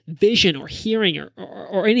things like vision or hearing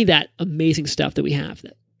or any of that amazing stuff that we have.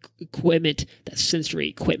 That equipment, that sensory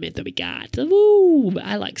equipment that we got. Ooh,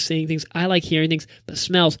 I like seeing things, I like hearing things, but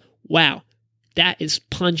smells, wow, that is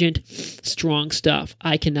pungent, strong stuff.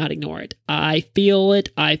 I cannot ignore it. I feel it.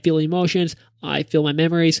 I feel emotions. I feel my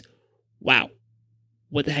memories. Wow,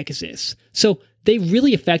 what the heck is this? So they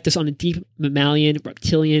really affect us on a deep mammalian,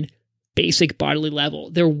 reptilian, basic bodily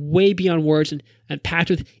level. They're way beyond words and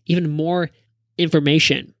packed with even more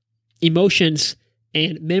information, emotions,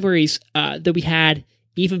 and memories that we had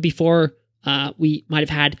even before we might have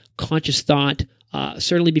had conscious thought,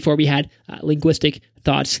 certainly before we had linguistic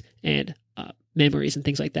thoughts and memories and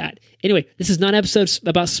things like that. Anyway, this is not an episode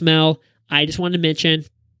about smell. I just wanted to mention,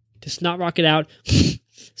 just not rock it out,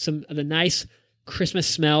 some of the nice Christmas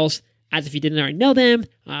smells, as if you didn't already know them.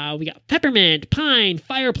 We got peppermint, pine,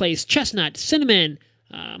 fireplace, chestnut, cinnamon,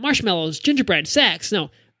 marshmallows, gingerbread, sex. No,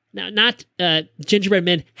 not gingerbread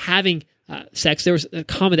men having sex. There was a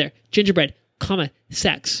comma there. Gingerbread,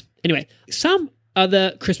 sex. Anyway, some of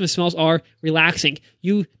the Christmas smells are relaxing.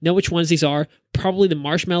 You know which ones these are. Probably the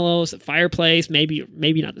marshmallows, the fireplace, maybe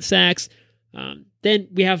not the sex. Then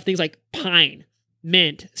we have things like pine,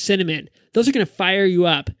 mint, cinnamon. Those are going to fire you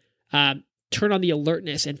up, turn on the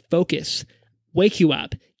alertness and focus, wake you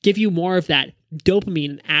up, give you more of that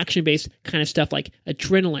dopamine and action-based kind of stuff like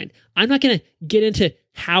adrenaline. I'm not going to get into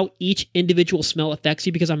how each individual smell affects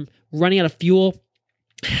you because I'm running out of fuel.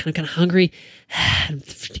 I'm kind of hungry.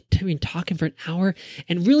 I've been talking for an hour.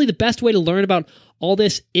 And really the best way to learn about all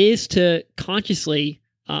this is to consciously,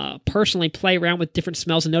 personally play around with different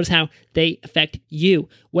smells and notice how they affect you.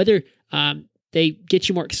 Whether they get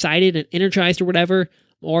you more excited and energized or whatever,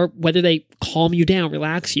 or whether they calm you down,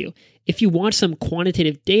 relax you. If you want some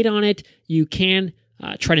quantitative data on it, you can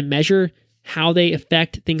try to measure how they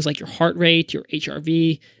affect things like your heart rate, your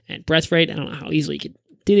HRV, and breath rate. I don't know how easily you can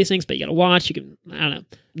do these things, but you got to watch. You can,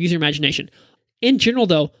 use your imagination. In general,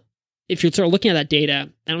 though, if you're sort of looking at that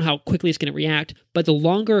data, I don't know how quickly it's going to react, but the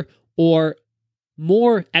longer or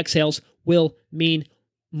more exhales will mean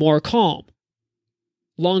more calm.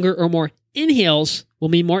 Longer or more inhales will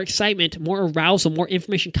mean more excitement, more arousal, more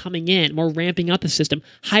information coming in, more ramping up the system,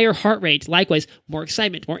 higher heart rate, likewise, more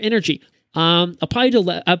excitement, more energy. I'll probably do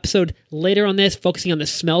an episode later on this, focusing on the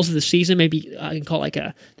smells of the season. Maybe I can call it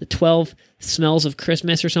like the 12 smells of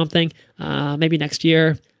Christmas or something. Maybe next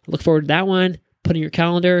year. Look forward to that one. Put in your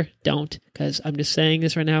calendar. Don't, because I'm just saying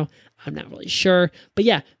this right now. I'm not really sure. But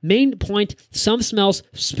yeah, main point, some smells,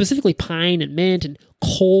 specifically pine and mint and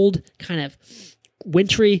cold, kind of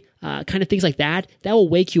wintry kind of things like that, that will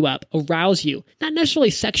wake you up, arouse you. Not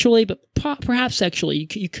necessarily sexually, but perhaps sexually.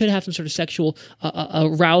 You could have some sort of sexual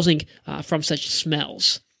arousing from such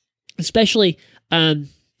smells, especially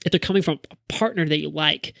if they're coming from a partner that you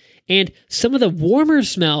like. And some of the warmer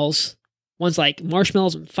smells, ones like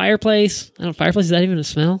marshmallows and fireplace. I don't know, fireplace, is that even a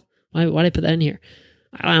smell? Why did I put that in here?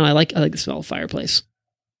 I don't know, I like the smell of fireplace.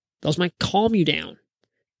 Those might calm you down.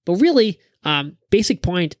 But really, basic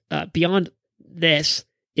point beyond this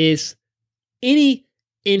is any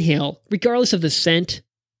inhale, regardless of the scent,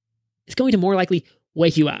 is going to more likely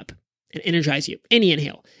wake you up and energize you. Any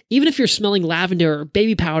inhale. Even if you're smelling lavender or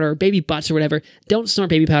baby powder or baby butts or whatever, don't snort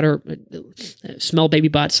baby powder, smell baby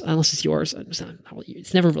butts, unless it's yours.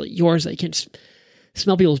 It's never really yours. You can't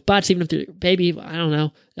smell people's butts, even if they're your baby. I don't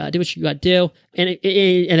know. Do what you got to do. And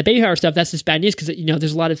the baby powder stuff, that's just bad news because,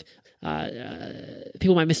 there's a lot of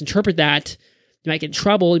people might misinterpret that. You might get in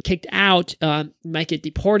trouble, kicked out, you might get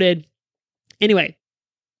deported. Anyway,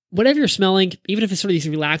 whatever you're smelling, even if it's sort of these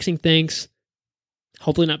relaxing things,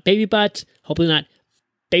 hopefully not baby butt, hopefully not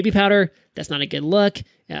baby powder. That's not a good look.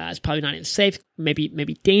 It's probably not even safe.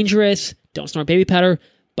 Maybe dangerous. Don't snort baby powder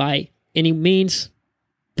by any means,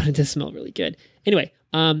 but it does smell really good. Anyway,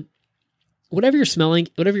 whatever you're smelling,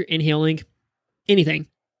 whatever you're inhaling, anything,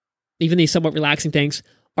 even these somewhat relaxing things,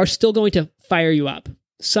 are still going to fire you up.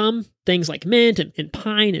 Some things like mint and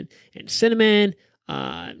pine and cinnamon,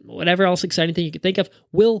 whatever else exciting thing you can think of,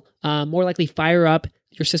 will more likely fire up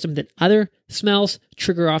your system than other smells,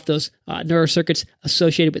 trigger off those neurocircuits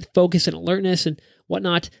associated with focus and alertness and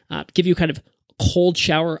whatnot, give you kind of a cold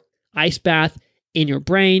shower, ice bath in your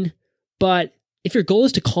brain. But if your goal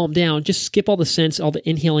is to calm down, just skip all the scents, all the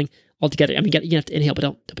inhaling altogether. I mean, you have to inhale, but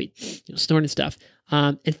don't be snorting stuff.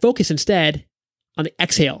 And focus instead on the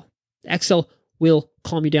exhale. The exhale will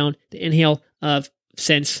calm you down. The inhale of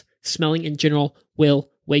scents, smelling in general, will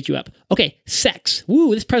wake you up. Okay, sex.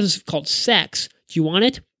 Woo, this present is called sex. Do you want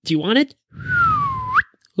it? Do you want it?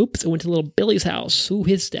 Oops, I went to little Billy's house. Ooh,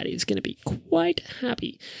 his daddy is going to be quite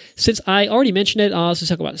happy. Since I already mentioned it, let's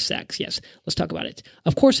talk about sex. Yes, let's talk about it.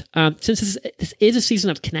 Of course, since this is a season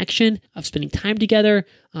of connection, of spending time together,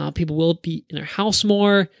 people will be in their house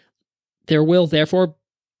more. There will, therefore,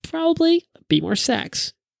 probably be more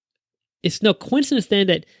sex. It's no coincidence then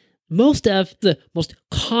that most of the most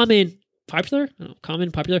popular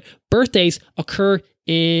birthdays occur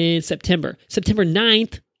in September. September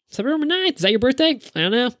 9th, is that your birthday? I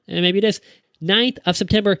don't know, maybe it is. 9th of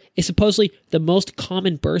September is supposedly the most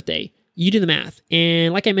common birthday. You do the math.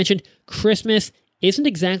 And like I mentioned, Christmas isn't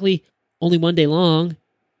exactly only one day long.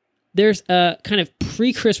 There's a kind of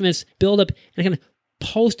pre-Christmas buildup and a kind of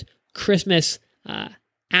post-Christmas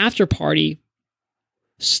after party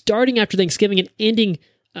starting after Thanksgiving and ending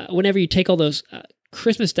whenever you take all those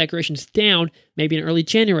Christmas decorations down, maybe in early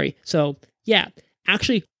January. So yeah,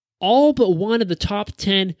 actually all but one of the top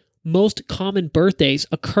 10 most common birthdays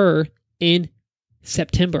occur in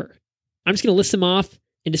September. I'm just going to list them off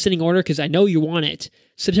in descending order because I know you want it.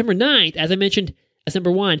 September 9th, as I mentioned, as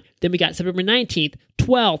number 1. Then we got September 19th,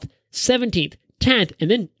 12th, 17th, 10th,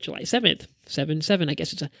 and then July 7th. 7, I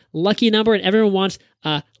guess it's a lucky number, and everyone wants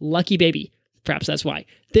a lucky baby. Perhaps that's why.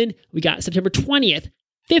 Then we got September 20th,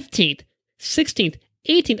 15th, 16th,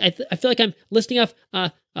 18th. I feel like I'm listing off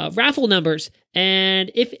raffle numbers.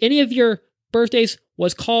 And if any of your birthdays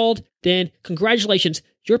was called, then congratulations.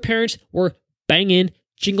 Your parents were banging,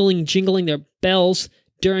 jingling their bells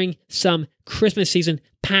during some Christmas season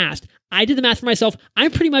past. I did the math for myself.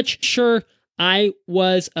 I'm pretty sure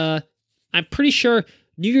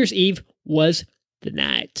New Year's Eve was the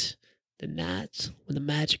night when the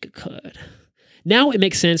magic occurred. Now it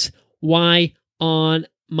makes sense why on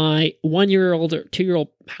my 1-year-old or 2-year-old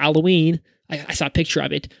Halloween, I saw a picture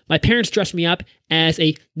of it. My parents dressed me up as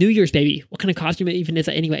a New Year's baby. What kind of costume even is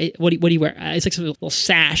that anyway? What do you wear? It's like some little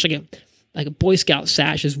sash, like a Boy Scout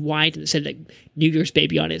sash, is white and it said like New Year's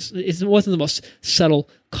baby on it. It wasn't the most subtle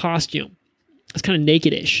costume. It's kind of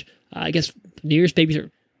naked-ish. I guess New Year's babies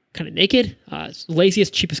are kind of naked. It's the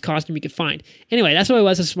laziest, cheapest costume you could find. Anyway, that's what it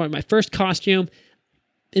was. This was my first costume.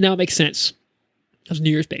 And now it makes sense. I was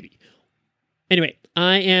New Year's baby. Anyway,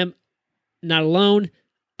 I am not alone.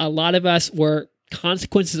 A lot of us were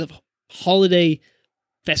consequences of holiday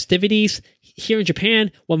festivities. Here in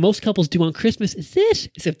Japan, what most couples do on Christmas is this.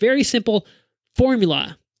 It's a very simple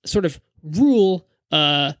formula, sort of rule,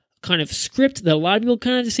 kind of script that a lot of people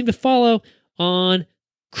kind of just seem to follow on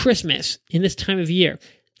Christmas in this time of year.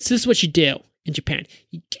 So this is what you do in Japan.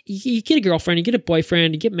 You get a girlfriend, you get a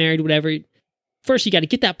boyfriend, you get married, whatever. First, you got to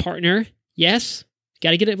get that partner. Yes,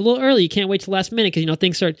 got to get it a little early. You can't wait till the last minute because,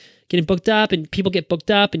 things start getting booked up and people get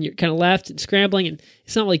booked up and you're kind of left and scrambling and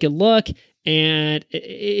it's not really a good look and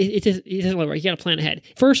it doesn't look right. You got to plan ahead.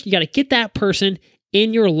 First, you got to get that person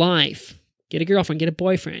in your life. Get a girlfriend, get a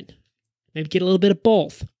boyfriend. Maybe get a little bit of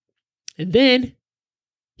both. And then,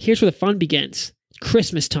 here's where the fun begins.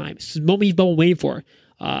 Christmas time. This is the moment you've been waiting for.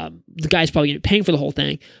 The guy's probably going to be paying for the whole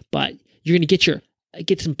thing, but you're going to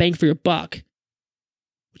get some bang for your buck.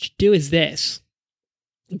 What you do is this.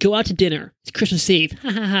 Go out to dinner. It's Christmas Eve.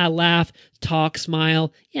 Ha ha ha. Laugh, talk,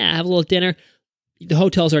 smile. Yeah, have a little dinner. The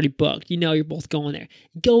hotel's already booked. You're both going there.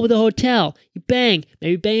 Go with the hotel. You bang.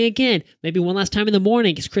 Maybe bang again. Maybe one last time in the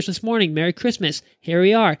morning. It's Christmas morning. Merry Christmas. Here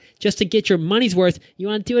we are. Just to get your money's worth, you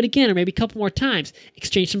want to do it again or maybe a couple more times.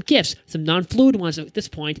 Exchange some gifts, some non-fluid ones at this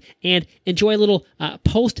point, and enjoy a little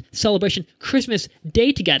post-celebration Christmas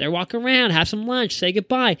day together. Walk around, have some lunch, say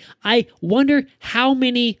goodbye. I wonder how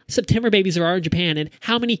many September babies there are in Japan and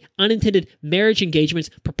how many unintended marriage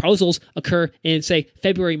engagements, proposals occur in, say,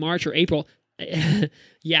 February, March, or April.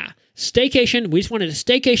 Yeah, staycation. We just wanted a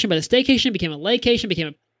staycation, but a staycation became a laycation, became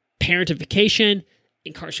a parentification,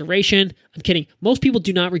 incarceration. I'm kidding. Most people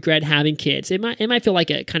do not regret having kids. It might feel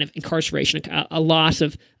like a kind of incarceration, a loss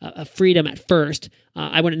of freedom at first.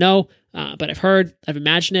 I wouldn't know, but I've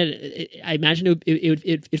imagined it. I imagine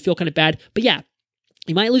it'd feel kind of bad. But yeah,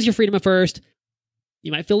 you might lose your freedom at first.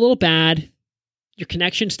 You might feel a little bad. Your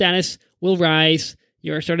connection status will rise.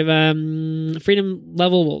 Your sort of freedom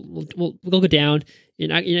level will go down. You're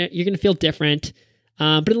going to feel different,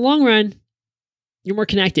 but in the long run, you're more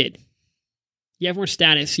connected. You have more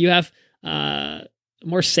status. You have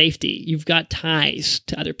more safety. You've got ties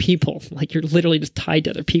to other people. Like you're literally just tied to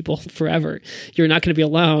other people forever. You're not going to be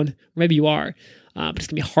alone. Or maybe you are, but it's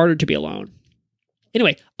going to be harder to be alone.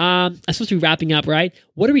 Anyway, I'm supposed to be wrapping up, right?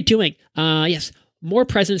 What are we doing? Yes, more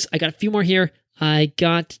presents. I got a few more here. I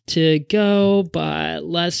got to go, but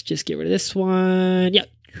let's just get rid of this one. Yep.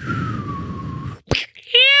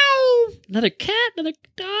 Another cat, another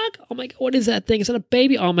dog. Oh my God, what is that thing? Is that a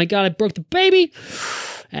baby? Oh my God, I broke the baby.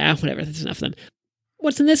 Whatever, that's enough of them.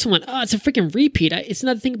 What's in this one? Oh, it's a freaking repeat. It's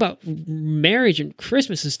another thing about marriage and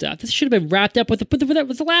Christmas and stuff. This should have been wrapped up with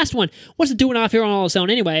the last one. What's it doing off here on all its own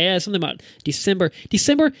anyway? Yeah, something about December.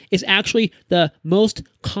 December is actually the most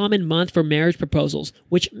common month for marriage proposals,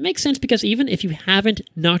 which makes sense because even if you haven't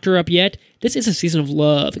knocked her up yet, this is a season of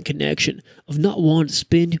love and connection, of not wanting to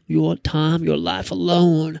spend your time, your life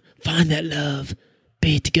alone. Find that love.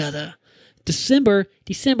 Be together. December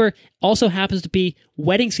also happens to be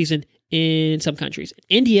wedding season in some countries.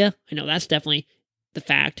 India, I know that's definitely the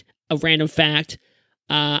fact, a random fact.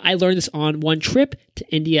 I learned this on one trip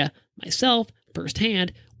to India myself,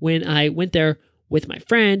 firsthand, when I went there with my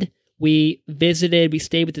friend. We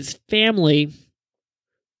stayed with his family.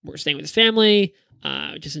 We're staying with his family,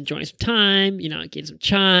 just enjoying some time, getting some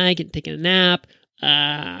chai, taking a nap,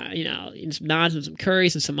 eating some naans and some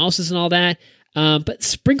curries and samosas and all that. But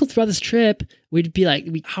sprinkled throughout this trip, we'd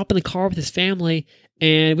hop in the car with his family,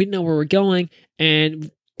 and we didn't know where we're going, and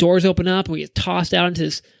doors open up, and we get tossed out into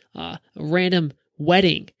this random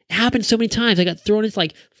wedding. It happened so many times. I got thrown into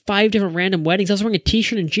like 5 different random weddings. I was wearing a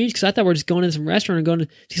t-shirt and jeans because I thought we were just going to some restaurant and going to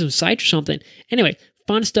see some sights or something. Anyway,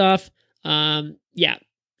 fun stuff. Yeah.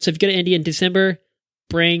 So if you go to India in December,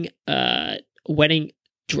 bring a wedding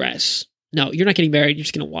dress. No, you're not getting married. You're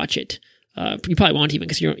just going to watch it. You probably won't even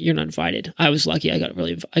because you're not invited. I was lucky. I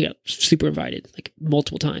got super invited, like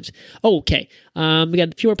multiple times. Oh, okay. We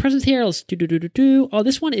got a few more presents here. Let's do. Oh,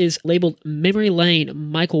 this one is labeled Memory Lane,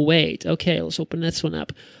 Michael Wade. Okay, let's open this one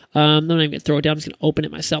up. I'm not even going to throw it down. I'm just going to open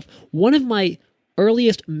it myself. One of my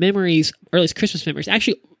earliest Christmas memories,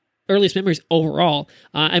 actually earliest memories overall,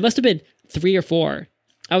 I must have been 3 or 4.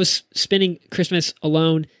 I was spending Christmas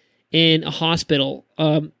alone in a hospital.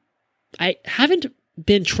 I haven't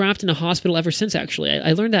been trapped in a hospital ever since, actually.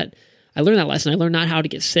 I learned that lesson. I learned not how to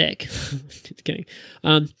get sick. Just kidding.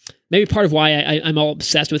 Maybe part of why I'm all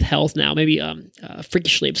obsessed with health now, maybe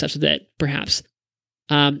freakishly obsessed with it, perhaps.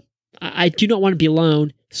 I do not want to be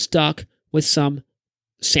alone, stuck with some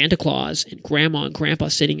Santa Claus and Grandma and Grandpa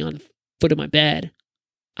sitting on the foot of my bed.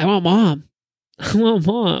 I want Mom. I want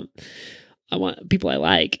Mom. I want people I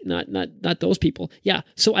like, not those people. Yeah,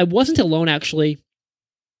 so I wasn't alone, actually,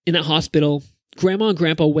 in that hospital. Grandma and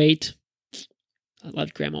Grandpa Wait. I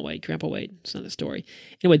loved Grandpa Wait. Grandpa Wait. It's not a story.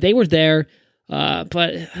 Anyway, they were there, but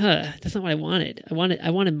that's not what I wanted. I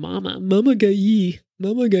wanted Mama. Mama Gai.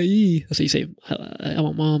 Mama Gai. That's what you say. I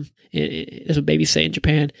want Mom. That's what babies say in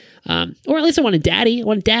Japan. Or at least I wanted Daddy. I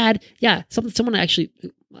wanted Dad. Yeah, someone actually,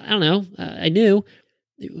 I don't know, I knew,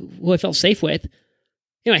 who I felt safe with.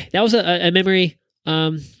 Anyway, that was a memory.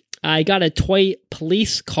 I got a toy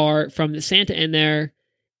police car from the Santa in there.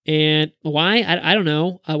 And why? I don't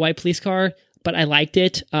know. A white police car, but I liked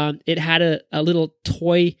it. It had a little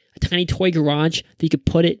a tiny toy garage that you could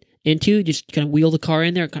put it into. Just kind of wheel the car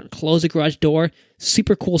in there, kind of close the garage door.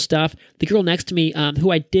 Super cool stuff. The girl next to me,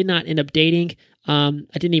 who I did not end up dating, I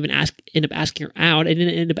didn't even end up asking her out. I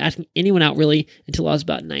didn't end up asking anyone out really until I was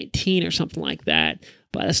about 19 or something like that.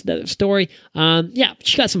 But that's another story.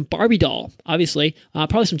 She got some Barbie doll, obviously.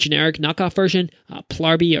 Probably some generic knockoff version,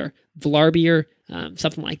 Plarby or Vlarby or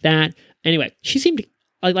something like that. Anyway, she seemed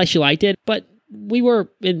like she liked it, but we were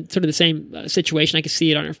in sort of the same situation. I could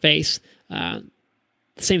see it on her face. The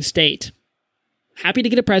same state. Happy to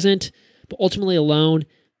get a present, but ultimately alone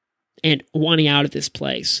and wanting out of this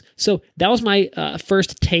place. So that was my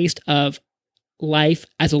first taste of life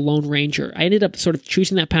as a Lone Ranger. I ended up sort of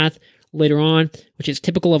choosing that path later on, which is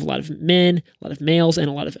typical of a lot of men, a lot of males, and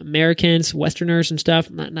a lot of Americans, Westerners and stuff.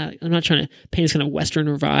 I'm not trying to paint this kind of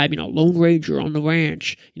Westerner vibe, Lone Ranger on the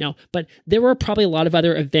ranch, but there were probably a lot of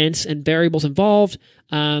other events and variables involved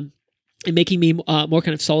in making me more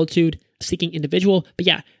kind of solitude-seeking individual. But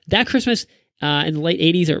yeah, that Christmas in the late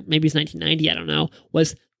 80s, or maybe it's 1990, I don't know,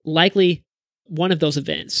 was likely one of those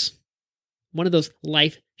events, one of those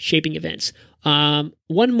life-shaping events.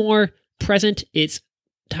 One more present, it's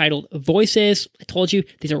titled Voices. I told you,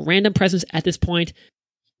 these are random presents at this point.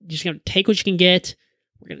 You're just going to take what you can get.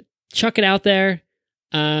 We're going to chuck it out there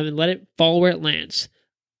and let it fall where it lands.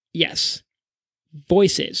 Yes,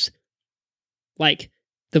 voices, like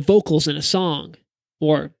the vocals in a song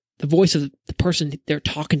or the voice of the person they're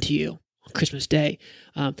talking to you on Christmas Day.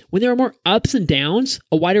 When there are more ups and downs,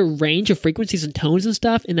 a wider range of frequencies and tones and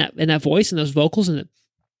stuff in that voice and those vocals and the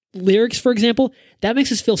lyrics, for example, that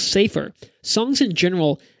makes us feel safer. Songs in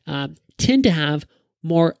general tend to have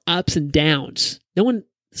more ups and downs. No one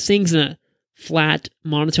sings in a flat,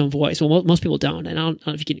 monotone voice. Well, most people don't, and I don't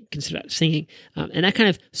know if you can consider that singing. And that kind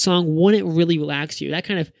of song wouldn't really relax you. That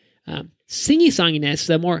kind of singy-songiness,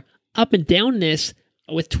 the more up and downness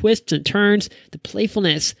with twists and turns, the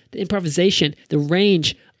playfulness, the improvisation, the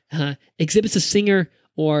range exhibits a singer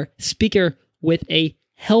or speaker with a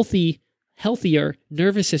healthier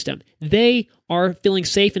nervous system. They are feeling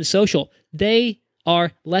safe and social. They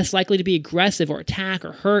are less likely to be aggressive or attack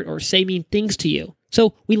or hurt or say mean things to you.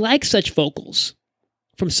 So we like such vocals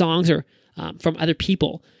from songs or from other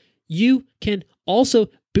people. You can also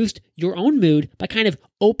boost your own mood by kind of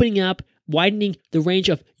opening up, widening the range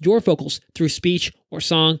of your vocals through speech or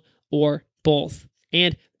song or both.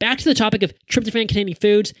 And back to the topic of tryptophan-containing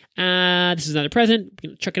foods. This is another present. We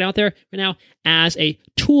can chuck it out there right now. As a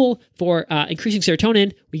tool for increasing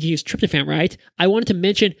serotonin, we can use tryptophan, right? I wanted to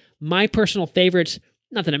mention my personal favorites.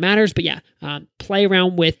 Not that it matters, but yeah, play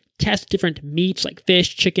around with, test different meats like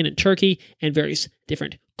fish, chicken, and turkey, and various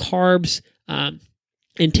different carbs, and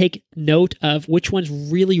take note of which ones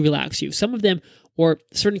really relax you. Some of them, or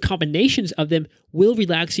certain combinations of them, will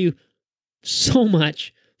relax you so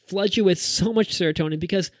much, flood you with so much serotonin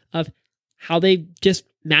because of how they just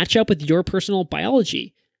match up with your personal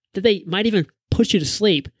biology, that they might even push you to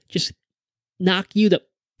sleep, just knock you the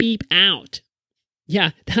beep out.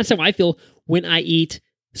 Yeah, that's how I feel when I eat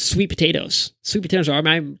sweet potatoes. Sweet potatoes are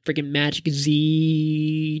my freaking magic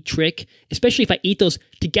Z trick, especially if I eat those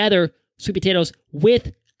together, sweet potatoes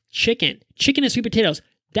with chicken. Chicken and sweet potatoes.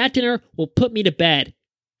 That dinner will put me to bed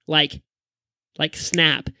like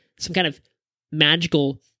snap. Some kind of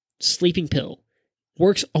magical sleeping pill.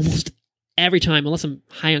 Works almost every time, unless I'm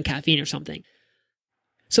high on caffeine or something.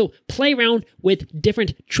 So play around with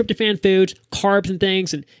different tryptophan foods, carbs and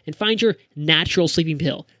things, and find your natural sleeping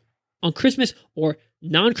pill. On Christmas or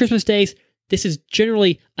non-Christmas days, this is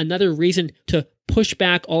generally another reason to push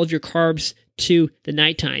back all of your carbs to the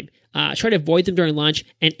nighttime. Try to avoid them during lunch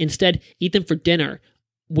and instead eat them for dinner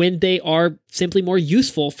when they are simply more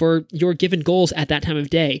useful for your given goals at that time of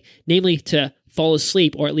day, namely to fall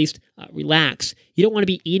asleep or at least relax. You don't want to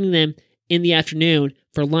be eating them in the afternoon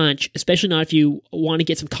for lunch, especially not if you want to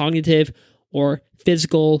get some cognitive or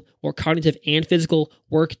physical or cognitive and physical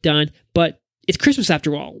work done. But it's Christmas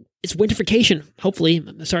after all. It's winterification, hopefully.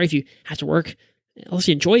 I'm sorry if you have to work. Unless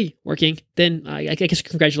you enjoy working, then I guess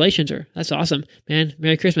congratulations, or that's awesome, man.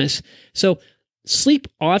 Merry Christmas. So sleep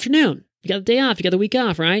all afternoon. You got the day off. You got the week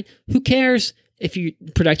off, right? Who cares if you're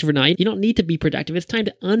productive or not? You don't need to be productive. It's time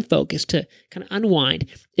to unfocus, to kind of unwind.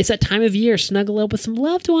 It's that time of year. Snuggle up with some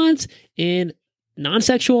loved ones in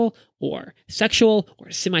non-sexual or sexual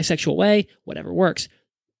or semi-sexual way, whatever works.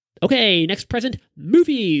 Okay, next present,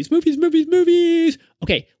 movies.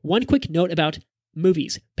 Okay, one quick note about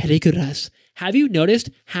movies, películas. Have you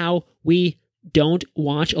noticed how we don't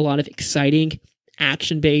watch a lot of exciting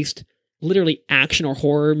action-based, literally action or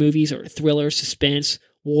horror movies or thriller, suspense,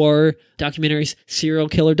 war documentaries, serial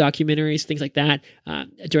killer documentaries, things like that.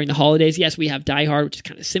 During the holidays, yes, we have Die Hard, which is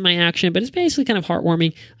kind of semi-action, but it's basically kind of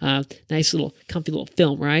heartwarming, nice little, comfy little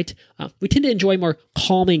film, right? We tend to enjoy more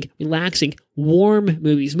calming, relaxing, warm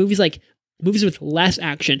movies with less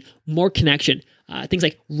action, more connection, things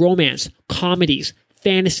like romance, comedies,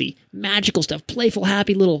 fantasy, magical stuff, playful,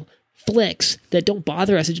 happy little flicks that don't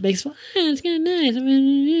bother us. It just makes us, it's kind of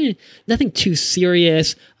nice. Nothing too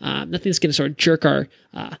serious. Nothing that's going to sort of jerk our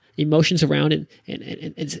emotions around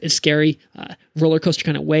in scary roller coaster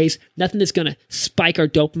kind of ways. Nothing that's going to spike our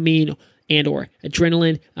dopamine and or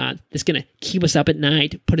adrenaline. That's going to keep us up at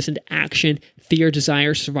night, put us into action, fear,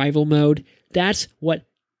 desire, survival mode. That's what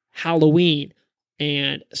Halloween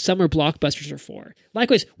and summer blockbusters are for.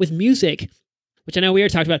 Likewise, with music, which I know we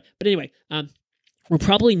already talked about, but anyway, we're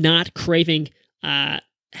probably not craving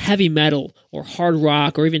heavy metal or hard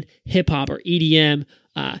rock or even hip-hop or EDM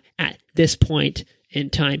at this point in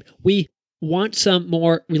time. We want some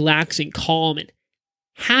more relaxing, calm, and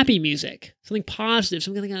happy music. Something positive,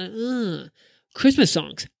 something like Christmas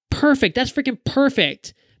songs. Perfect. That's freaking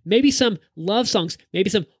perfect. Maybe some love songs. Maybe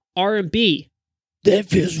some R&B. That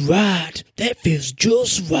feels right. That feels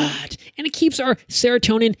just right. And it keeps our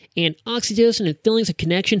serotonin and oxytocin and feelings of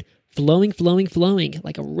connection flowing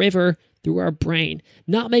like a river through our brain,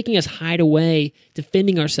 not making us hide away,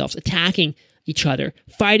 defending ourselves, attacking each other,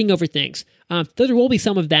 fighting over things. Though there will be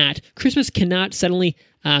some of that, Christmas cannot suddenly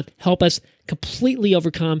help us completely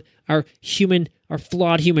overcome our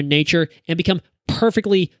flawed human nature and become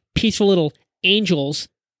perfectly peaceful little angels.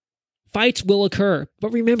 Fights will occur,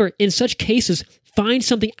 but remember, in such cases, find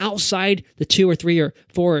something outside the 2 or 3 or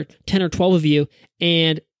 4 or 10 or 12 of you,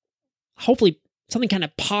 and hopefully something kind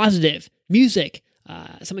of positive, music,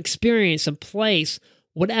 some experience, some place,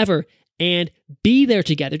 whatever, and be there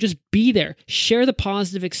together. Just be there. Share the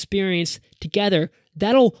positive experience together.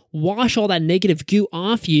 That'll wash all that negative goo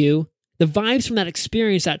off you. The vibes from that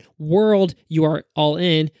experience, that world you are all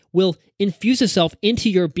in, will infuse itself into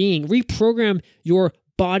your being, reprogram your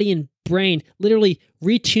body and brain, literally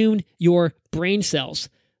retune your brain cells.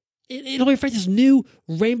 It'll reflect this new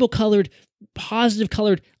rainbow-colored,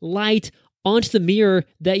 positive-colored light onto the mirror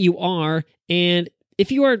that you are. And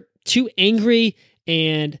if you are too angry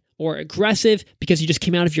or aggressive because you just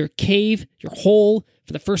came out of your cave, your hole,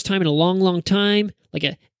 for the first time in a long, long time, like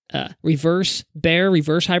a reverse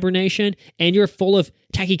hibernation, and you're full of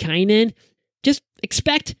tachykinin, just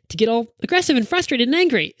expect to get all aggressive and frustrated and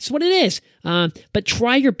angry. It's what it is. But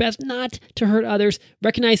try your best not to hurt others.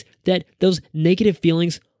 Recognize that those negative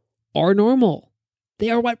feelings are normal. They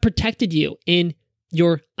are what protected you in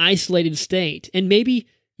your isolated state. And maybe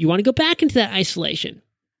you want to go back into that isolation.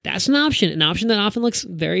 That's an option that often looks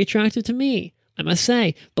very attractive to me, I must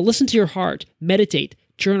say. But listen to your heart, meditate,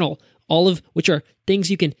 journal, all of which are things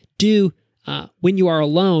you can do when you are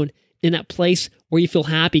alone in that place where you feel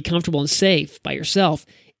happy, comfortable, and safe by yourself.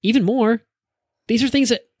 Even more, these are things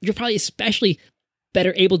that you're probably especially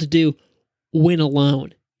better able to do when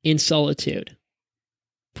alone, in solitude.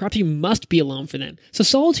 Perhaps you must be alone for them. So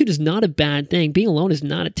solitude is not a bad thing. Being alone is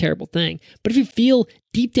not a terrible thing. But if you feel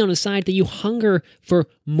deep down inside that you hunger for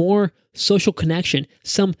more social connection,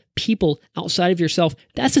 some people outside of yourself,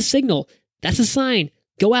 that's a signal. That's a sign.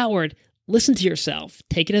 Go outward. Listen to yourself.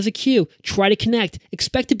 Take it as a cue. Try to connect.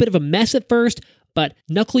 Expect a bit of a mess at first, but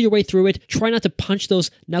knuckle your way through it. Try not to punch those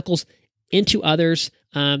knuckles into others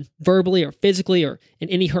verbally or physically or in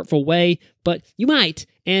any hurtful way, but you might,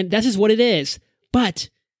 and that's just what it is. But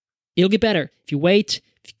it'll get better. If you wait,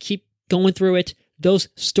 if you keep going through it, those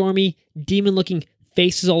stormy, demon-looking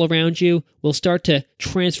faces all around you will start to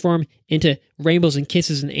transform into rainbows and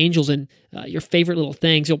kisses and angels and your favorite little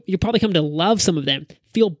things. You'll probably come to love some of them,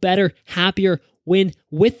 feel better, happier when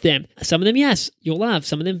with them. Some of them, yes, you'll love.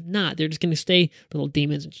 Some of them, not. They're just going to stay little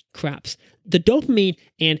demons and craps. The dopamine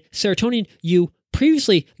and serotonin you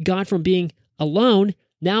previously got from being alone,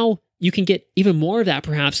 now you can get even more of that,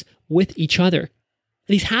 perhaps, with each other.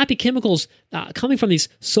 These happy chemicals coming from these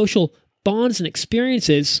social bonds and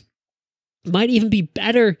experiences might even be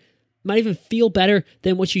better, might even feel better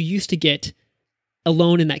than what you used to get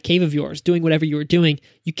alone in that cave of yours, doing whatever you were doing.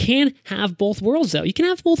 You can have both worlds, though. You can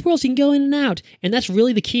have both worlds. You can go in and out. And that's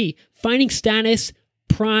really the key. Finding status,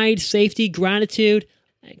 pride, safety, gratitude,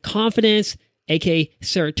 and confidence, aka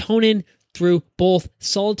serotonin, through both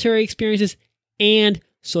solitary experiences and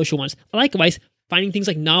social ones. Likewise, finding things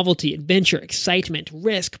like novelty, adventure, excitement,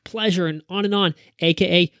 risk, pleasure, and on,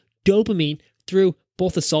 aka dopamine, through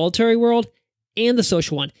both the solitary world and the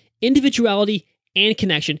social one. Individuality and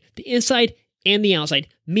connection, the inside and the outside,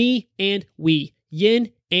 me and we,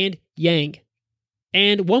 yin and yang.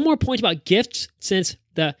 And one more point about gifts, since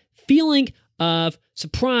the feeling of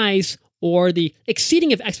surprise or the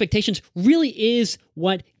exceeding of expectations really is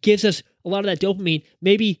what gives us a lot of that dopamine.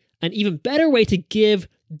 Maybe an even better way to give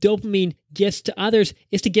dopamine gifts to others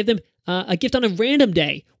is to give them a gift on a random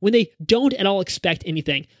day when they don't at all expect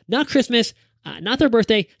anything. Not Christmas, not their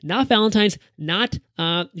birthday, not Valentine's, not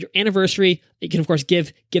your anniversary. You can, of course,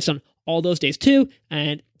 give gifts on all those days too.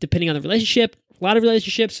 And depending on the relationship, a lot of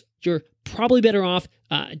relationships, you're probably better off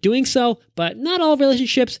doing so, but not all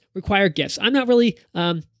relationships require gifts. I'm not really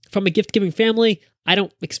from a gift-giving family. I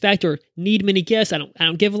don't expect or need many gifts. I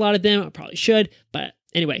don't give a lot of them. I probably should. But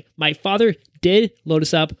anyway, my father did load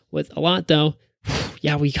us up with a lot though.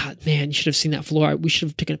 Yeah, man, you should have seen that floor. We should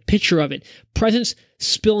have taken a picture of it. Presents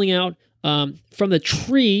spilling out from the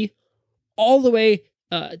tree all the way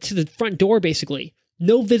to the front door, basically.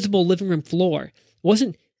 No visible living room floor. It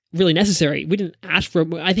wasn't really necessary. We didn't ask for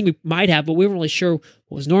it. I think we might have, but we weren't really sure what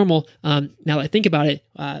was normal. Now that I think about it,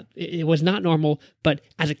 it was not normal. But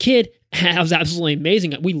as a kid, that was absolutely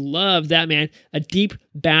amazing. We loved that, man. A deep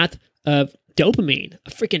bath of dopamine. A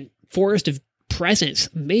freaking forest of presents.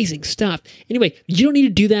 Amazing stuff. Anyway, you don't need to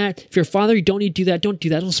do that. If you're a father, you don't need to do that. Don't do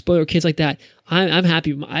that. Don't spoil your kids like that. I'm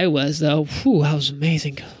happy I was, though. Whew, that was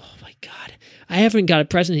amazing. Oh, my God. I haven't got a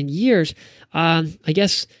present in years. I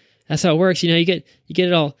guess that's how it works. You get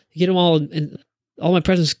it all. You get them all, and all my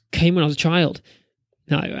presents came when I was a child.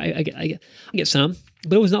 No, I get some,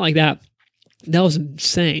 but it was not like that. That was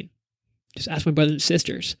insane. Just ask my brothers and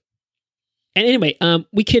sisters. And anyway,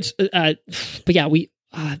 we kids,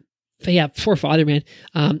 poor father, man.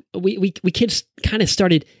 We kids kind of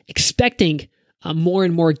started expecting more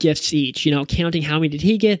and more gifts each. Counting how many did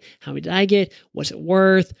he get, how many did I get, what's it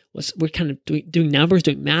worth? We're kind of doing numbers,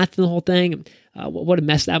 doing math, and the whole thing. What a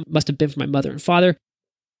mess that must have been for my mother and father.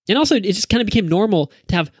 And also, it just kind of became normal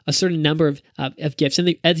to have a certain number of gifts.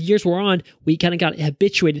 And as the years wore on, we kind of got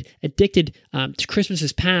habituated, addicted to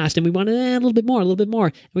Christmases past, and we wanted a little bit more.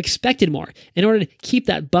 And we expected more. In order to keep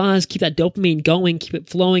that buzz, keep that dopamine going, keep it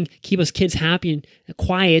flowing, keep us kids happy and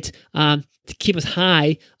quiet, to keep us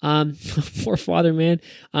high. Poor father, man.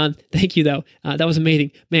 Thank you, though. That was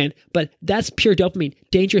amazing, man. But that's pure dopamine,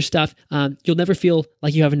 dangerous stuff. You'll never feel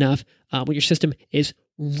like you have enough when your system is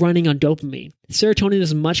running on dopamine. Serotonin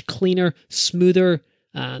is a much cleaner, smoother,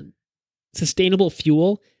 sustainable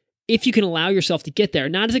fuel if you can allow yourself to get there.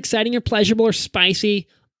 Not as exciting or pleasurable or spicy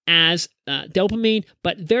as dopamine,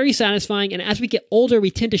 but very satisfying. And as we get older,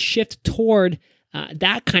 we tend to shift toward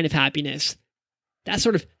that kind of happiness, that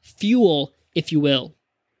sort of fuel, if you will.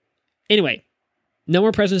 Anyway, no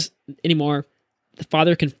more presents anymore. The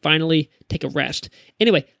father can finally take a rest.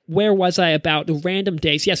 Anyway, where was I about the random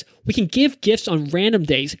days? Yes, we can give gifts on random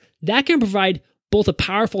days. That can provide both a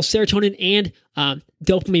powerful serotonin and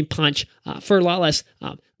dopamine punch for a lot less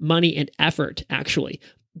money and effort, actually.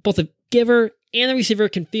 Both the giver and the receiver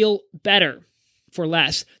can feel better for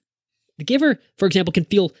less. The giver, for example, can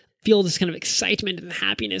feel this kind of excitement and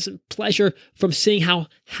happiness and pleasure from seeing how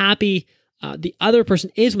happy the other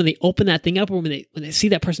person is when they open that thing up or when they see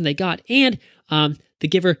that person they got. And the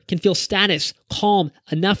giver can feel status, calm,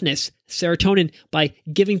 enoughness, serotonin by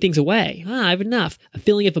giving things away. I have enough, a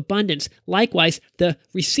feeling of abundance. Likewise, the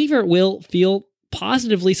receiver will feel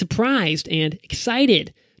positively surprised and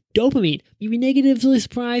excited. Dopamine, maybe negatively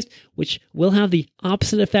surprised, which will have the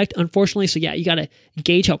opposite effect, unfortunately. So yeah, you got to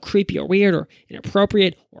gauge how creepy or weird or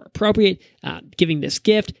inappropriate or appropriate giving this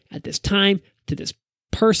gift at this time to this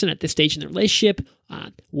person at this stage in the relationship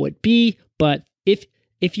would be. But if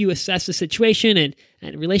you assess the situation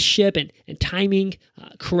and relationship and timing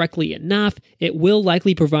correctly enough, it will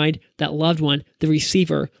likely provide that loved one, the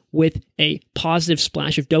receiver, with a positive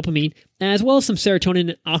splash of dopamine, as well as some serotonin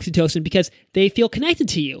and oxytocin, because they feel connected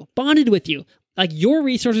to you, bonded with you. Like your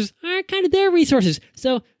resources are kind of their resources,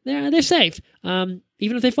 so they're safe. Even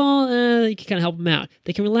if they fall, you can kind of help them out.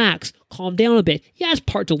 They can relax, calm down a bit. Yeah, it's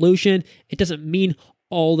part delusion. It doesn't mean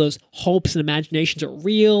all those hopes and imaginations are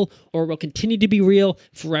real or will continue to be real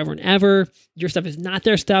forever and ever. Your stuff is not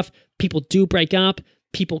their stuff. People do break up.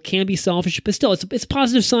 People can be selfish, but still, it's a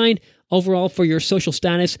positive sign overall for your social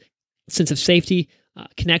status, sense of safety,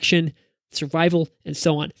 connection, survival, and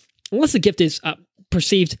so on. Unless the gift is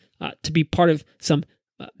perceived to be part of some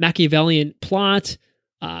Machiavellian plot,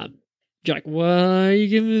 you're like, why are you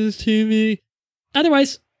giving this to me?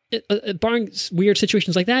 Otherwise, barring weird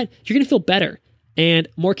situations like that, you're going to feel better and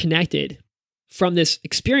more connected from this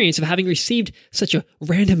experience of having received such a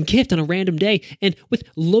random gift on a random day, and with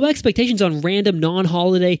low expectations on random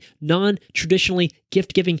non-holiday, non-traditionally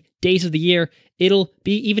gift-giving days of the year, it'll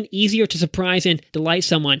be even easier to surprise and delight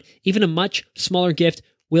someone. Even a much smaller gift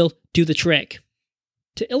will do the trick.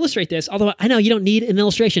 To illustrate this, although I know you don't need an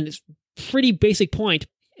illustration, it's a pretty basic point,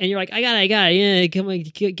 and you're like, I got it, yeah, come on,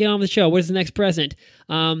 get on with the show. What is the next present?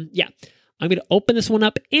 I'm going to open this one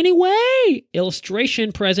up anyway.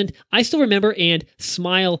 Illustration present. I still remember and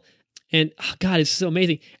smile. And oh God, it's so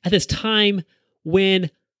amazing. At this time when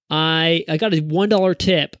I got a $1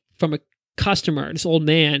 tip from a customer, this old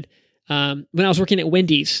man, when I was working at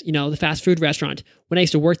Wendy's, the fast food restaurant, when I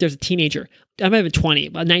used to work there as a teenager. I might have been 20,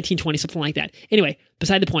 about 19, 20, something like that. Anyway,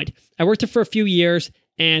 beside the point. I worked there for a few years,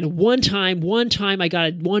 and one time I got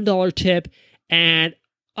a $1 tip, and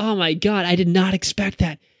oh my God, I did not expect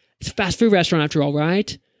that. It's a fast food restaurant after all,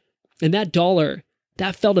 right? And that dollar,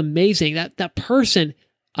 that felt amazing. That person,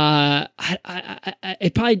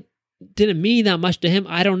 it probably didn't mean that much to him.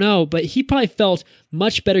 I don't know, but he probably felt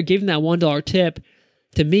much better giving that $1 tip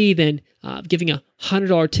to me than giving a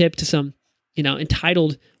 $100 tip to some,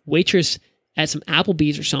 entitled waitress at some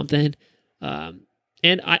Applebee's or something.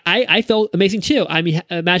 And I felt amazing too. I mean,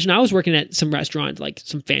 imagine I was working at some restaurant, like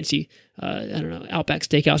some fancy, Outback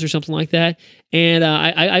Steakhouse or something like that. And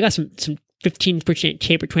I got some 15%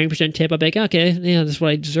 tip or 20% tip. I'd be like, okay, yeah, that's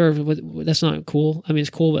what I deserve. That's not cool. I mean, it's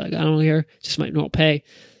cool, but I don't care. It's just my normal pay.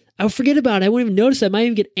 I would forget about it. I wouldn't even notice it. I might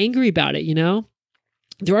even get angry about it,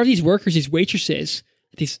 There are these workers, these waitresses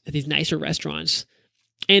at these nicer restaurants.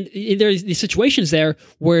 And there's these situations there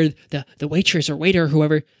where the waitress or waiter or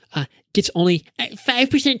whoever gets only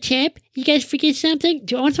 5% tip. You guys forget something?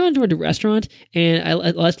 I went to the restaurant and I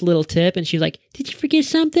left a little tip, and she's like, "Did you forget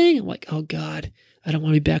something?" I'm like, "Oh God, I don't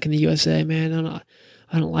want to be back in the USA, man.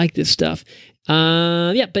 I don't like this stuff."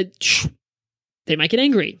 But they might get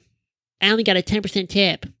angry. I only got a 10%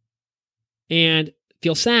 tip and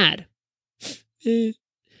feel sad. I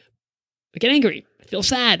get angry. I feel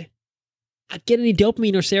sad. I get any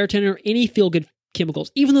dopamine or serotonin or any feel-good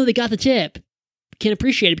chemicals, even though they got the tip. Can't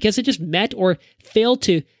appreciate it because it just met or failed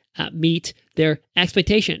to meet their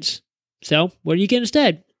expectations. So what do you get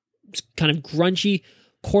instead? It's kind of grungy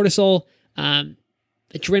cortisol,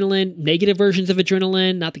 adrenaline, negative versions of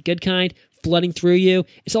adrenaline, not the good kind, flooding through you.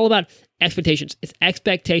 It's all about expectations. It's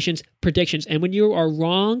expectations, predictions. And when you are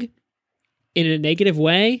wrong in a negative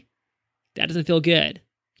way, that doesn't feel good.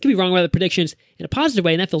 You can be wrong about the predictions in a positive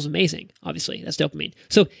way, and that feels amazing. Obviously, that's dopamine.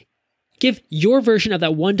 So give your version of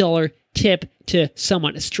that $1 tip to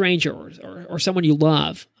someone, a stranger or someone you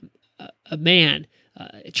love, a man,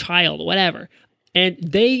 a child, whatever. And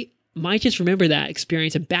they might just remember that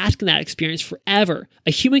experience and bask in that experience forever.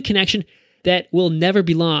 A human connection that will never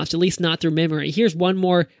be lost, at least not through memory. Here's one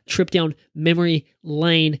more trip down memory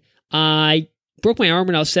lane. I broke my arm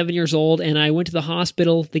when I was 7 years old, and I went to the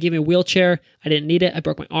hospital. They gave me a wheelchair. I didn't need it. I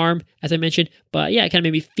broke my arm, as I mentioned. But yeah, it kind of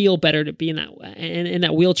made me feel better to be in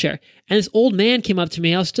that wheelchair. And this old man came up to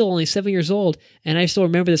me. I was still only 7 years old, and I still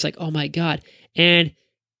remember this, like, oh my God. And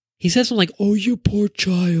he said something like, "Oh, you poor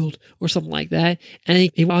child," or something like that.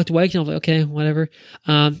 And he walked away, and I was like, okay, whatever.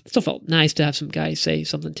 Still felt nice to have some guy say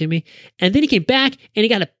something to me. And then he came back, and he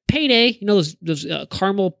got a payday, those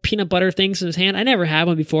caramel peanut butter things in his hand. I never had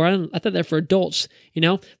one before. I thought they're for adults,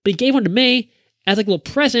 But he gave one to me as like a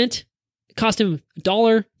little present. It cost him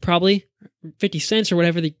 $1, probably 50 cents or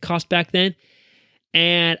whatever they cost back then.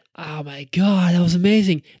 And oh my God, that was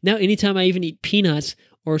amazing. Now, anytime I even eat peanuts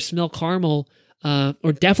or smell caramel,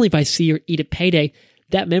 or definitely if I see or eat a payday,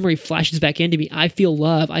 that memory flashes back into me. I feel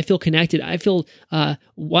love. I feel connected. I feel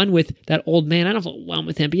one with that old man. I don't feel one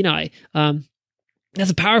with him, but that's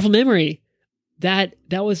a powerful memory. That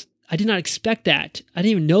was, I did not expect that. I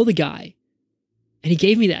didn't even know the guy. And he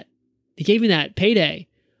gave me that. He gave me that payday.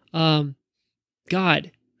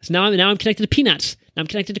 God. So now I'm connected to peanuts. Now I'm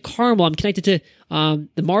connected to caramel. I'm connected to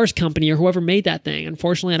the Mars company or whoever made that thing.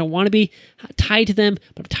 Unfortunately, I don't want to be tied to them,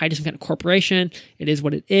 but I'm tied to some kind of corporation. It is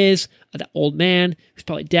what it is. That old man who's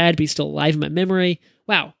probably dead, but he's still alive in my memory.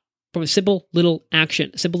 Wow. From a simple little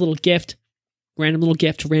action, a simple little gift, random little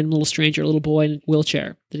gift to random little stranger, a little boy in a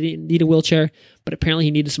wheelchair. They didn't need a wheelchair, but apparently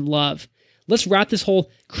he needed some love. Let's wrap this whole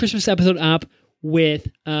Christmas episode up with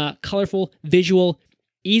a colorful, visual,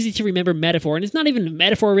 easy to remember metaphor. And it's not even a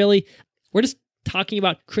metaphor, really. We're just talking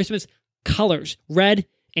about Christmas colors, red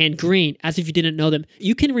and green, as if you didn't know them.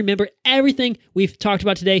 You can remember everything we've talked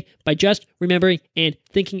about today by just remembering and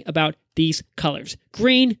thinking about these colors.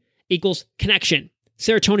 Green equals connection.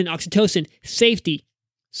 Serotonin, oxytocin, safety,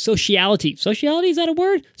 sociality. Sociality, is that a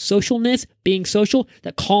word? Socialness, being social,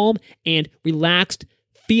 that calm and relaxed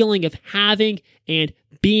feeling of having and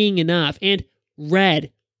being enough. And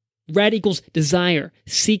red equals desire,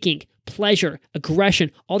 seeking, pleasure,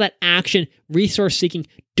 aggression, all that action, resource seeking,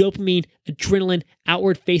 dopamine, adrenaline,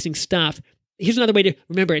 outward facing stuff. Here's another way to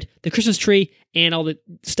remember it. The Christmas tree and all the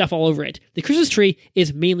stuff all over it. The Christmas tree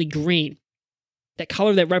is mainly green. That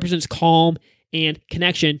color that represents calm and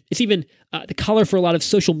connection. It's even the color for a lot of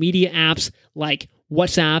social media apps like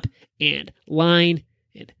WhatsApp and Line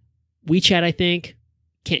and WeChat, I think.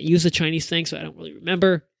 Can't use the Chinese thing, so I don't really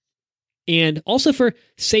remember. And also for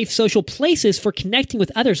safe social places for connecting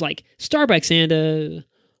with others like Starbucks and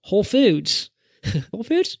Whole Foods. Whole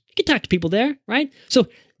Foods? You can talk to people there, right? So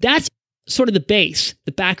that's sort of the base,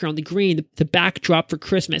 the background, the green, the backdrop for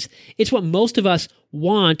Christmas. It's what most of us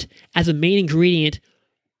want as a main ingredient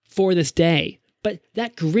for this day. But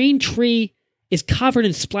that green tree is covered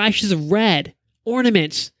in splashes of red,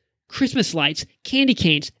 ornaments, Christmas lights, candy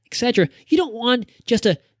canes, etc. You don't want just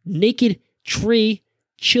a naked tree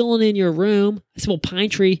chilling in your room, a simple pine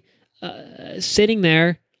tree sitting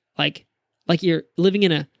there like you're living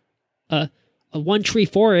in a one-tree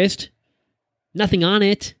forest, nothing on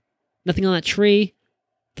it, nothing on that tree.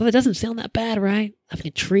 Though that doesn't sound that bad, right? Having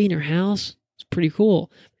a tree in your house, it's pretty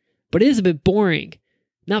cool. But it is a bit boring,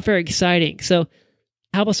 not very exciting. So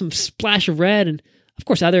how about some splash of red and, of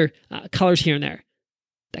course, other colors here and there?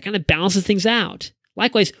 That kind of balances things out.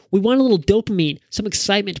 Likewise, we want a little dopamine, some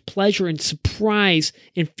excitement, pleasure, and surprise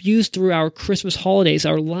infused through our Christmas holidays,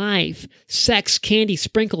 our life. Sex, candy,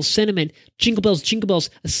 sprinkles, cinnamon, jingle bells,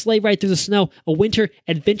 a sleigh ride through the snow, a winter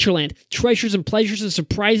adventureland, treasures and pleasures and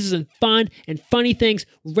surprises and fun and funny things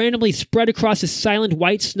randomly spread across a silent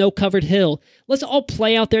white snow-covered hill. Let's all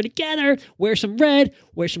play out there together, wear some red,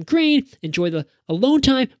 wear some green, enjoy the alone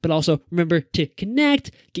time, but also remember to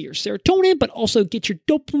connect, get your serotonin, but also get your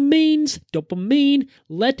dopamine.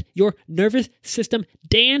 Let your nervous system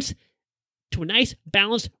dance to a nice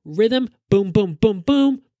balanced rhythm. Boom, boom, boom,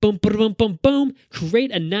 boom, boom, boom, boom, boom, boom.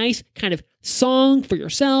 Create a nice kind of song for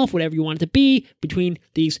yourself, whatever you want it to be, between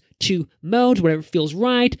these two modes, whatever feels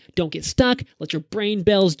right. Don't get stuck. Let your brain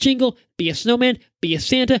bells jingle. Be a snowman, be a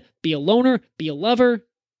Santa, be a loner, be a lover.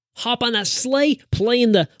 Hop on that sleigh, play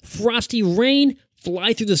in the frosty rain,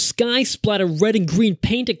 fly through the sky, splatter red and green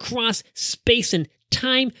paint across space and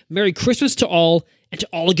time. Merry Christmas to all, and to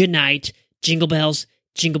all a good night. Jingle bells,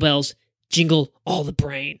 jingle all the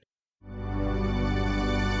brain.